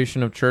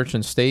separation of church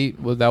and state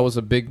that was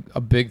a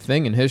big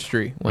thing in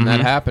history when that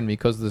happened,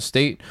 because the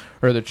state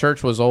or the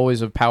church was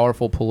always a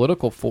powerful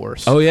political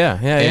force. Oh yeah.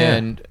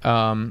 And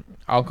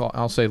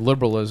I'll say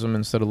liberalism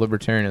instead of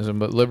libertarianism,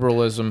 but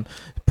liberalism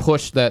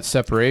pushed that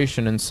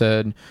separation and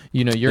said,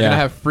 you're going to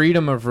have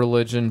freedom of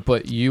religion,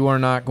 but you are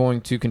not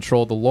going to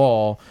control the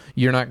law.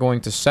 You're not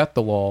going to set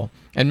the law.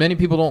 And many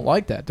people don't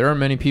like that. There are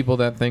many people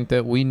that think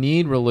that we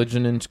need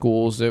religion in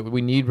schools, that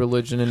we need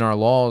religion in our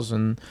laws,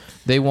 and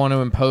they want to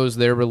impose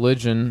their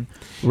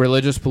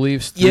religious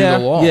beliefs through the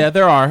law. Yeah,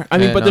 there are. I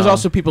mean, but there's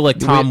also people like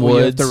Tom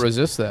Woods have to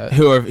resist that.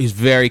 He's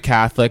very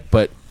Catholic,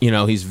 but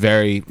he's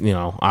very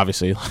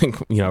obviously like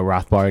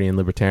Rothbardian and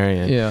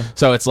libertarian. Yeah.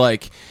 So it's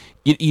like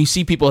you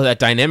see people with that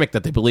dynamic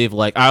that they believe.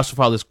 Like I also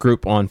follow this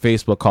group on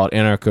Facebook called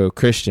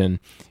Anarcho-Christian.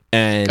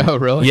 And oh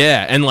really?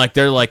 Yeah, and like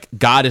they're like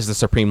God is the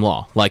supreme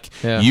law. Like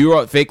you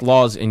wrote fake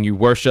laws and you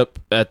worship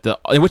at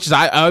which is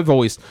I've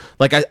always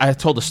like I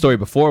told the story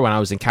before when I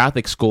was in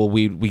Catholic school.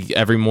 We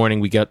every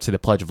morning we get up to the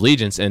Pledge of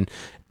Allegiance, and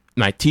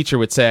my teacher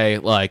would say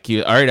like,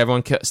 all right,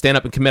 everyone stand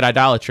up and commit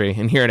idolatry.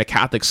 And here in a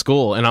Catholic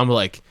school, and I'm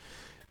like,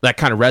 that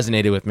kind of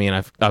resonated with me,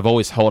 and I've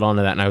always held on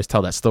to that, and I always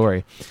tell that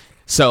story.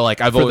 So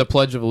like I've For the always,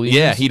 Pledge of Allegiance?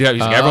 yeah, he's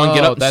like, everyone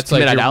get up. That's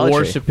commit like you're idolatry.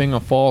 worshiping a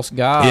false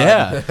god.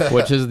 Yeah.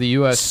 Which is the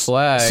U.S.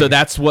 flag. So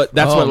that's what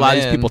a lot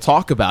of these people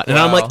talk about, and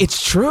I'm Wow. like,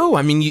 it's true.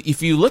 I mean,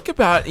 if you look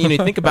about,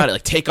 think about it,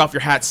 like take off your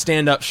hat,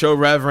 stand up, show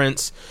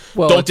reverence,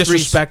 don't it's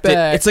disrespect it.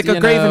 It's like a you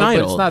graven know, but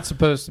idol. It's not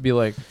supposed to be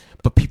like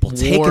But people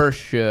take it.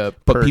 worship.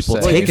 but per people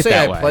se. Well, take you it say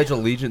that I way. pledge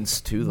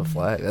allegiance to the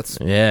flag. That's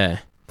Yeah,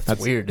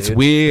 weird, dude. it's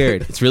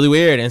weird. It's really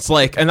weird. And it's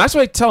like, and that's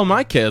what I tell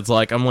my kids.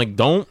 Like, I'm like,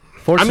 don't.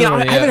 Fortunately,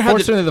 I haven't had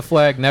fortunately, the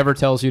flag never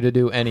tells you to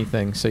do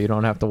anything, so you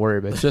don't have to worry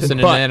about it. It's just an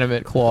But-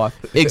 inanimate cloth.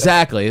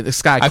 Exactly, the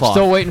sky I'm cloth.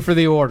 still waiting for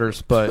the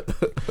orders, but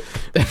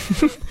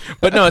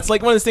But no, it's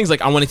like one of those things.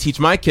 Like I want to teach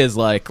my kids.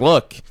 Like,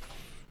 look,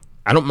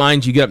 I don't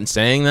mind you get up and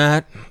saying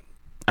that.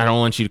 I don't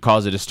want you to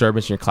cause a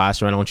disturbance in your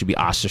classroom. I don't want you to be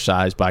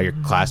ostracized by your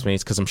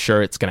classmates because I'm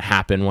sure it's going to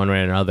happen one way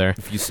or another.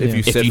 If you sit for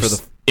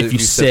the If you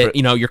sit,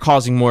 you're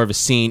causing more of a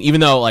scene.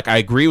 Even though, like, I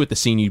agree with the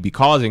scene you'd be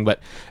causing, but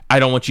I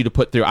don't want you to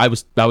put through. I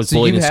was so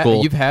bullied in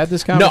school. You've had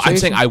this No, conversation. I'm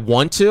saying I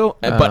want to,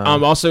 but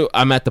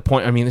I'm at the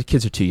point. I mean, the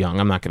kids are too young.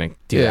 I'm not going to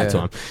do that to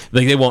them.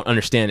 Like they won't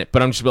understand it.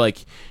 But I'm just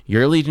like,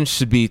 your allegiance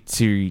should be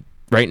to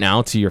right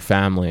now to your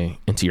family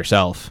and to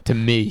yourself. To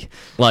me,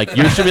 Like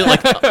you should be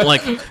like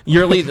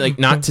your lead, like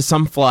not to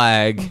some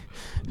flag.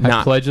 I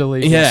Not pledge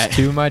allegiance Yeah.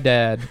 to my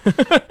dad.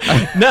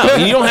 no,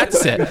 you don't have to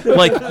sit.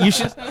 Like you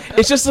should.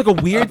 It's just like a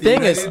weird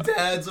thing. It's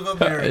Dads of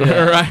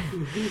America.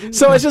 right.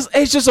 So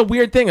it's just a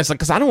weird thing. It's like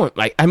because I don't want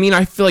like I mean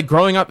I feel like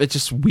growing up it's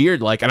just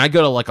weird. Like and I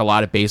go to like a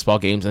lot of baseball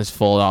games and it's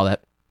full of all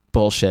that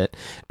bullshit.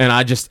 And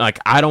I just like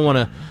I don't want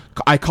to.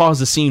 I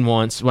caused a scene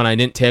once when I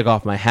didn't take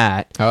off my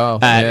hat. Oh,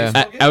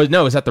 At- yeah.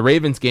 I was at the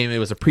Ravens game. It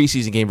was a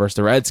preseason game versus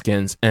the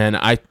Redskins, and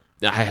I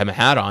had my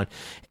hat on,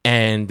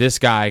 and this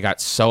guy got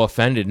so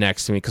offended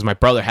next to me because my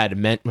brother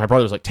my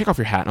brother was like, "Take off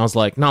your hat," and I was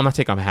like, "No, I'm not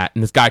taking off my hat."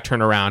 And this guy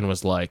turned around and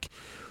was like,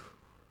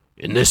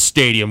 "In this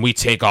stadium, we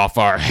take off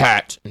our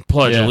hat and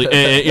pledge, Yeah.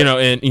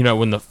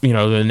 when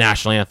the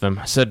national anthem."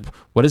 I said,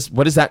 "What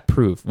does that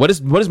prove? What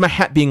does my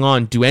hat being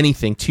on do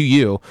anything to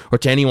you or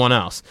to anyone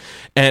else?"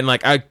 And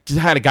like I just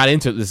had got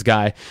into it with this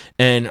guy,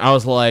 and I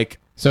was like.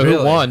 So Really?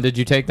 who won? Did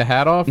you take the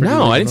hat off? or did No,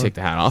 you I leave didn't it take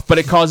the hat off, but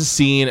it caused a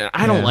scene, and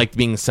I don't Yeah. like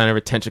being the center of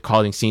attention,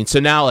 causing scenes. So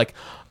now, like,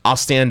 I'll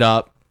stand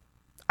up.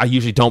 I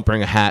usually don't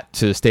bring a hat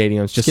to the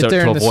stadiums just Get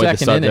there to in the avoid the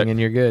second subject. inning and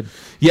you're good.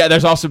 Yeah,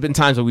 there's also been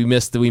times when we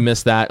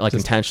missed that like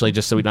intentionally,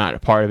 just so we're not a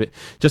part of it.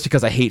 Just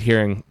because I hate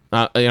hearing.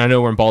 I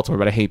know we're in Baltimore,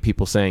 but I hate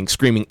people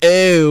screaming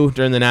 "ew"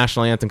 during the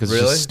national anthem because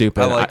it's Really? just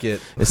stupid. I like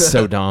it. It's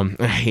so dumb.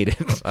 I hate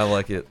it. I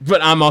like it.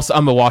 But I'm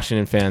a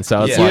Washington fan,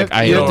 so it's Yeah. like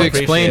I you have don't to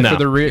appreciate explain it. for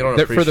the You don't for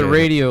the appreciate it.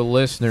 radio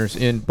listeners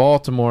in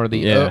Baltimore. The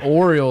Yeah.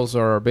 Orioles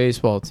are our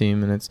baseball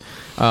team, and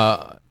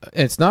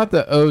it's not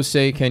the "Oh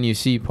say can you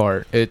see"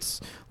 part.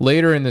 It's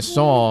later in the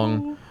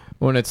song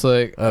when it's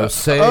like Oh,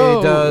 say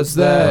oh, does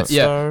that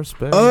yeah. star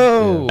spangled?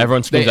 Oh,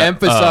 Everyone screams they that,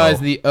 emphasize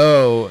 "Oh." the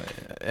 "oh"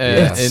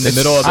 in the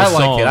middle of the I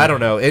song. like it. I don't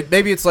know.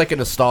 Maybe it's like a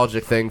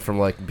nostalgic thing from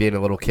like being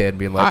a little kid and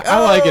being like, I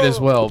like it as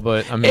 "Oh." well,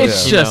 but I mean,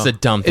 It's you just know, a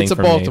dumb thing It's a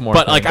for Baltimore me.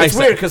 But thing. like I It's said,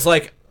 weird because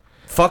like,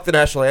 fuck the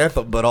national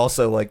anthem, but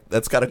also like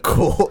that's kind of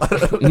cool. I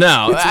don't know.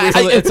 no,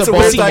 It's a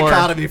weird Baltimore-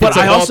 dichotomy. But It's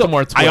a I also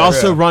Baltimore twist. I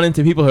also Yeah. run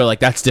into people who are like,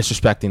 that's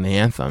disrespecting the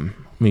anthem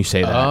when you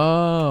say that.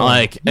 Oh,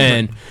 Like,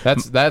 and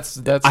that's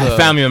I have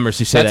family members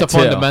who say that's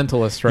that a too.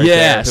 fundamentalist right Yeah,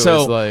 there. who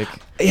so- is like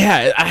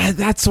Yeah,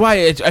 that's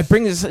why I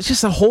bring this. It's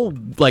just a whole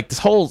like this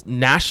whole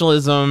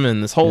nationalism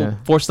and this whole Yeah.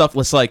 force stuff.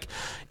 It's like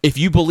if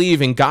you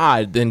believe in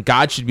God, then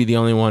God should be the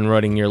only one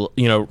writing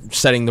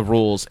setting the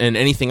rules, and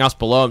anything else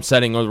below him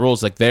setting the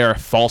rules, like they're a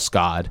false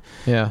God.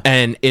 yeah.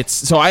 And it's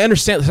so I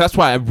understand. That's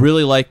why I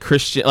really like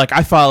Christian. Like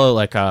I follow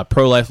like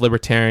pro-life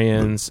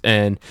libertarians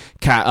and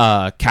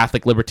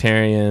Catholic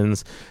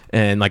libertarians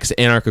and like I said,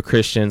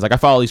 anarcho-Christians. Like I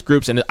follow these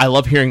groups, and I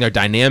love hearing their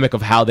dynamic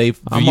of how they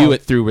view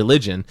it through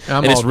religion.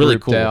 I'm and it's all really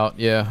grouped cool. out.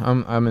 Yeah,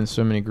 I'm in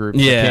so many groups.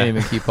 Yeah. I can't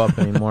even keep up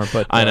anymore.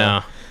 But I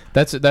know.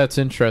 that's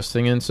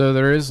interesting. And so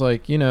there is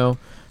like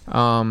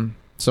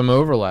some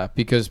overlap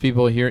because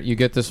people here you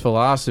get this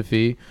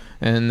philosophy,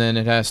 and then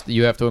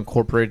you have to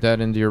incorporate that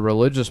into your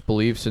religious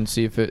beliefs and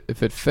see if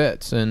it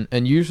fits. And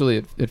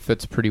usually it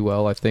fits pretty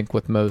well. I think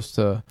with most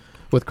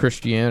with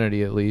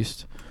Christianity at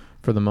least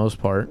for the most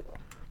part.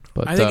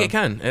 But I think it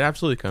can. It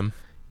absolutely can.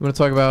 You want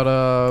to talk about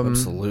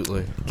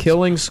Absolutely.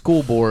 killing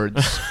school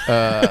boards?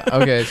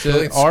 Okay, so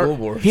Killing school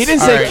boards. He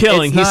didn't All say right,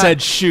 killing. it's He not-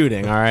 said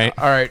shooting. All right.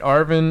 All right,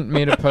 Arvin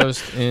made a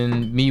post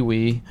in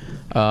MeWe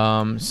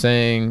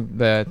saying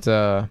that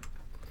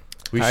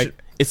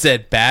It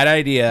said bad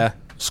idea,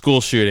 school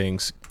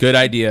shootings. Good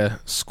idea,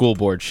 school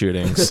board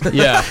shootings.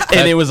 yeah,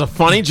 And it was a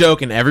funny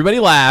joke, and everybody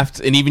laughed,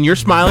 and even you're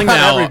smiling Not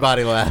now.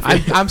 everybody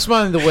laughing. I'm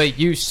smiling the way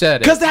you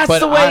said it 'Cause that's but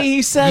the way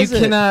he says you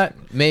it. cannot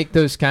make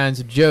those kinds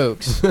of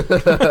jokes,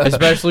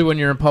 especially when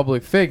you're a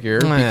public figure,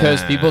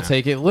 because people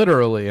take it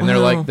literally, and they're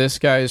like, "This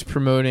guy is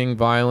promoting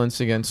violence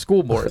against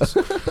school boards,"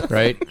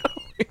 right?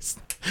 It's.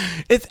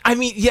 I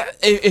mean, yeah.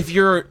 If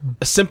you're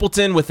a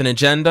simpleton with an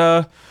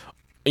agenda,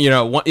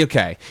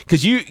 Okay,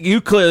 because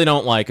you clearly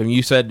don't like him.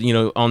 You said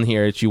on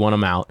here that you want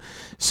him out.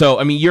 So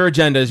I mean, your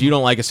agenda is you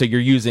don't like it, so you're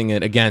using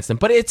it against him.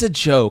 But it's a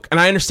joke, and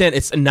I understand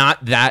it's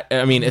not that.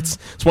 I mean, it's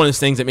one of those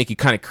things that make you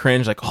kind of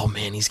cringe. Like, oh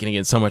man, he's gonna get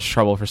in so much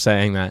trouble for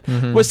saying that.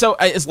 But so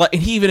it's like,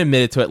 and he even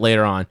admitted to it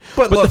later on.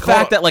 But look, the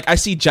fact that like I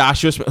see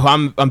Joshua Smith, who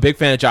I'm a big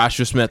fan of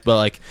Joshua Smith, but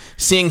like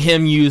seeing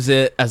him use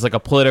it as like a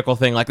political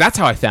thing, like that's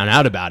how I found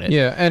out about it.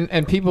 Yeah,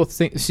 and people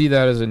see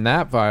that as a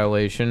NAP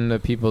violation. The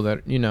people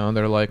that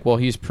they're like, well,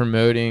 he's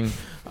promoting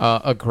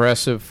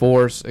aggressive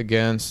force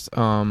against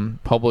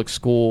public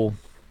school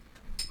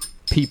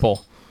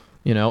people,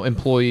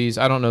 employees.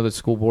 I don't know that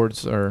school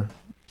boards are.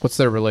 What's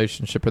their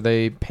relationship? Are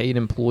they paid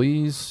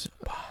employees?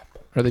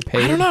 Are they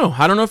paid? I don't know.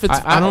 I don't know if it's.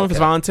 I don't know if it's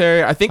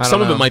voluntary. I think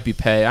some of it know. might be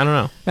pay. I don't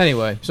know.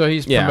 Anyway, so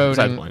he's Yeah,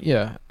 beside the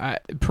promoting,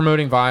 point.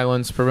 promoting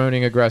violence,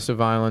 promoting aggressive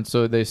violence.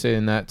 So they say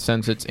in that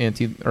sense it's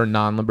anti or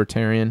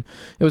non-libertarian.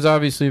 It was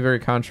obviously a very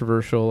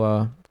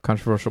controversial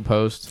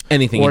post.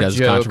 Anything he or does is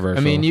joke. controversial.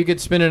 I mean, you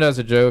could spin it as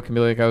a joke and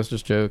be like, I was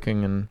just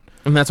joking, and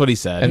that's what he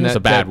said. and It was that,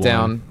 a bad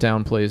that one.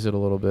 downplays it a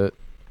little bit.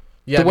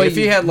 Yeah, The way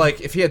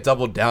if he had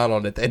doubled down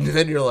on it,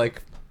 then you're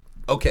like,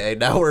 okay,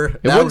 now we're.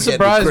 It now wouldn't we're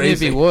surprise me if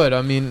crazy. he would.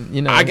 I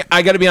mean, I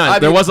got to be honest. I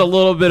there mean- was a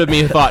little bit of me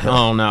who thought,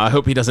 "Oh no, I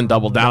hope he doesn't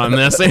double down on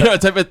this,"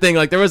 type of thing.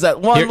 Like there was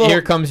that one. Here, little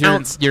here comes your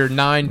ounce. your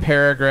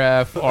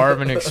 9-paragraph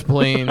Arvin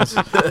explains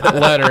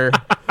letter,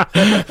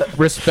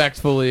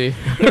 respectfully.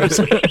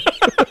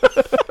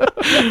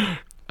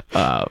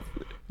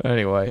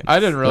 Anyway,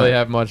 I didn't really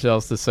have much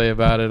else to say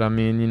about it. I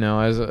mean,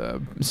 as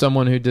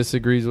someone who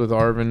disagrees with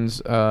Arvin's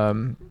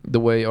the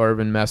way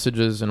Arvin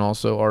messages and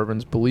also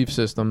Arvin's belief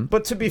system.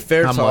 But to be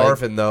fair I'm to like-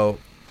 Arvin, though,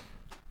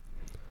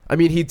 I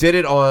mean, he did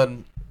it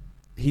on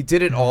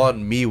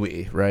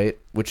MeWe, right?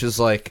 Which is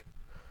like,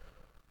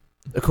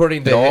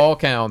 according It to all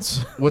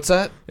counts. what's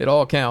that? It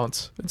all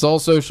counts. It's all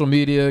social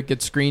media. It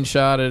gets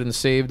screenshotted and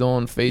saved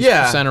on Facebook,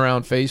 Yeah. sent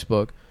around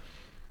Facebook.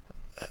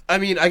 I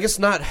mean, I guess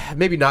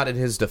maybe not in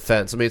his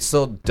defense. I mean, it's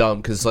still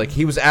dumb because like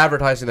he was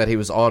advertising that he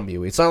was on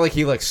MeWe. It's not like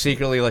he like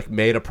secretly like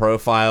made a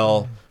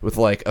profile with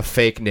like a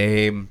fake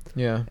name.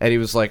 Yeah. And he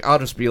was like, I'll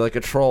just be like a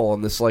troll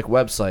on this like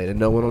website, and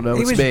no one will know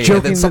He it's was me. And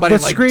joking. then somebody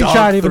The like screenshot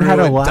dug even through had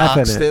a and laugh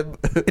in doxed it.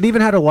 him. It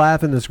even had a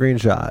laugh in the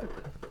screenshot.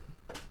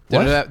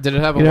 Did it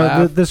have a You know,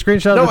 laugh? the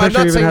screenshot No, of the I'm picture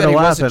not even saying had that a he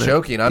laugh wasn't in it.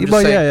 joking. I'm just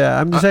Well, saying- yeah.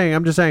 I'm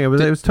just saying. It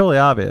was totally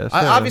obvious.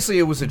 Yeah. Obviously,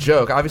 it was a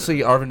joke. Obviously,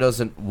 Arvin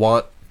doesn't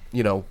want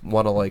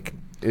to like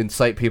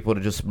incite people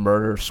to just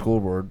murder school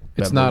board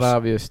It's members. not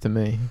obvious to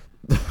me.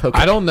 Okay.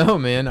 I don't know,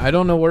 man. I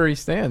don't know where he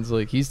stands.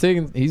 Like he's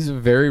a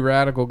very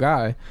radical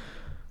guy,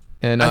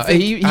 and I think,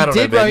 he I don't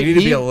did know, man. write. You need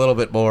to be a little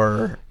bit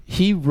more.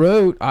 He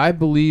wrote, I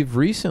believe,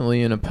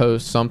 recently in a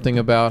post something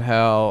about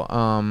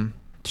how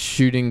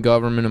shooting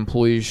government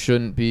employees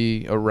shouldn't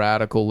be a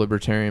radical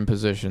libertarian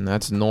position.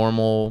 That's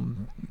normal.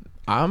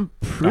 I'm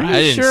I pretty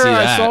didn't sure see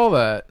I that. saw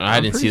that. I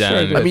I'm didn't pretty see that sure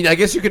I either. did. I mean, I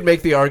guess you could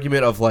make the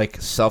argument of like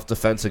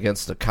self-defense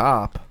against a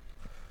cop.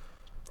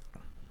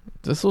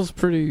 this was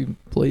pretty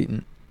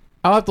blatant.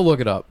 I'll have to look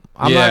it up.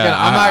 I'm Yeah,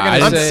 not I gonna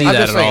didn't say see I'm that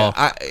just at saying, all.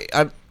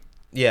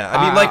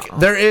 I mean, like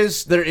there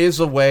is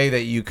a way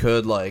that you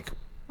could like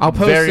I'll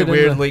post very it in the-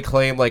 weirdly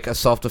claim like a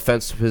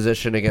self-defense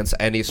position against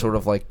any sort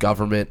of like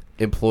government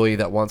employee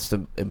that wants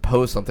to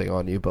impose something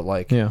on you, but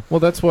like Yeah, well,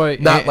 that's why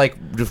not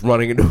like just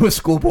running into a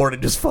school board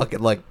and just fucking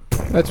like.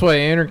 that's why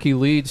anarchy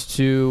leads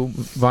to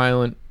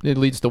violent. It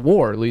leads to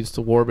war. It leads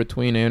to war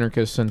between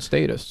anarchists and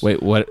statists.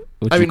 Wait, what?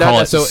 Would I you mean, call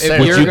not it? so if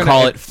necessarily. you're Would you gonna-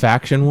 call it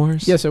faction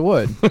wars? Yes, it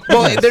would.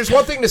 Well, there's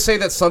one thing to say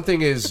that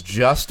something is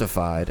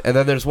justified, and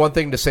then there's one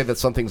thing to say that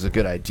something's a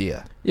good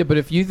idea. Yeah, but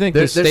if you think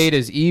There's- the state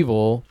is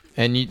evil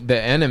and the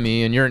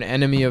enemy, and you're an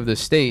enemy of the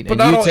state, But and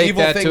not you all take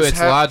evil that to things its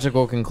have-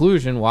 logical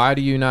conclusion, why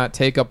do you not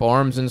take up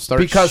arms and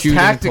start Because shooting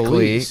tactically,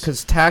 police?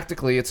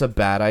 it's a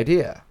bad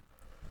idea.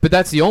 But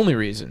that's the only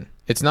reason.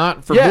 It's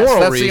not for Yes, moral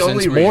that's the reasons.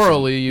 only reason.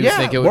 Morally, you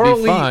think it would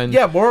morally, be fine.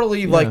 Yeah,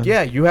 morally, like,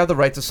 Yeah. you have the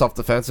right to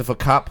self-defense. If a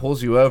cop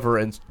pulls you over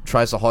and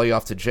tries to haul you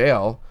off to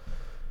jail,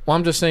 Well,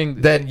 I'm just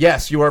saying. then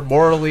yes, you are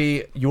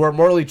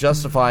morally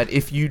justified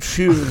if you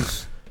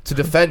choose to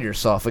defend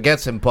yourself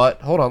against him.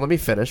 But hold on, let me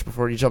finish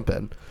before you jump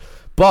in.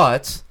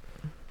 But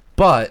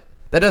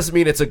that doesn't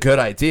mean it's a good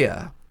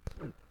idea.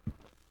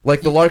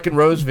 Like the Larkin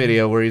Rose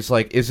video where he's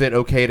like, "Is it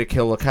okay to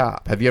kill a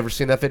cop?" Have you ever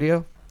seen that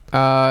video?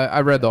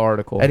 I read the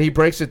article. And he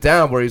breaks it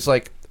down where he's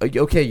like,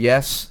 okay,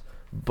 yes,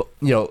 but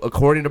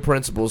according to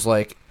principles,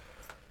 like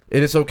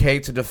it is okay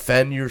to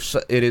defend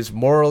yourself. It is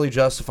morally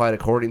justified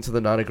according to the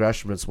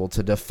non-aggression principle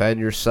to defend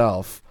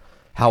yourself.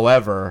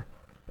 However,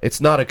 it's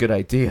not a good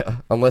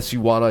idea unless you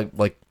want to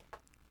like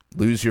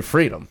lose your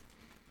freedom.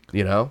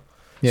 Yeah.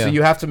 So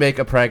you have to make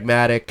a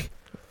pragmatic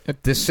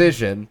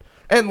decision.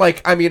 And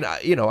like, I mean,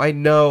 I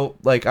know,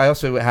 like, I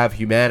also have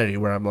humanity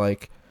where I'm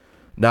like,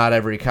 not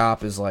every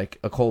cop is like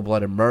a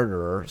cold-blooded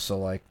murderer, so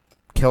like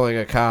killing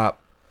a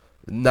cop,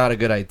 not a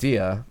good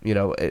idea.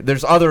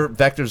 There's other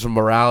vectors of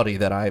morality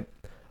that I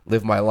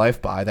live my life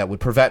by that would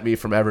prevent me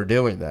from ever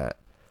doing that.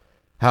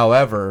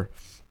 However,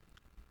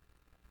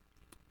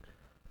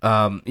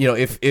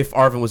 if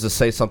Arvin was to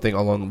say something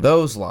along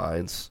those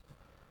lines,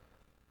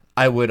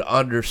 I would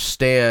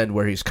understand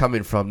where he's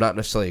coming from, not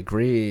necessarily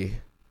agree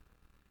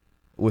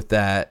with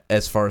that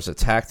as far as a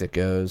tactic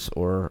goes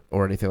or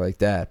anything like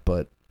that,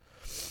 but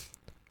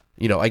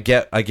I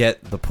get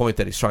the point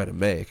that he's trying to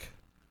make.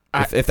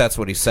 If that's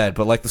what he said,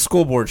 but like the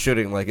school board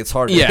shooting, like it's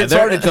hard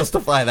to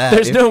justify that.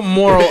 There's no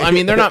moral. I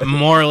mean, they're not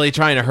morally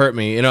trying to hurt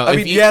me. I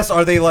mean, yes,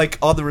 are they like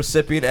on the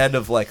recipient end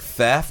of like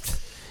theft?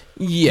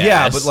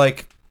 Yes. Yeah,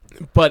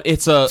 but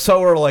it's a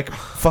so are like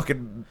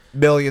fucking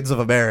millions of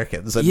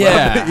Americans. And,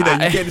 Yeah, you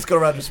can't just go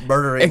around just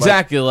murdering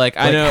exactly. Like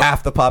I know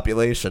half the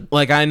population.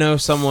 Like I know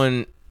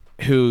someone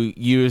who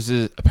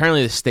uses.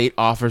 Apparently, the state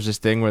offers this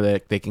thing where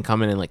they can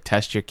come in and like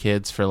test your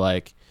kids for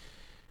like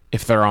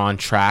if they're on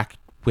track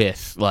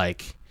with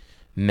like.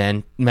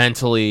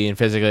 Mentally and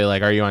physically,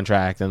 like, are you on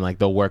track? Then like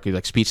they'll work with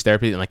like speech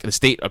therapy, and like the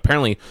state,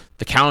 apparently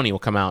the county will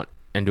come out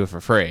and do it for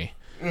free.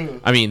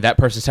 I mean, that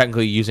person's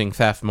technically using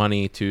theft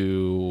money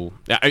to.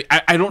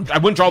 I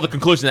wouldn't draw the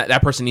conclusion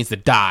that person needs to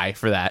die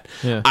for that.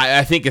 Yeah.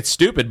 I think it's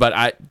stupid, but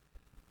I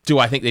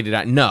think they did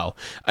that? No.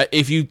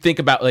 If you think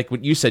about like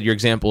what you said, your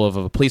example of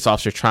a police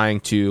officer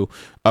trying to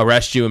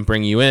arrest you and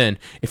bring you in,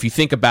 if you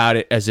think about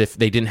it as if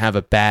they didn't have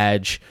a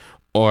badge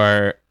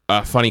or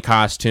a funny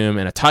costume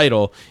and a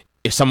title.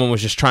 If someone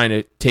was just trying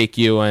to take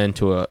you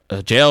into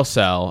a jail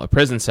cell, a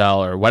prison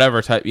cell, or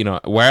whatever type,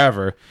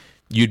 wherever,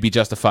 you'd be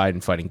justified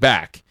in fighting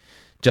back.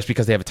 Just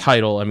because they have a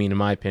title, I mean, in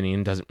my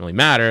opinion, doesn't really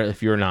matter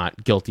if you're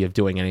not guilty of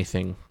doing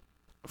anything,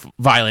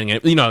 violating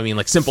it. You know what I mean?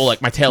 Like simple,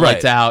 like my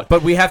taillight's out.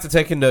 But we have to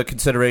take into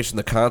consideration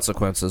the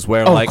consequences.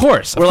 Where, of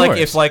course. Like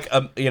if like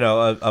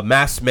a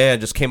masked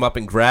man just came up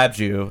and grabbed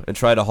you and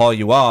tried to haul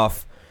you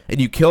off, and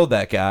you killed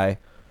that guy.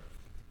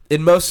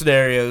 In most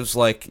scenarios,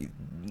 like.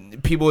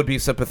 People would be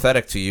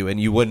sympathetic to you, and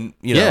you wouldn't,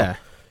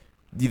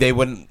 they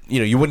wouldn't,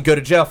 you wouldn't go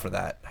to jail for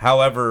that.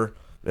 However,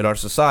 in our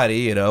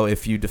society,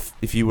 if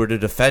you were to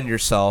defend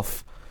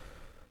yourself,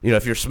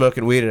 if you're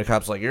smoking weed and a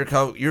cop's like, you're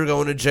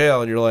going to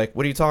jail, and you're like,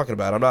 what are you talking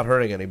about? I'm not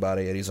hurting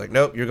anybody, and he's like,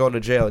 nope, you're going to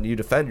jail, and you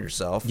defend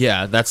yourself.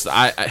 Yeah, that's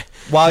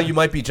while you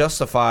might be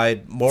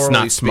justified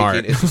morally speaking, smart.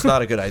 It's just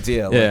not a good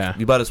idea. Like,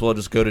 you might as well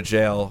just go to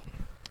jail.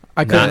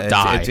 I couldn't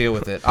die. And deal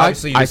with it.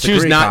 Obviously, I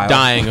choose not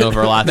dying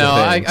over lots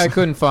of things. I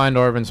couldn't find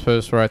Arvin's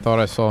post where I thought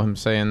I saw him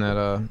saying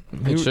that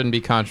it shouldn't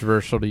be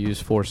controversial to use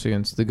force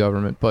against the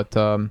government. But,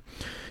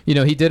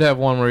 he did have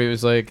one where he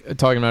was like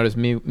talking about his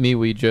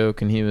MeWe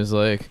joke, and he was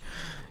like,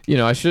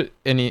 I should,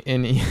 and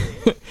he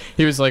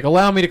he was like,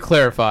 allow me to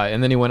clarify,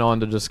 and then he went on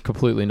to just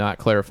completely not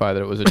clarify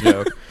that it was a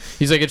joke.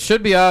 He's like, it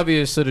should be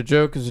obvious that a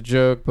joke is a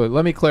joke, but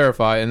let me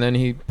clarify. And then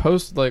he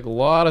posted like a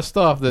lot of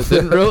stuff that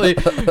didn't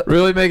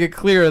really make it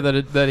clear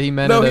that he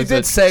meant it. No, he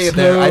did say it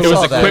there. It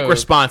was a quick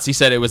response. He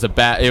said it was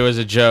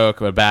a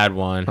joke, a bad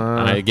one.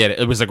 I get it.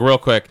 It was like real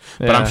quick,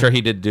 but I'm sure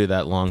he did do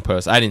that long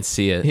post. I didn't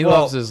see it. He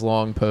loves his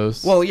long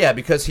posts. Well, yeah,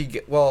 because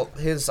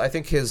I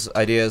think his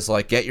idea is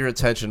like get your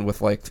attention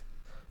with like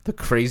the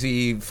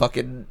crazy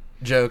fucking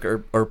joke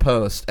or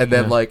post, and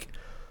then like.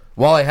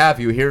 While I have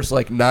you, here's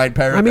like 9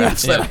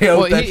 paragraphs that I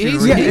hope that you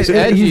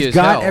read. He's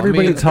got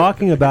everybody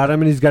talking about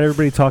him, and he's got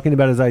everybody talking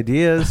about his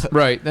ideas.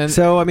 Right. And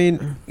so, I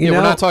mean, we're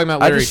not talking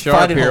about Larry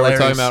Sharp here. We're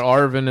talking about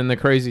Arvin and the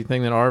crazy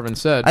thing that Arvin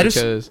said.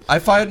 I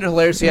find it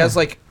hilarious. He has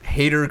like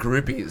hater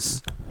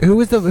groupies. Who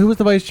was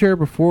the vice chair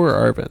before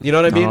Arvin? You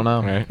know what I mean? I don't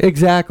know. Right.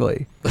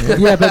 Exactly.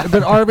 Yeah,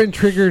 but Arvin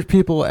triggers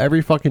people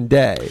every fucking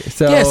day.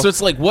 So so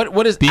it's like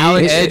what is being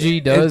Alex edgy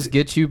does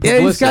get you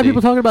publicity. Yeah, he's got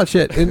people talking about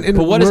shit. And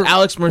but what is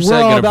Alex Merced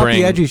going to bring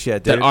the edgy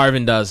shit, that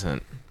Arvin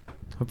doesn't?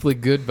 Hopefully,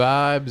 good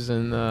vibes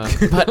and.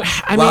 But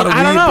I mean,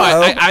 I don't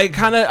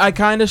know. I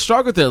kind of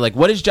struggle with it. Like,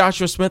 what is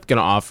Joshua Smith going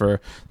to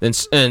offer?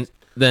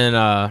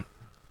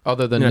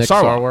 Other than Nick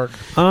Sarwark?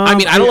 I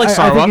mean, I don't like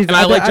Sarwark, and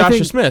I like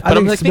Joshua Smith. But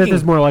I'm like Smith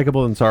is more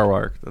likable than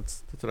Sarwark.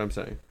 That's what I'm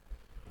saying.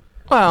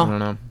 Well, I don't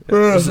know.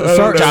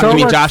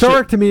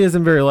 Sarwark to me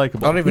isn't very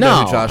likable. I don't even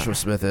know who Joshua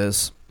Smith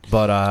is,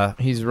 but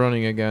he's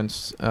running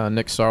against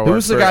Nick Sarwark.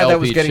 Who's the guy that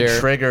was getting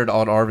triggered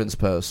on Arvin's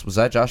post? Was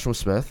that Joshua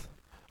Smith?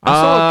 I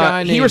saw a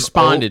guy named he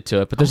responded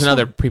to it, but there's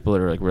another people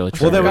that are like really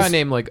triggered. Well, there was a guy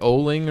named like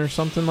Oling or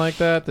something like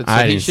that. That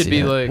said he should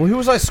be like. Well, who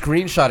was I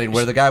screenshotting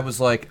where the guy was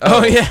like,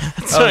 "Oh yeah,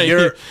 that's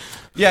right."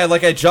 Yeah,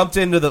 like I jumped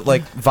into the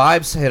like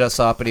Vibes hit us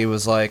up and he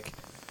was like,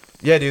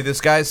 "Yeah, dude,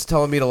 this guy's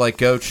telling me to like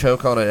go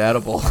choke on an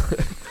edible."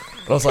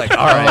 I was like,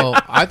 all right. Oh,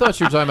 I thought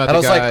you were talking about and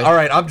the guy. I was guy. like, all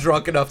right, I'm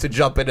drunk enough to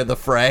jump into the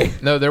fray.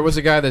 No, there was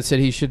a guy that said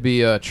he should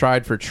be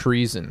tried for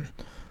treason.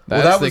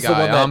 That's the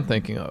guy I'm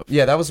thinking of.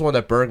 Yeah, that was the one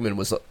that Bergman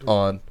was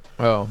on.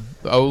 Oh,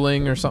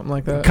 Oling or something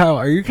like that? Kyle,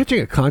 are you catching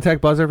a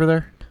contact buzz over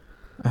there?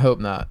 I hope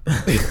not.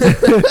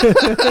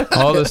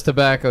 All this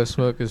tobacco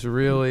smoke is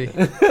really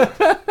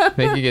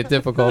making it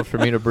difficult for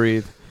me to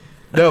breathe.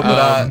 No,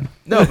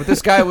 but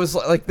this guy was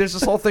like, there's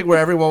this whole thing where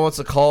everyone wants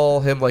to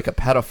call him like a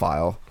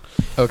pedophile.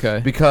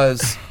 Okay.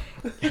 Because,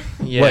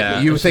 yeah,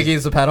 what, you think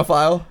he's a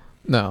pedophile?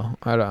 No,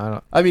 I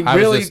don't. I mean, I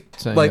really, was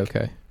just saying like,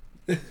 okay.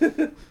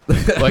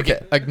 Like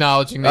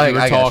acknowledging that you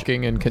were I got you.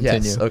 talking and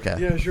continue. Yes, okay.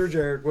 Yeah, sure,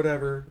 Jared.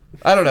 Whatever.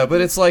 I don't know,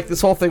 but it's like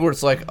this whole thing where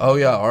it's like, oh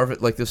yeah,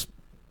 Arvin, like this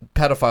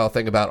pedophile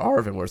thing about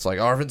Arvin, where it's like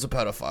Arvin's a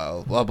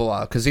pedophile, blah blah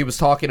blah, because he was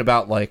talking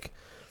about like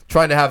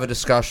trying to have a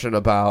discussion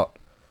about,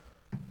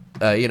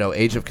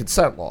 age of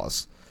consent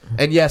laws,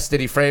 and yes, did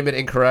he frame it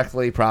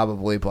incorrectly?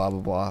 Probably, blah blah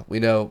blah. We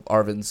know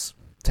Arvin's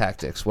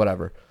tactics,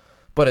 whatever,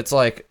 but it's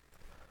like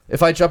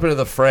if I jump into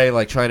the fray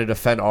like trying to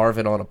defend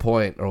Arvin on a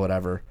point or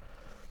whatever,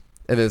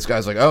 and then this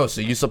guy's like, oh, so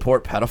you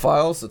support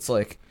pedophiles? It's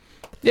like.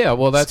 Yeah,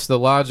 well, that's the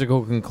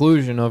logical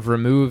conclusion of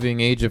removing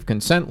age of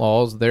consent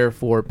laws.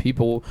 Therefore, a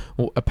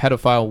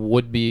pedophile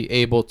would be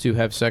able to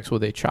have sex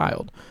with a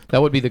child.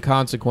 That would be the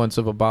consequence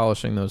of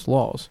abolishing those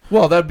laws.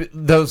 Well,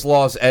 those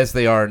laws as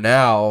they are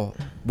now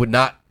would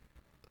not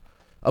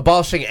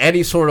abolishing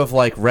any sort of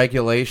like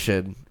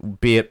regulation,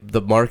 be it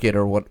the market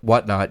or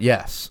whatnot.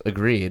 Yes,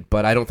 agreed,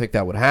 but I don't think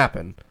that would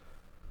happen.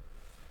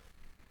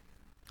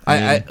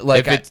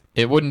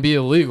 It wouldn't be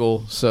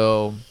illegal,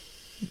 so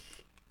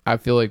I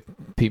feel like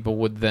people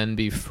would then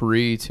be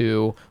free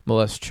to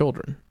molest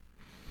children.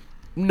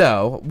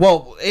 No,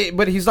 well,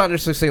 but he's not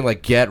necessarily saying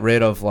like get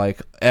rid of like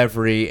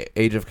every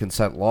age of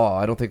consent law.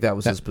 I don't think that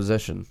was his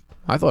position.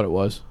 I thought it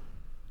was.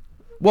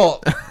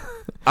 Well,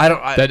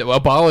 that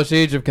abolish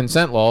age of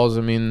consent laws.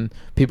 I mean,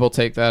 people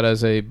take that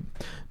as a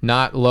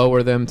not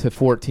lower them to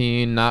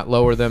 14, not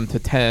lower them to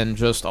 10,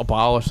 just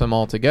abolish them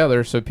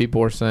altogether. So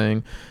people are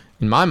saying,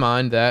 in my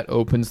mind, that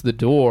opens the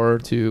door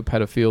to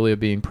pedophilia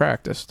being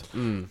practiced.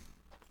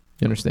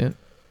 You understand?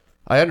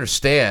 I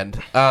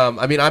understand.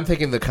 I mean, I'm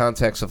thinking the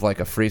context of like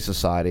a free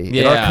society.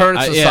 In our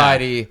current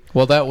society,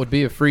 well, that would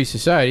be a free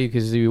society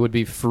because you would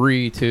be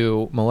free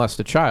to molest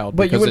a child.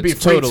 But you would be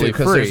free totally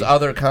because there's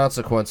other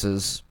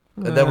consequences.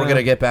 And then we're going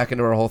to get back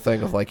into our whole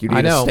thing of like you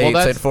need a state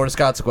to enforce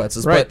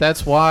consequences. Right. But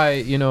that's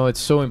why, it's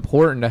so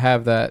important to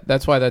have that.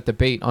 That's why that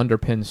debate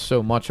underpins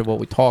so much of what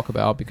we talk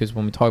about, because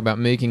when we talk about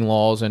making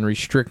laws and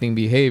restricting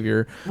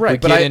behavior, we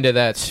get into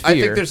that sphere.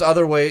 I think there's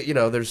other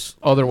there's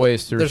other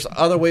ways to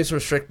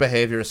restrict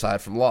behavior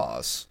aside from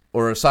laws,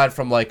 or aside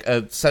from like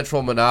a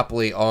central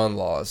monopoly on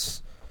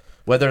laws,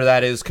 whether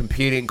that is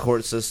competing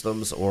court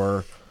systems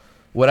or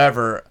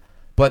whatever.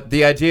 But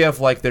the idea of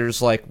like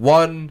there's like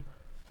one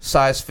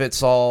size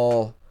fits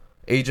all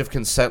age of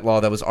consent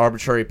law that was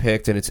arbitrarily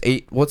picked, and it's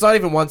not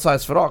even one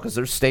size fit all, because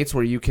there's states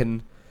where you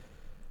can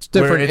it's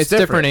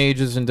different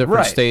ages in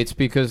different states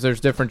because there's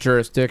different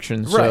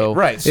jurisdictions.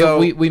 So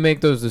we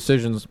make those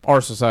decisions, our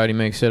society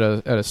makes it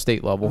at a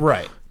state level,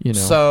 right?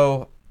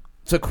 So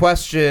to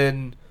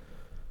question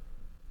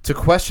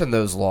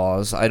those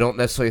laws, I don't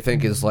necessarily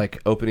think is like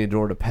opening a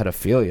door to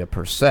pedophilia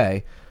per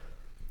se.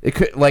 It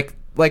could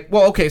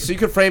so you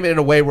could frame it in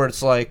a way where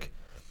it's like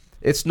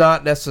it's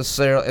not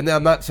necessarily, and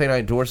I'm not saying I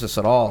endorse this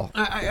at all.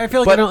 I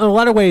feel like in a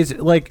lot of ways,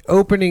 like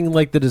opening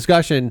like the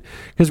discussion,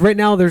 because right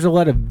now there's a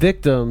lot of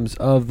victims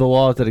of the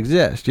laws that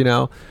exist.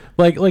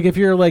 Like if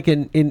you're like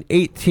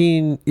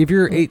if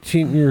you're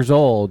 18 years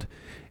old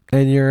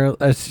and you're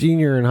a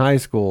senior in high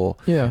school,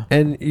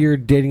 and you're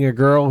dating a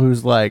girl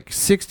who's like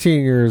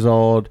 16 years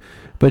old,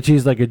 but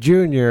she's like a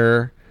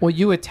junior. Well,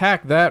 you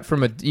attack that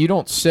you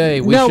don't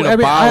say we should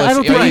abolish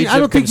I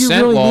don't think you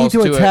really need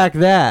to attack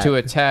that. To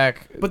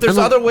attack. But there's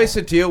other ways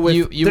to deal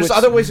with.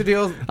 Other ways to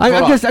deal.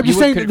 I'm just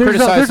saying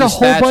there's a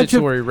whole bunch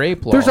of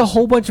rape laws. There's a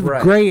whole bunch of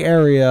gray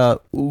area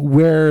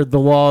where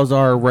the laws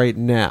are right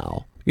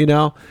now.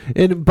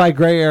 And by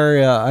gray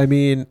area, I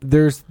mean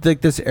there's like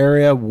this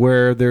area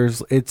where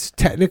it's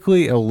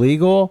technically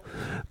illegal,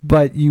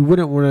 but you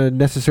wouldn't want to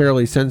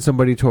necessarily send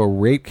somebody to a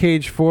rape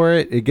cage for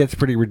it. It gets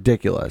pretty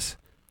ridiculous.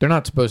 They're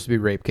not supposed to be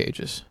rape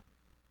cages.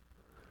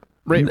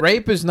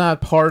 Rape is not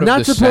part of the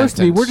sentence. Not supposed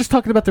to be. We're just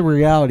talking about the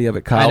reality of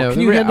it, Kyle. I know.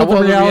 Can you handle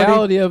the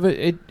reality of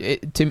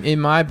it?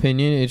 In my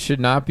opinion, it should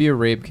not be a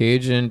rape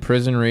cage, and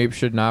prison rape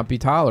should not be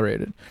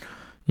tolerated.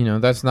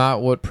 That's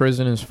not what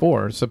prison is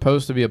for. It's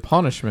supposed to be a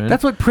punishment.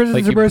 That's what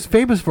prisons are most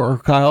famous for,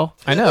 Kyle.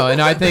 I know,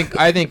 and I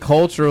think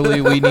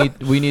culturally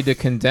we need to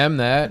condemn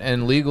that,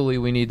 and legally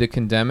we need to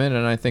condemn it,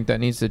 and I think that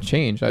needs to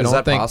change. Is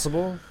that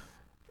possible?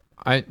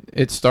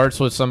 It starts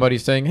with somebody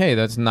saying, "Hey,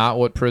 that's not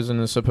what prison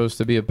is supposed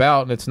to be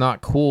about, and it's not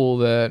cool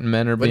that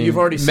men are being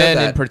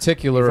in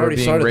particular are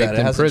being raped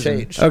in prison."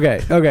 Changed.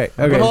 Okay.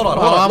 But hold on.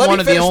 I'm one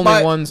of the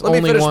only ones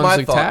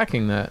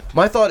attacking that.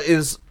 My thought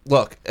is,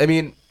 look, I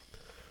mean,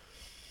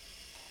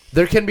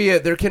 there can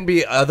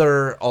be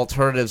other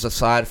alternatives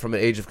aside from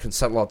an age of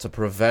consent law to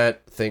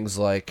prevent things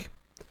like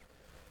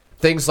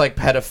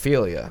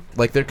pedophilia.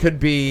 Like there could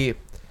be.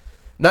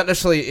 Not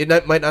necessarily. It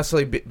might not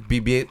necessarily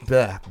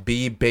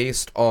be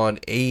based on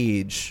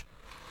age.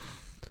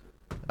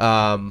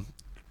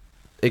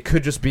 It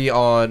could just be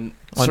on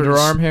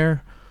underarm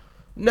hair.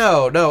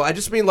 No. I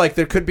just mean like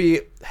there could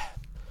be,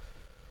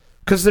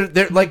 because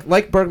they're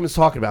like Bergman's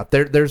talking about.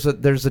 There's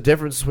a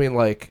difference between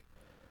like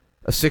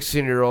a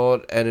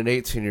 16-year-old and an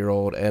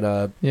 18-year-old and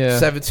a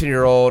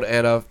 17-year-old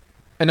and a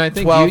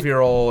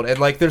 12-year-old, and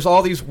like there's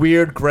all these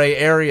weird gray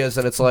areas,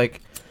 and it's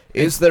like,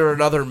 is there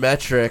another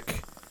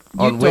metric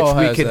on Utah which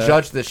we has can that.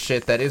 judge this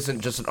shit that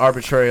isn't just an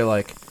arbitrary,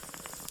 like,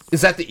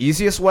 is that the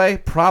easiest way?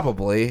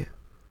 Probably.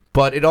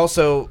 But it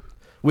also,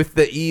 with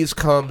the ease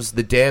comes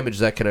the damage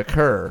that can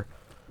occur,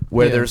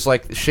 where Yeah. there's,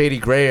 like, shady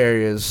gray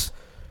areas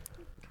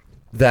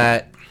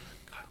that,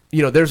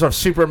 you know, there's a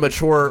super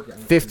mature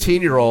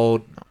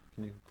 15-year-old.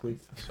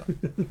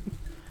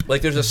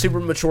 Like, there's a super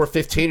mature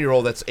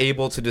 15-year-old that's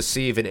able to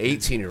deceive an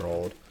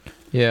 18-year-old.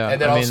 Yeah,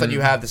 And then I all of mean, a sudden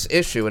you have this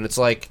issue, and it's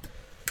like,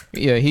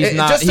 Yeah, he's It-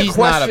 not. just a He's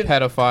not a question-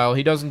 pedophile.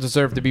 He doesn't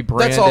deserve to be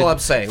branded. That's all I'm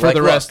saying. For Like,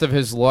 the look- rest of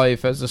his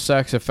life as a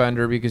sex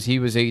offender because he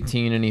was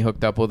 18 and he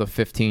hooked up with a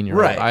 15-year-old.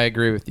 Right. I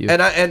agree with you.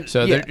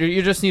 So yeah.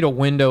 you just need a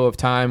window of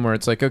time where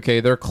it's like, okay,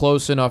 they're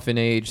close enough in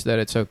age that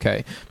it's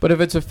okay. But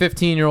if it's a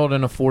 15-year-old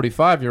and a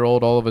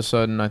 45-year-old, all of a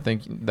sudden, I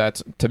think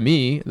that's, to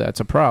me, that's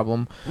a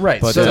problem. Right.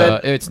 But so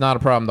then, it's not a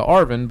problem to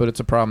Arvin, but it's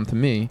a problem to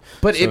me.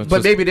 but so it, it's but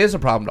just- maybe it is a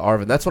problem to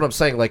Arvin. That's what I'm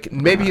saying. Like,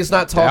 maybe he's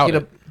not doubt talking it.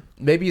 to.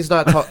 Maybe he's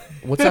not.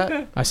 What's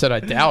that? I said I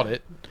doubt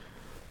it.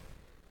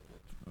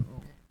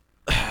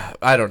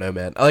 I don't know,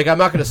 man. Like, I'm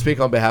not going to speak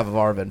on behalf of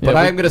Arvin, but Yeah,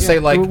 I we- am going to say,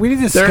 like, we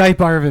need to there- Skype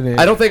Arvin in.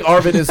 I don't think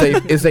Arvin is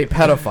a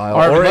pedophile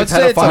Arvin, or a let's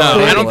say it's a pedophile.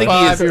 No, I don't think he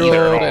is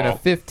 45-year-old either. and a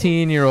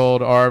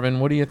 15-year-old Arvin.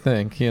 What do you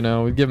think? You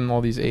know, we give him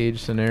all these age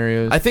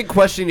scenarios. I think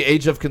questioning the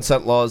age of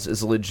consent laws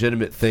is a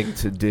legitimate thing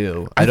to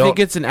do. I think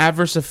it's an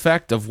adverse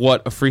effect of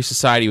what a free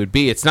society would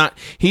be. It's not.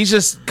 He's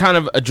just kind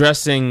of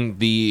addressing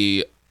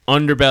the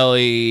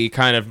underbelly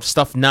kind of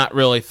stuff not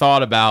really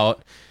thought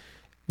about.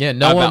 Yeah,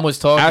 no about one was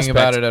talking aspects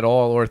about it at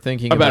all or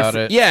thinking about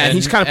it. Yeah, and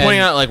he's kind of pointing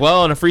out like,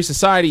 well, in a free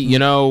society, you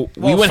know,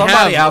 we wouldn't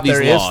somebody have out these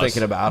there is laws.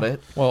 thinking about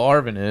it. Well,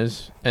 Arvin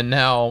is, and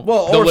now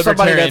Well, the or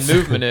somebody libertarian that's-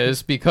 movement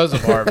is because of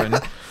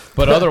Arvin.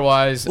 But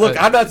otherwise,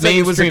 Look, I'm not saying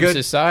it was a mainstream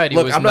good society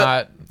look, was I'm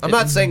not. I'm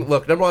not saying.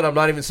 Look, number one, I'm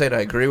not even saying I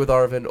agree with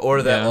Arvin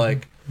or that Yeah.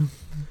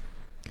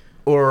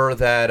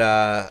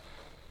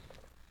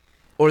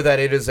 or that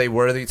it is a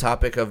worthy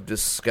topic of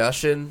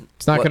discussion.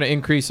 It's not Look, going to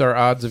increase our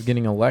odds of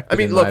getting elected. I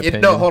mean, in look, my no,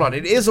 opinion. hold on.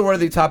 It is a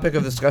worthy topic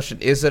of discussion.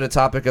 Is it a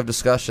topic of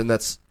discussion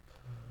that's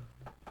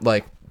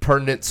like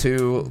pertinent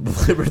to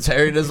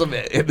libertarianism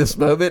in this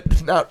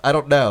moment? No, I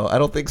don't know. I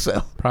don't think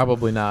so.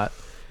 Probably not.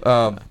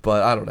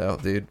 But I don't know,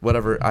 dude.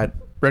 Whatever.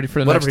 Ready for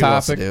the Whatever next he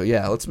wants to topic? do.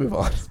 Yeah, let's move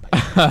on.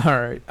 All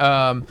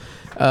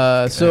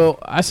right. So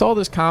I saw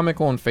this comic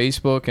on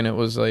Facebook, and it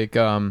was like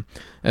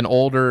an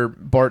older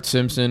Bart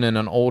Simpson and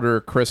an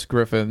older Chris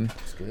Griffin.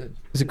 That's good.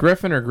 Is it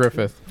Griffin or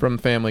Griffith from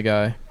Family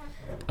Guy?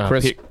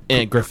 Chris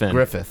Griffin.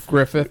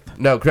 Griffith.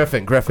 No,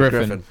 Griffin.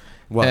 Griffin.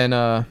 What?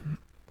 And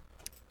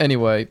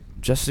anyway,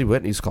 Jesse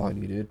Whitney's calling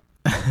you, dude.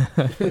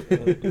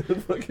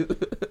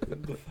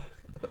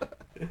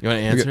 You want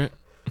to answer it?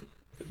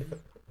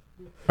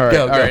 all right.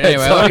 Go All right. ahead.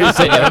 Anyway,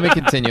 Sorry. let me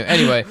continue.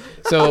 Anyway,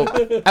 so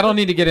I don't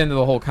need to get into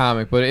the whole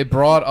comic, but it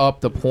brought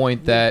up the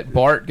point that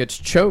Bart gets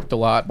choked a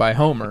lot by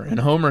Homer, and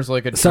Homer's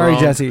like a Sorry,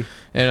 drunk Jesse.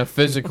 and a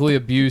physically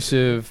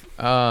abusive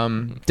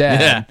dad.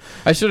 Yeah.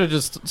 I should have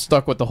just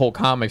stuck with the whole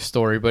comic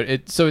story, but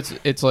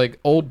it's like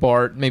old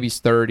Bart, maybe he's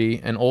 30,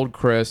 and old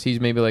Chris, he's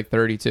maybe like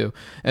 32,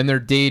 and they're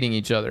dating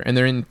each other, and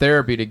they're in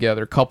therapy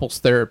together, couples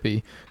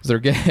therapy, because they're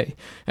gay,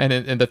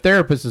 and the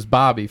therapist is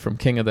Bobby from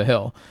King of the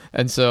Hill,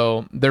 and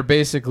so they're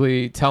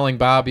basically telling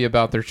Bobby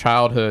about their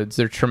childhoods,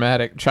 their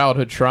traumatic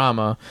childhood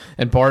trauma,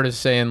 and Bart is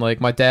saying like,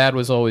 my dad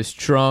was always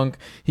drunk,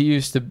 he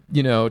used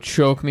to,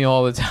 choke me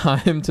all the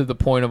time to the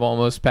point of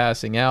almost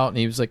passing out, and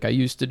he was like, I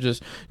used to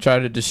just try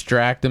to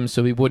distract him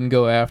so he wouldn't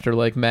go after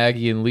like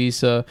Maggie and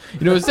Lisa.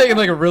 It's taking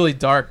like a really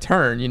dark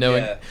turn,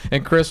 Yeah.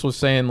 and Chris was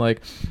saying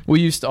like, we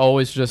used to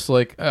always just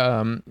like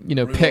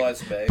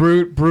Brutalize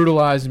Meg.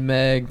 brutalize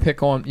Meg,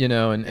 pick on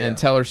and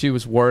tell her she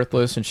was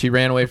worthless and she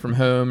ran away from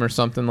home or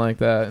something like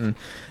that, and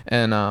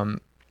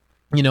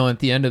at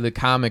the end of the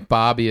comic,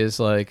 Bobby is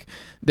like,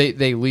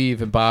 they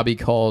leave and Bobby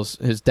calls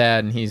his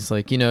dad and he's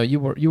like, you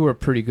were a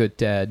pretty good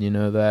dad,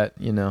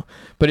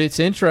 But it's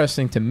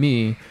interesting to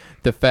me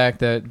the fact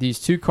that these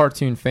two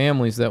cartoon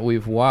families that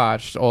we've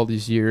watched all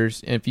these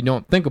years, and if you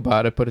don't think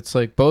about it, but it's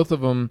like both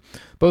of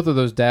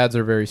those dads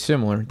are very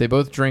similar. They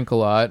both drink a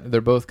lot.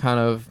 They're both kind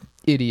of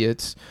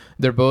idiots.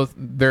 They're both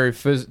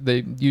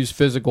they use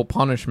physical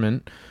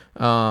punishment.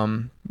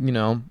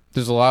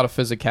 There's a lot of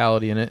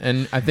physicality in it,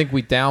 and I think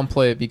we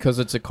downplay it because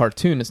it's a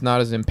cartoon. It's not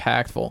as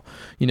impactful.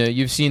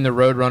 You've seen the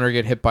Roadrunner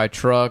get hit by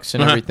trucks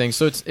and everything.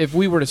 So it's, if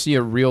we were to see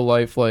a real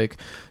life, like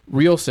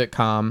real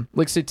sitcom,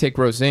 like say take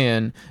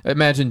Roseanne,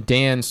 imagine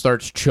Dan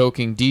starts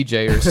choking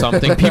DJ or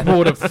something, people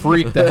would have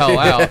freaked the hell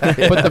out.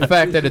 But the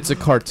fact that it's a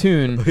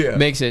cartoon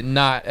makes it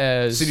not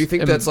as. So do you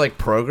think that's like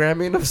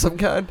programming of some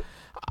kind?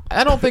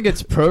 I don't think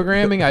it's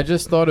programming. I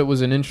just thought it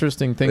was an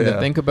interesting thing to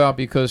think about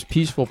because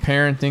peaceful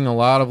parenting, a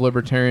lot of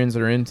libertarians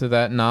are into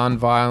that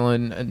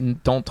nonviolent,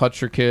 and don't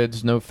touch your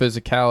kids, no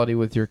physicality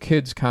with your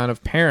kids kind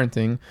of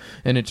parenting.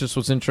 And it just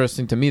was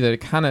interesting to me that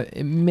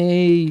it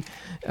may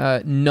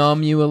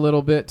numb you a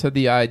little bit to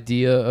the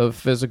idea of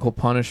physical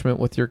punishment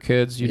with your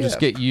kids. You just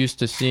get used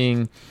to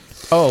seeing,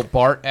 oh,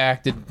 Bart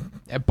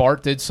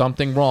did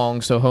something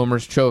wrong, so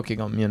Homer's choking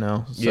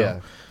him,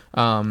 So,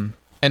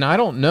 And I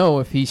don't know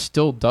if he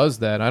still does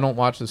that. I don't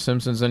watch The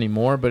Simpsons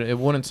anymore, but it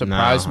wouldn't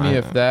surprise me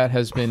if that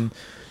has been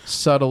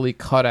subtly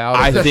cut out.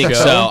 I of the think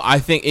show. so. I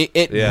think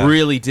it Yeah.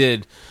 really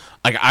did.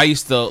 Like I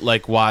used to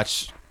like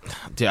watch.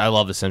 Dude, I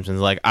love The Simpsons.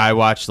 Like I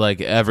watched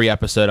like every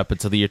episode up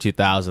until the year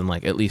 2000,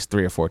 like at least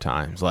 3 or 4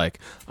 times. Like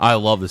I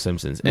love The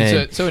Simpsons.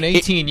 And So in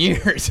 18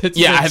 years, it's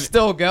Yeah, it's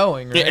still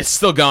going. Right? it's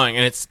still going,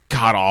 and it's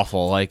god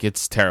awful. Like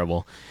it's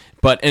terrible.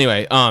 But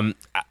anyway,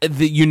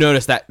 you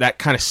notice that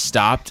kind of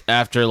stopped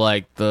after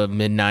like the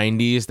mid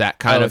 '90s. That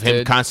kind Oh, of it him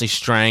did? constantly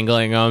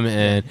strangling them,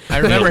 and I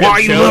remember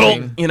why him you little,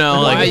 joking. you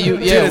know, Why like you?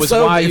 Dude, Yeah, it was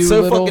why it's you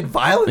so little. fucking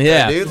violent,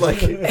 Yeah. dude. Like,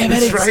 he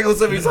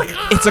strangles him. He's like,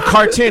 it's a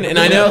cartoon, and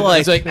I know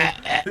like It's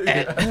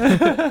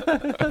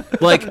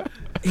like like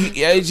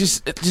yeah,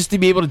 just to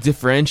be able to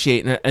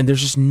differentiate, and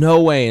there's just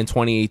no way in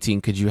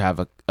 2018 could you have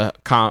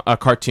a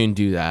cartoon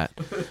do that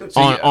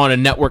on a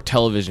network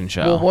television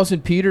show. well,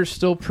 wasn't Peter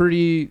still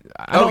pretty?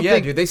 I oh don't yeah,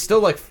 think, dude. They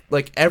still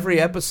like every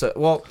episode.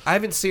 Well, I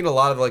haven't seen a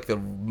lot of like the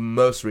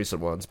most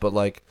recent ones, but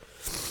like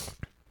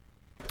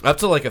up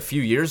to like a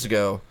few years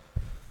ago,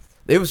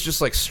 it was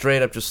just like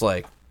straight up just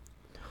like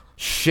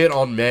shit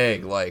on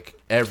Meg like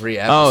every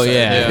episode. Oh,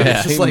 yeah, Dude. yeah.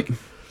 It's just like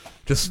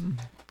just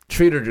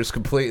treat her just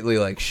completely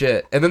like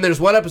shit. And then there's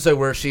one episode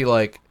where she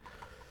like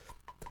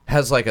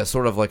has like a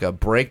sort of like a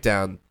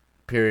breakdown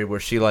period where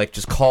she like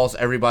just calls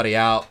everybody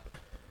out.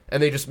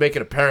 And they just make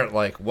it apparent,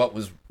 like what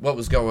was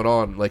going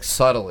on, like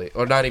subtly,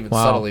 or not even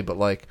Wow. subtly, but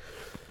like,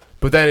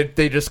 but then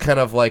they just kind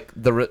of like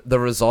the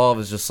resolve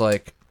is just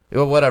like,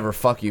 well, whatever,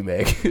 fuck you,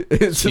 Meg.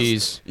 It's Jeez.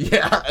 just,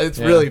 yeah, it's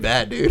Yeah. really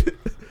bad, dude.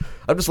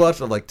 I'm just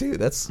watching. I'm like, dude,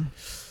 that's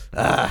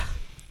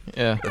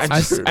Yeah. I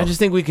just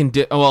think we can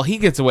do. Well, he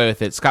gets away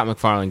with it. Scott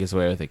MacFarlane gets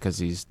away with it because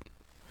he's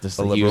just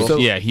A a liberal?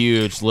 huge,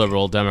 huge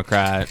liberal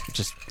Democrat.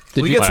 Just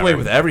he gets away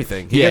with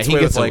everything. He Yeah, gets he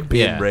away gets with like a-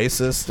 being yeah.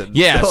 racist. And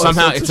yeah. all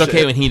Somehow sorts of it's okay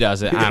shit. when he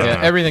does it. I don't Yeah,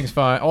 know. everything's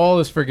fine. All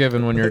is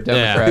forgiven when you're a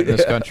Democrat in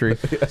this country.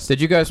 Did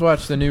you guys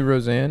watch the new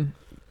Roseanne?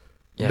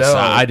 Yes, No.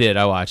 I did.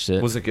 I watched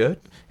it. Was it good?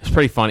 It's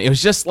pretty funny. It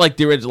was just like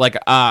the original. Like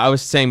I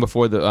was saying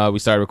before we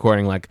started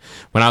recording. Like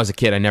when I was a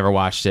kid, I never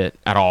watched it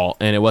at all,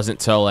 and it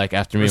wasn't until like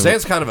after me.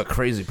 Roseanne's kind of a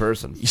crazy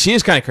person. She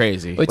is kind of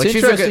crazy. It's Like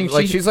she's like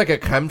interesting. she's like a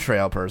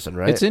chemtrail person,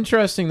 right? It's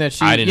interesting that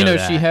she, I didn't know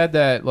that. she had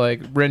that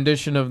like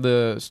rendition of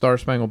the Star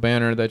Spangled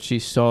Banner that she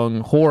sung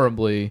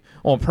horribly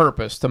on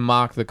purpose to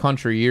mock the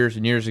country years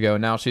and years ago.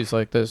 Now she's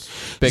like this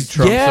big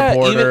Trump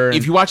supporter. Even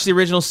if you watch the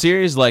original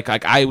series, like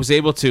I was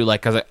able to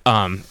like because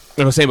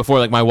I was saying before,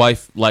 like my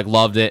wife like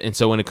loved it, and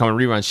so when it come in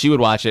reruns, she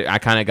would watch it. I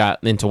kind of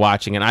got into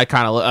watching, and I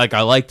kind of like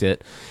I liked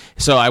it,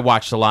 so I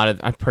watched a lot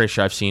of. I'm pretty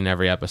sure I've seen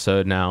every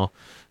episode now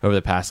over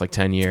the past like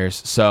 10 years.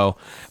 So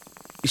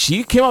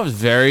she came off as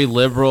very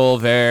liberal,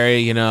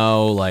 very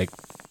like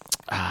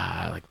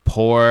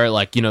poor,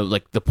 like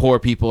like the poor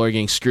people are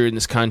getting screwed in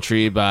this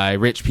country by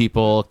rich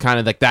people, kind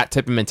of like that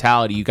type of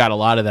mentality. You got a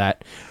lot of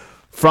that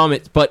from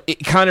it, but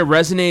it kind of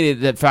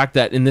resonated the fact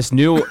that in this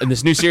new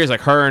series,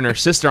 like her and her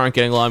sister aren't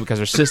getting along because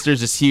her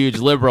sister's this huge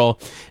liberal,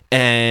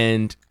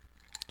 and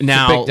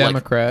now big like,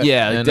 Democrat,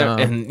 yeah, and,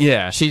 and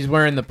yeah, she's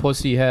wearing the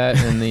pussy hat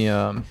and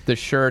the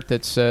shirt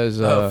that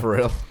says oh, for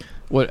real.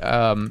 what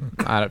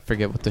I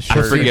forget what the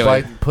shirt. forget is.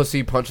 what- Like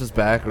pussy punches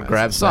back or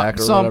grabs Some- back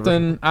or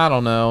something whatever. I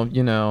don't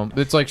know.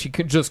 It's like she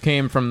just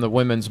came from the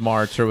women's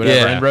march or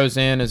whatever, Yeah. and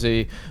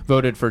Roseanne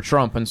voted for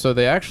Trump, and so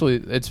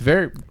it's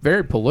very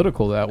very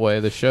political that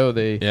way. The show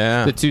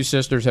the two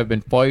sisters have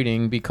been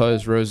fighting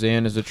because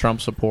Roseanne is a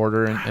Trump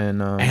supporter, and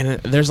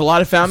there's a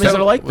lot of families that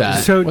are like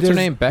that. So what's her does-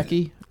 name?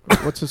 Becky.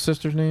 What's his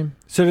sister's name?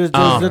 So does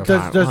God,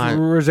 does why?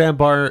 Roseanne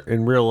Barr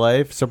in real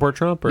life support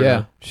Trump? Or Yeah,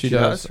 no? she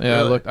does.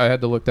 Yeah, Really? I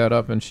had to look that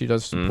up, and she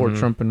does support Mhm.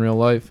 Trump in real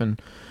life,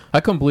 and I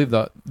couldn't believe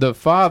the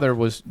father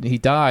he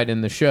died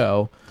in the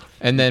show,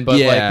 and then but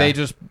Yeah. like they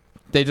just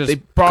They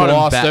brought him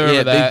glossed back. over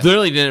Yeah, that. they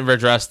literally didn't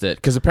address it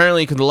because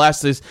apparently, because the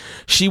last is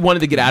she wanted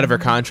to get out of her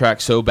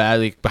contract so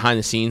badly behind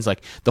the scenes.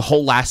 Like the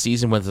whole last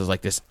season was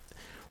like this.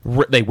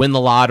 They win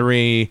the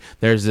lottery.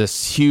 There's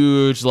this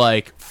huge,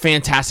 like,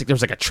 fantastic.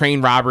 There's like a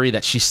train robbery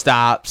that she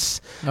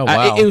stops. Oh,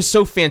 wow. It was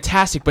so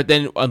fantastic. But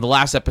then on the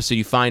last episode,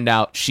 you find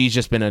out she's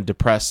just been a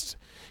depressed,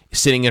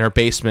 sitting in her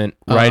basement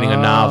writing a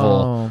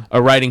novel,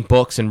 or writing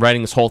books and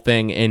writing this whole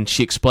thing. And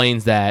she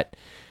explains that.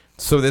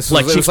 So this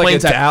Like, was, she it was like a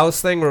explains that-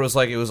 Dallas thing where it was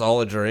like it was all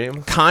a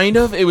dream. Kind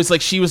of. It was like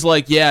she was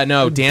like, yeah,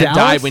 no, Dan Dallas?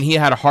 died when he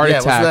had a heart Yeah,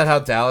 attack. wasn't that how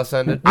Dallas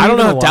ended? I don't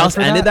know Were you if gonna Dallas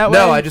watch ended that way.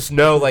 No, I just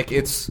know like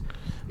it's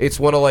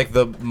one of like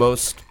the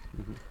most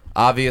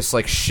obvious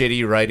like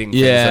shitty writing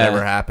things Yeah. that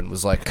ever happened.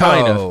 Was like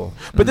Kind oh.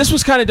 of. But this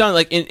was kind of done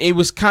like it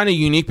was kind of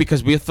unique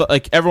because we thought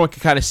like everyone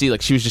could kind of see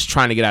like she was just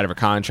trying to get out of her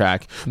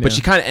contract, but Yeah.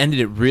 she kind of ended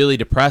it really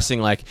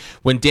depressing. Like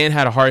when Dan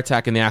had a heart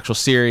attack in the actual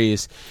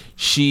series,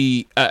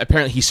 she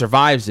apparently he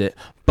survives it,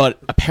 but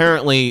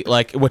apparently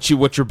like what you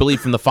believe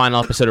from the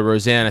final episode of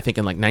Roseanne, I think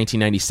in like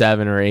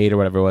 1997 or 8 or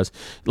whatever it was,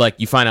 like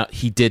you find out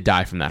he did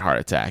die from that heart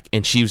attack,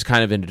 and she was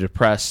kind of in a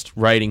depressed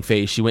writing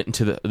phase. She went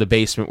into the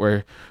basement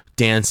where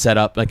Dan set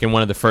up like in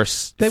one of the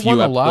first. They few won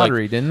the ep-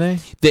 lottery, didn't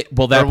they?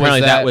 Well, that Or was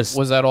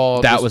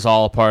apparently that was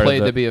all part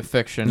played of to be a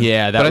fiction.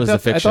 Yeah, that But was I the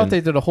thought, I fiction. thought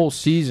they did a whole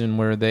season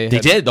where they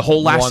did the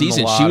whole last won the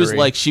season. She was lottery.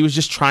 like, she was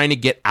just trying to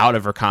get out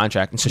of her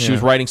contract, and so she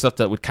was Yeah. writing stuff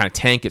that would kind of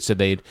tank it, so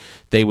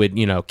they would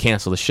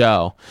cancel the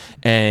show.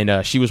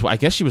 And she was, I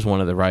guess, she was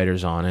one of the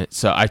writers on it.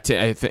 So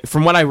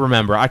from what I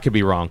remember, I could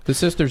be wrong. The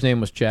sister's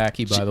name was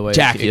Jackie, by the way.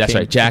 Jackie, that's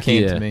right, Jackie,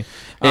 It came yeah. to me.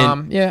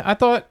 And- Yeah, I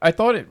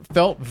thought it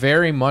felt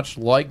very much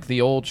like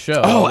the old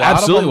show. Oh, A lot of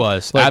absolutely them,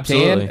 was. like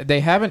Absolutely. Dan, they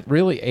haven't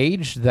really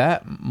aged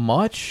that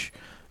much.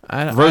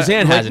 Roseanne like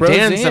hasn't. Dan's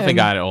Roseanne- definitely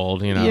got it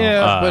old.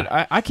 Yeah,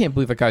 but I can't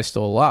believe that guy's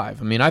still alive.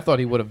 I mean, I thought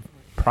he would have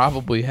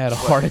probably had a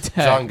heart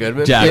attack. John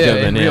Goodman. Jack yeah,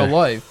 Goodman, in yeah. real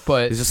life,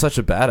 but He's just such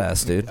a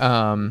badass, dude.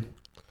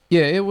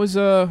 yeah, it was.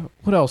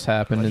 What else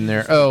happened in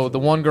there? Oh, the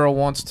one girl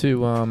wants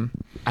to.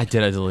 I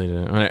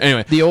deleted it.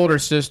 Anyway, The older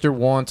sister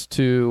wants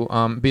to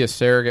be a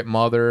surrogate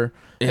mother.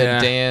 Yeah.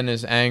 And Dan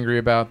is angry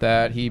about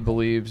that. He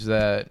believes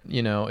that,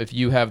 if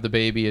you have the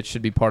baby, it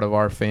should be part of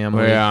our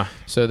family. Yeah.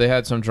 So they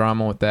had some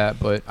drama with that.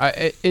 But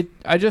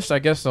I guess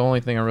the only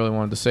thing I really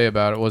wanted to say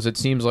about it was it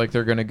seems like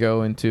they're going to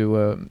go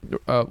into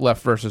a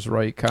left versus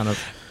right kind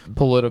of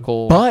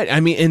political. but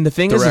I mean, and the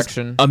thing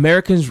Direction. is,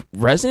 Americans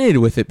resonated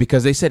with it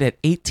because they said it had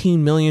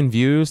 18 million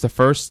views the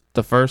first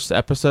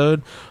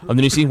episode of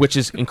the new season, which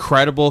is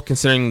incredible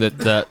considering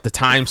the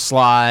time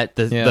slot,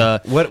 Yeah.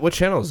 the What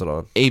channel is it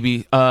on?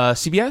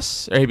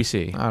 CBS or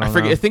ABC. I don't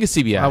forget. know. I think it's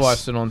CBS. I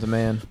watched it on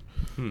demand.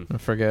 I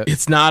forget.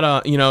 It's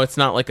not it's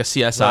not like a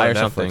CSI or Not a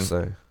something. Netflix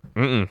thing.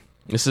 Mm-mm.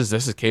 This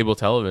is cable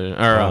television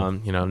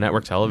or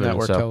network television.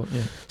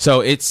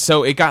 So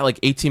it got like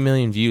 18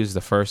 million views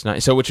the first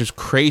night. So which was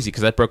crazy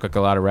because that broke like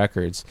a lot of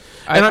records.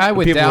 I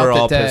would people doubt were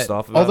all that. pissed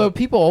off about Although it.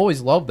 people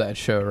always loved that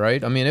show,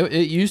 right? I mean,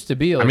 it used to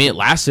be. Like, I mean, it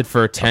lasted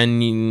for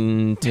 10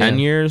 Yeah.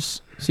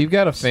 years. so you've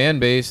got a fan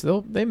base.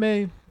 They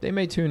may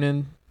tune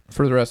in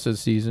for the rest of the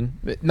season.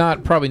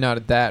 Probably not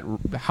at that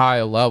high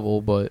a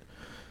level, but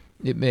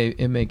it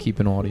may keep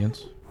an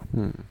audience.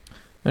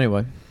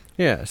 Anyway,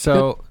 Yeah.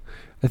 So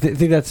I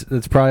think that's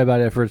probably about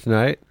it for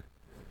tonight.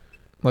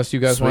 unless you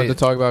guys wanted to Sweet.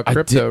 talk about I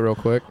crypto did- real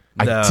quick.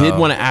 I No. did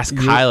want to ask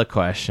Kyle a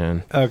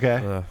question.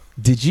 Okay.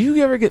 Did you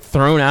ever get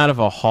thrown out of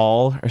a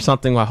hall or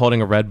something while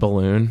holding a red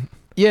balloon?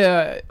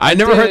 Yeah, I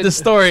never heard did. this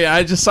story.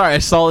 I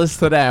saw this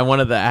today. I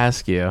wanted to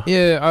ask you.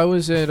 Yeah, I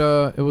was at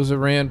it was a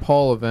Rand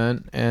Paul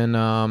event, and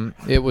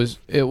it was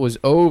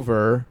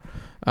over.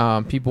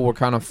 People were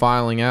kind of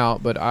filing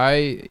out, but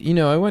I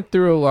went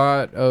through a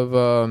lot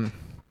of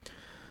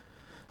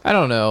I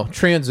don't know,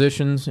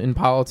 transitions in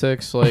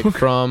politics, like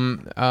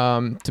from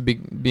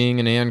being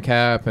an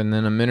ANCAP and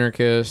then a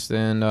minarchist,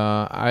 and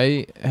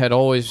I had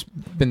always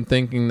been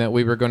thinking that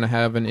we were going to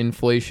have an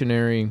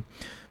inflationary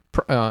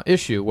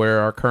issue where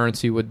our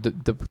currency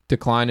would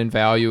decline in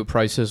value,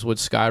 prices would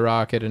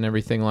skyrocket, and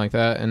everything like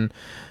that. And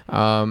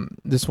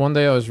this one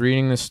day I was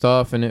reading this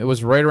stuff, and it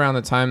was right around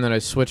the time that I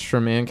switched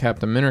from ANCAP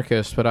to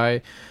minarchist, but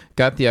I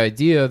got the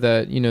idea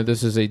that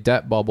this is a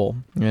debt bubble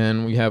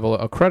and we have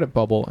a credit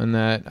bubble, and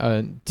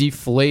that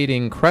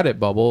deflating credit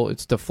bubble,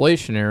 it's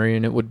deflationary,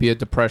 and it would be a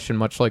depression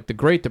much like the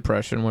Great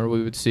Depression, where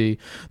we would see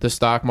the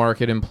stock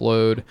market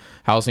implode,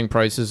 housing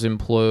prices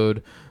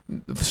implode,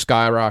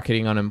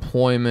 skyrocketing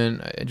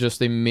unemployment,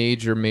 just a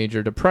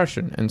major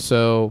depression. And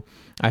so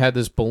I had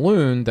this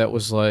balloon that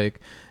was like,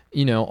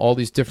 all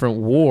these different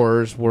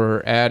wars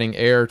were adding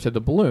air to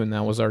the balloon.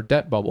 That was our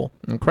debt bubble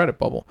and credit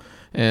bubble.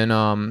 And,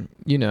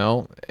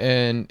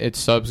 and it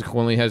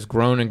subsequently has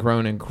grown and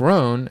grown and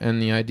grown. And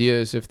the idea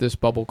is if this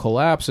bubble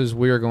collapses,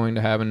 we are going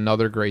to have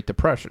another Great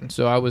Depression.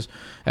 So I was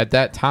at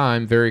that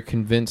time very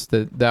convinced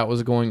that that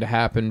was going to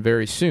happen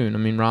very soon. I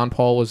mean, Ron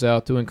Paul was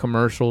out doing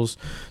commercials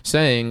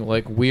saying,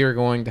 like, we are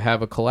going to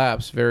have a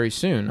collapse very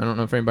soon. I don't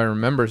know if anybody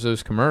remembers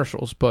those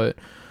commercials, but,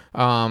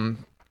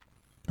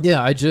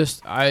 yeah,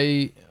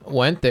 I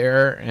went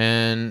there,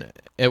 and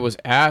it was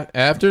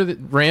after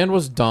Rand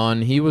was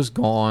done. He was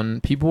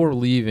gone. People were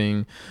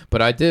leaving,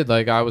 but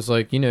I was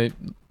like,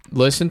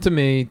 listen to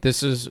me.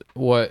 This is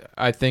what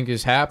I think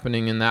is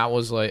happening, and I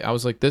was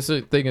like, this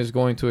thing is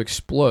going to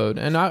explode.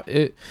 And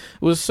it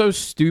was so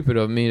stupid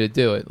of me to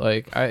do it.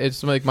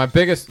 It's like my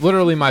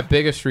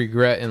biggest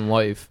regret in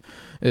life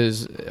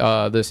is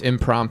this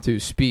impromptu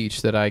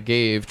speech that I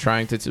gave,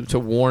 trying to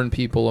warn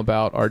people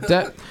about our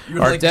debt,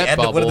 debt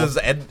bubble. One of those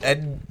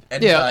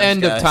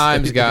end of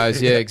times,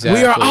 guys. Yeah, exactly.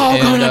 We are all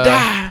gonna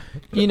die.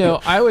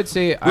 I would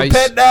say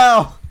Repent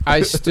now.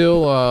 I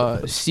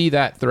still see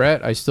that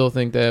threat. I still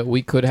think that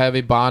we could have a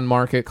bond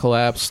market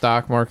collapse,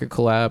 stock market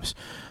collapse.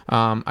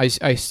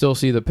 I still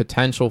see the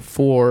potential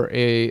for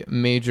a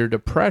major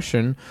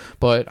depression,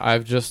 but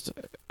I've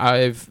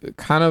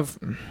kind of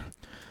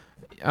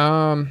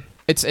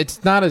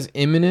it's not as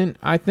imminent,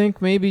 I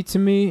think, maybe to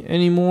me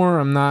anymore.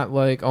 I'm not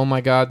like, oh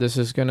my God,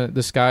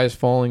 the sky is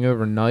falling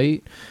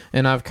overnight.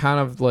 And I've kind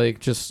of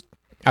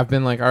I've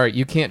been like, all right,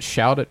 you can't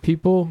shout at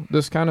people,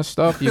 this kind of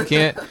stuff.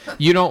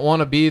 You don't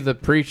want to be the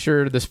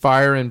preacher, this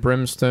fire and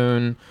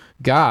brimstone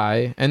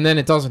guy, and then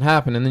it doesn't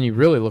happen, and then you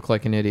really look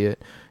like an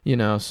idiot.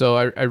 So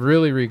I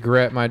really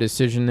regret my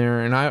decision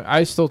there. And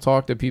I still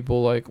talk to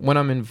people, like, when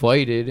I'm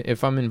invited,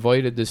 if I'm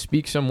invited to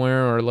speak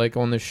somewhere or like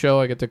on the show,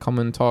 I get to come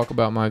and talk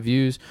about my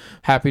views.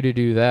 Happy to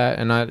do that.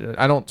 And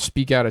I don't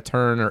speak out of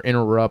turn or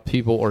interrupt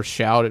people or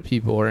shout at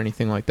people or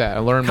anything like that. I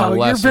learned my Kyle,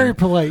 lesson. you're very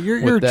polite.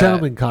 You're a that.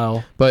 gentleman,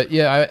 Kyle. But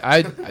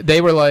yeah, they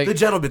were like, The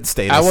gentleman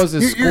status. I was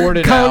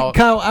escorted Kyle, out.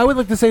 Kyle, I would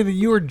like to say that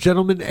you are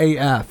gentleman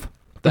AF.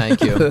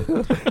 Thank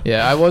you.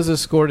 Yeah, I was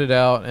escorted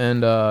out,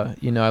 and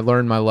I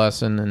learned my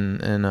lesson,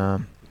 and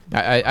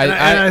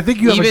I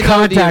think you have a even though the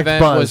contact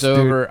event buzz, was dude.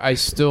 over, I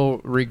still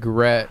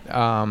regret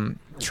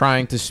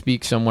trying to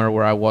speak somewhere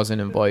where I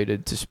wasn't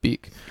invited to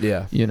speak.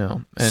 Yeah.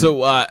 And So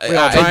trying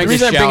the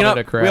reason to I bring it shout up, at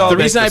a crowd. the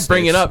reason I make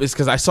bring it mistakes. up is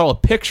because I saw a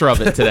picture of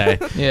it today.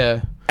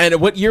 yeah.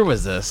 And what year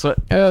was this? What?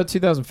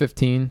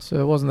 2015, so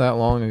it wasn't that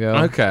long ago.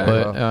 Okay.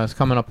 But it's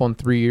coming up on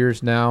 3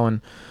 years now,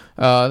 and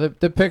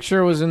the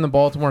picture was in the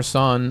Baltimore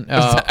Sun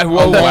Oh,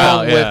 along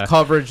wow, yeah. with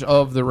coverage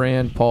of the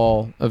Rand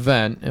Paul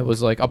event. It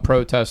was like a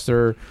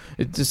protester.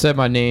 It just said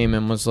my name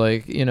and was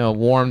like,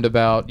 warned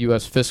about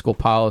U.S. fiscal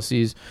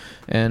policies.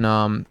 And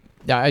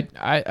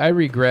I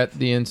regret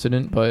the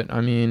incident, but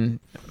I mean,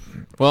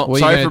 Well, what are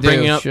sorry you for gonna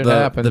bringing do? up Shit the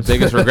happens.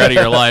 biggest regret of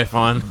your life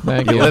on.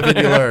 Thank You you. live and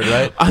you learn,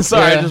 right? I'm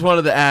sorry, Yeah. I just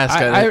wanted to ask.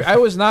 I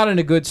was not in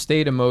a good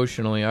state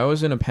emotionally. I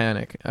was in a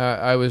panic.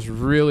 I was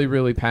really,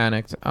 really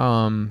panicked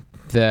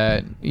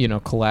that,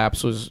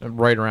 collapse was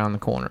right around the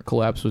corner.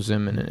 Collapse was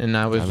imminent. And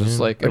I was just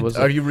like, it was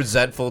Are you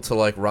resentful to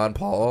like Ron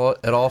Paul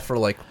at all for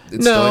like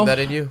instilling No. that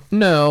in you?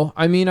 No,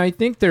 I mean, I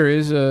think there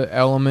is a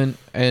element,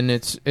 and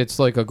it's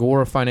like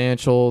Agora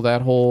Financial,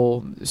 that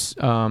whole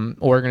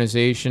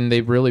organization.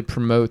 They really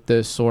promote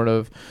this sort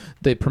of.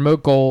 They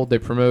promote gold. They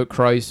promote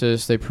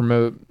crisis. They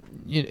promote.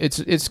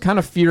 It's kind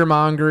of fear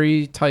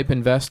mongery type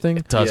investing.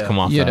 It does Yeah. come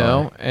off that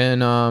way.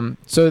 And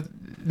so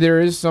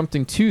there is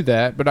something to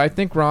that, but I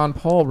think Ron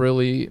Paul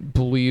really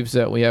believes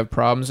that we have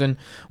problems. And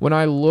when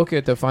I look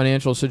at the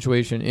financial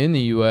situation in the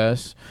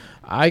U.S.,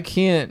 I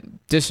can't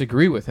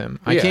disagree with him.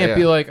 I Yeah, can't yeah.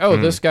 be like, oh,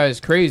 this guy's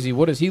crazy.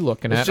 What is he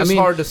looking It's at? just I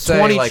mean, hard to say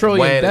 20 like trillion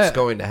when debt. it's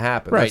going to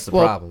happen. Right. That's the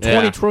well, problem. 20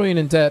 Yeah. trillion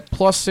in debt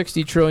plus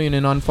 60 trillion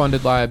in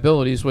unfunded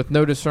liabilities with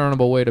no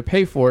discernible way to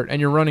pay for it,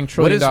 and you're running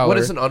What is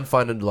 $1 an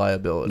unfunded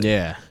liability?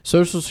 Yeah.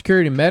 Social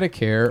Security,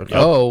 Medicare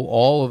owe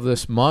all of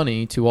this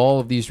money to all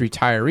of these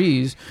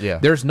retirees. Yeah.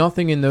 There's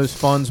nothing in those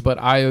funds but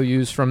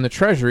IOUs from the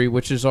Treasury,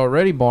 which is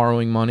already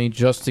borrowing money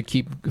just to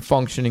keep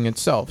functioning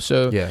itself.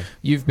 So Yeah.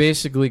 you've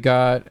basically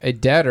got a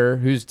debtor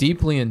who's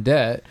deeply in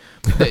debt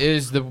that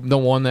is the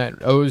one that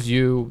owes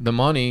you the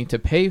money to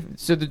pay.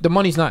 So the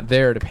money's not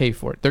there to pay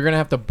for it. They're going to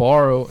have to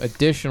borrow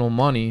additional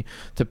money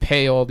to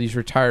pay all these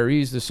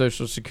retirees the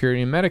Social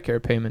Security and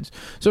Medicare payments.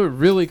 So it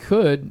really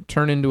could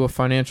turn into a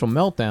financial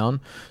meltdown.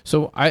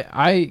 So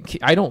I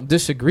don't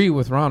disagree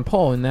with Ron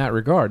Paul in that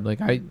regard. Like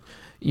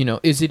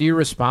is it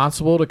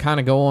irresponsible to kind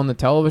of go on the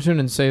television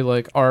and say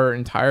like our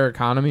entire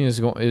economy is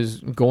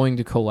going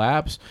to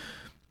collapse?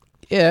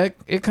 Yeah,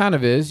 it kind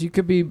of is. You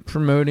could be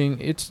promoting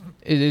it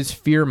is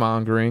fear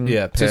mongering.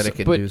 Yeah,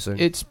 panic-inducing. But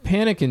it's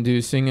panic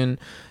inducing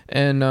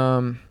and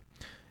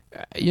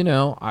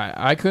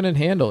I couldn't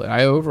handle it.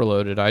 I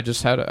overloaded. I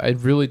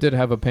really did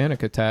have a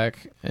panic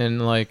attack,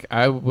 and like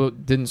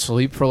didn't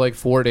sleep for like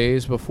 4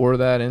 days before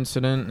that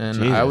incident,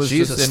 and I was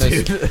Jesus,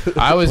 just in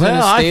I was in a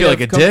Well, I state feel of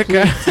like a dick.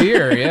 complete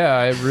fear. Yeah,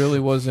 I really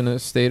was in a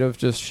state of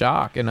just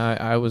shock, and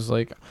I was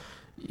like,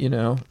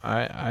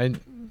 I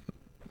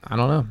don't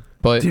know,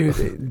 but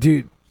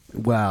Dude,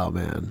 wow,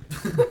 man.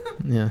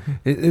 yeah.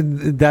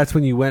 That's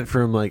when you went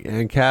from like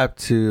ANCAP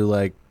to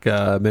like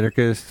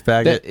minarchist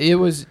faggot. It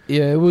was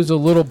a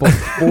little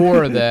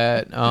before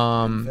that.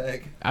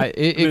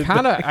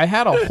 I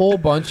had a whole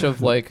bunch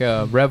of like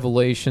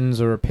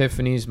revelations or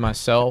epiphanies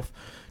myself.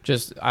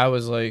 Just I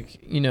was like,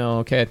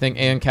 okay, I think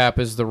ANCAP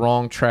is the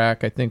wrong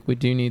track. I think we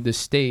do need the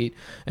state.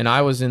 And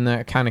I was in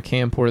that kind of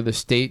camp where the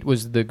state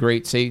was the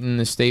great Satan,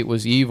 the state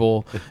was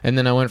evil. And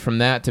then I went from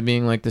that to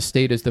being like the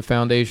state is the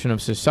foundation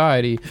of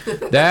society.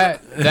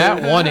 That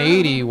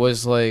 180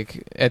 was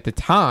like at the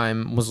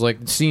time was like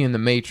seeing the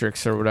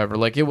Matrix or whatever.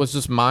 Like it was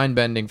just mind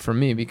bending for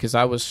me because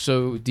I was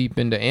so deep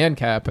into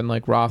ANCAP and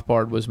like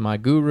Rothbard was my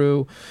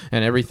guru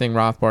and everything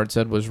Rothbard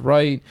said was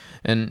right.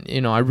 And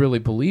I really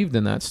believed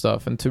in that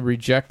stuff. And to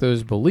reject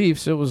those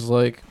beliefs, it was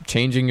like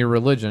changing your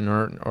religion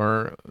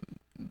or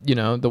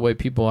the way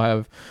people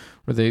have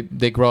where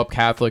they grow up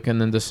Catholic and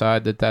then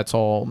decide that that's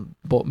all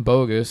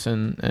bogus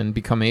and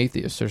become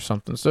atheists or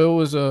something. So it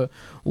was a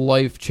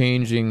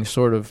life-changing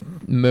sort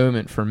of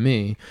moment for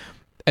me.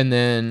 And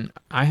then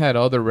I had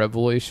other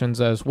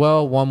revelations as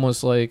well. One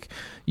was like,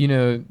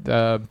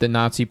 the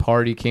Nazi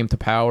Party came to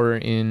power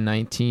in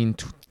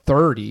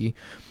 1930.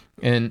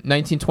 In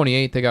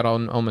 1928, they got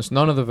almost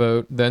none of the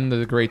vote. Then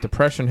the Great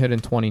Depression hit in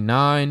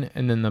 29,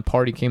 and then the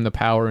party came to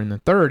power in the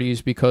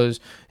 30s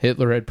because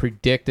Hitler had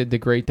predicted the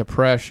Great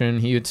Depression.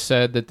 He had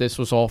said that this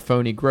was all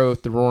phony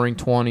growth, the Roaring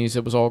 '20s,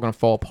 it was all going to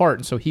fall apart.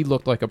 And so he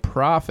looked like a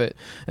prophet,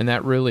 and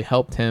that really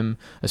helped him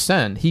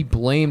ascend. He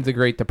blamed the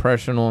Great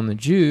Depression on the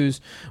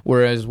Jews,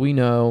 whereas we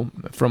know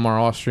from our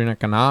Austrian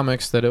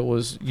economics that it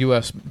was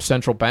U.S.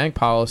 central bank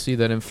policy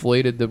that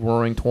inflated the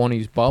Roaring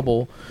 '20s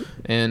bubble,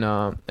 and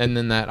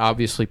then that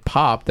obviously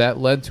popped. That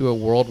led to a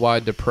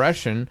worldwide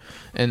depression,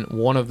 and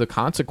one of the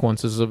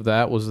consequences of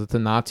that was that the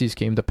Nazis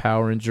came to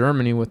power in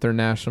Germany with their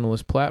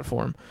nationalist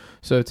platform.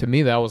 So to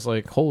me, that was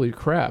like, holy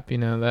crap,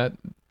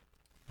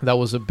 that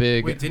was a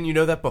big... Wait, didn't you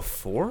know that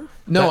before?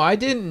 No, I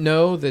didn't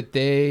know that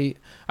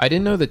I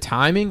didn't know the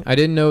timing. I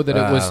didn't know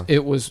that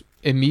it was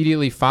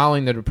immediately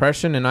following the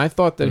depression, and I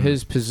thought that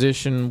his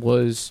position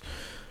was...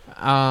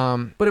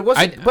 but it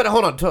wasn't... but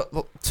hold on.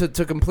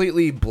 To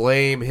completely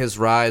blame his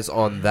rise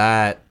on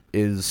that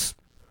is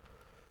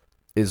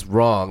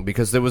wrong,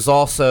 because there was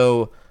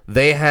also...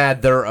 They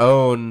had their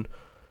own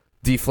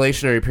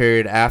deflationary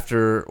period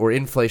after, or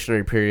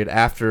inflationary period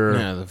after...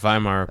 Yeah, the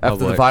Weimar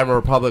Republic. After the Weimar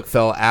Republic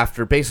fell,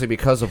 after basically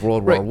because of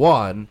World War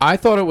One. I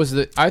thought it was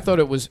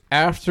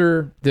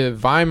after the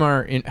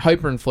Weimar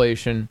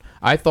hyperinflation.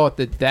 I thought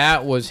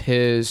that was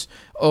his,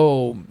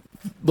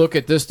 look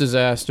at this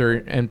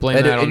disaster and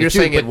blame that on the Jews. And you're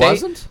saying it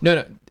wasn't?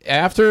 No.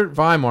 After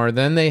Weimar,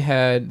 then they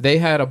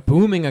had a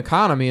booming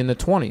economy in the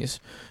 20s,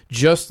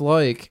 just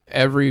like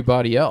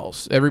everybody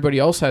else. Everybody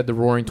else had the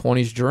Roaring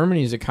 '20s.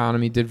 Germany's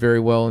economy did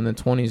very well in the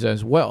 20s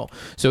as well.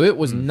 So it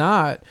was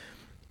not...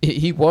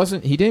 He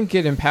didn't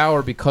get in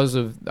power because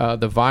of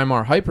the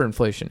Weimar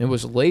hyperinflation. It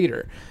was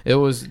later. It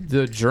was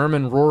the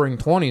German Roaring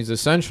 '20s,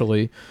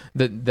 essentially,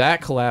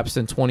 that collapsed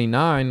in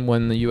 29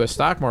 when the U.S.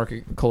 stock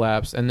market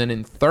collapsed. And then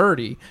in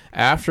 30,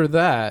 after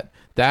that,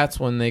 that's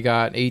when they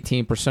got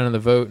 18% of the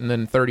vote. And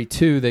then in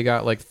 32, they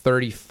got like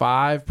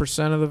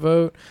 35% of the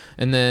vote.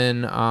 And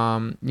then,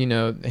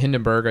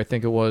 Hindenburg, I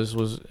think it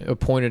was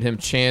appointed him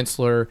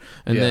chancellor.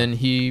 And then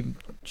he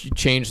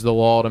changed the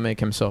law to make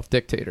himself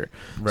dictator.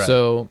 Right.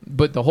 So,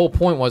 but the whole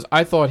point was,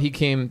 I thought he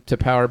came to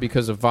power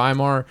because of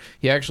Weimar.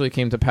 He actually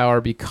came to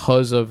power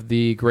because of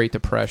the Great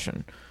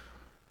Depression.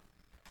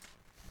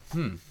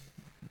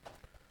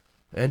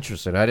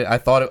 Interesting. I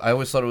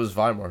always thought it was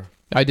Weimar.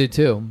 I did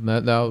too.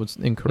 That was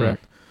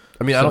incorrect.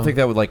 I mean, I don't think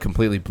that would like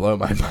completely blow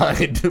my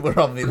mind. We're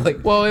all be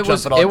like, well, it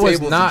was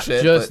not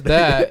just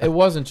that. It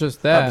wasn't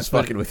just that. I'm just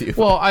fucking with you.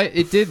 Well,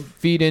 it did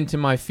feed into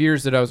my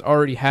fears that I was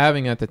already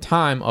having at the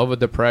time of a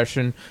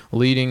depression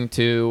leading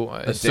to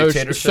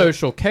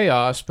social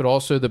chaos, but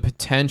also the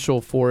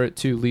potential for it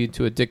to lead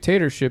to a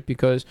dictatorship.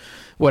 Because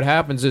what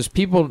happens is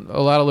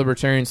a lot of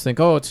libertarians think,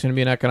 it's going to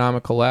be an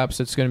economic collapse.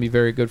 It's going to be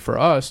very good for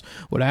us.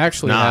 What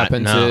actually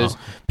happens is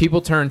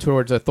people turn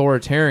towards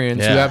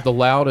authoritarians who have the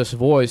loudest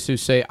voice, who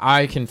say,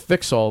 I can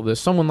fix all this.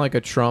 Someone like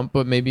a Trump,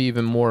 but maybe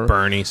even more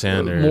Bernie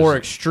Sanders, more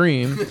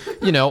extreme,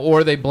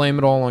 or they blame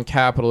it all on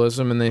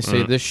capitalism and they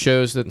say this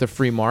shows that the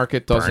free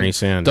market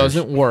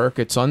doesn't work.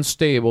 It's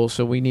unstable,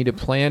 so we need a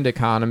planned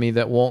economy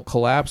that won't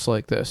collapse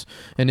like this.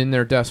 And in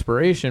their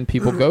desperation,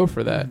 people go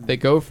for that. They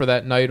go for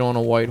that knight on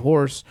a white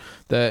horse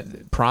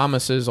that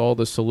promises all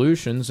the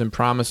solutions and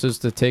promises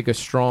to take a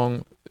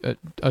strong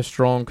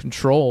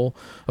control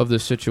of the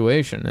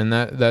situation, and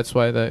that's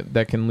why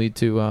that can lead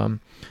to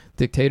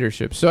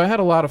dictatorship. So I had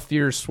a lot of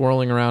fears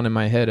swirling around in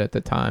my head at the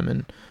time,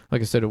 and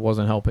like I said, it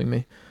wasn't helping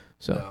me.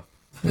 So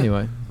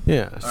anyway,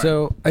 yeah.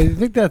 So I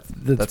think that's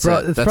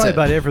probably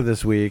about it for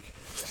this week.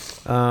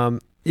 So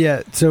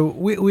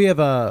we have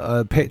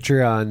a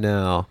Patreon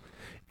now,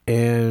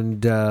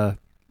 and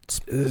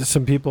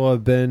some people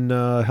have been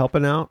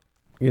helping out.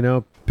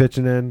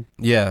 Pitching in.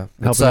 Yeah.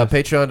 It's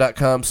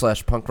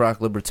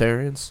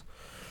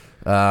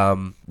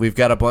patreon.com/punkrockliberatorians. We've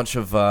got a bunch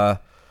of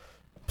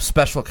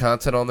special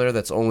content on there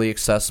that's only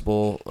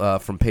accessible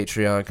from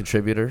Patreon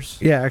contributors.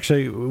 Yeah,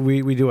 actually,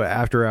 we do an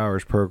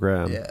after-hours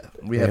program. Yeah.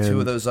 We have 2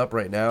 of those up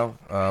right now.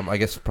 I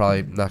guess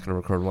probably not going to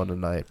record one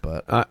tonight,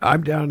 but...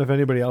 I'm down if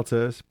anybody else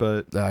is,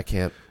 but... No, I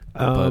can't.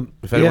 But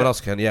if anyone else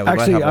can, we actually,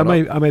 might have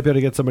one I might be able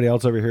to get somebody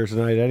else over here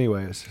tonight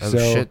anyways. Oh,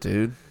 shit,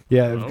 dude.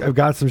 Yeah, I've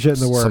got some shit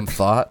in the works. Some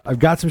thought? I've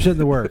got some shit in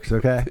the works,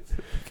 okay?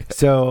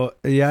 So,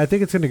 yeah, I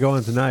think it's going to go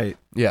on tonight.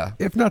 Yeah.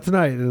 If not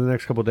tonight, in the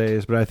next couple of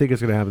days, but I think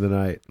it's going to happen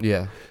tonight.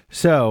 Yeah.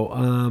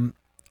 So,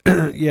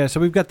 so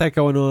we've got that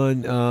going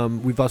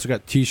on. We've also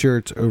got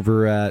T-shirts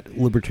over at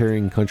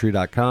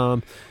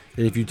libertariancountry.com.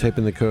 And if you type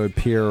in the code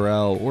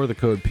PRL or the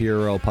code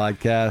PRL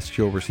podcast,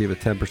 you'll receive a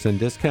 10%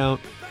 discount.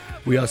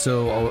 We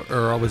also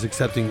are always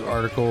accepting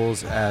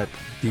articles at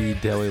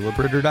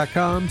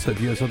thedailyliberator.com. So if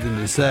you have something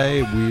to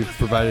say, we've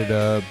provided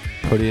a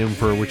podium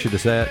for which you to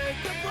say it.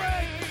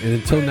 And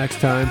until next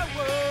time,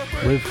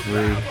 live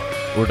free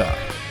or die.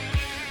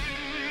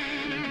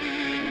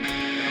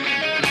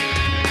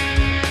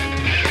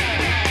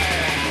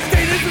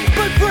 Statism's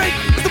blood break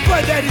is the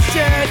blood that is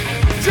shed.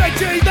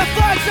 Drenching the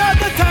flags of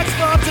the tax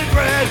bombs in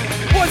red.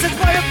 Poisoned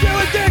by a few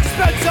at the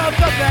expense of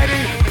the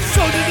many.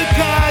 Sold to the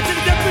gods in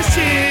a death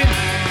machine.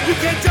 You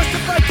can't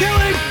justify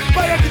killing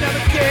by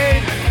economic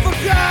gain. For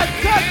God,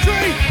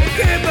 country, and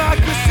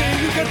democracy.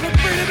 You can put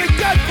freedom in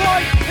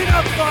gunpoint in a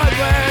foreign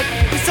land.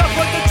 You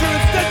support the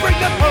troops, then bring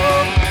them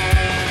home.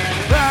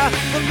 I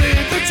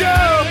believe that you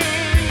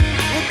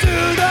will do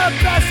the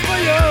best for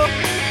you.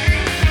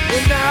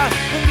 And I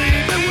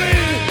believe that we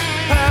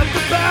have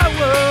the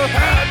power,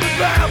 have the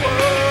power.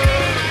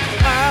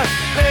 I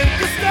hate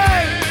the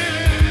state,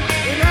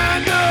 and I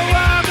know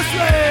I'm a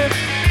slave.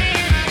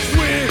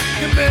 We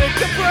can make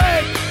the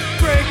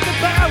break the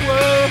power,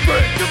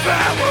 break the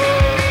power.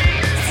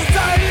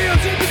 Society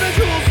owes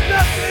individuals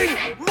nothing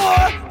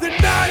more than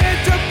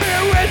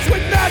non-interference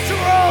with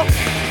natural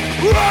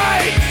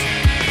rights.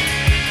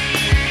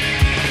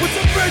 Once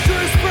a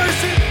virtuous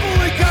person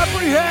fully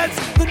comprehends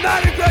the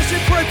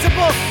non-aggression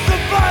principle, the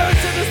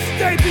violence of the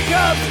state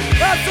becomes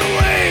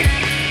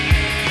obsolete.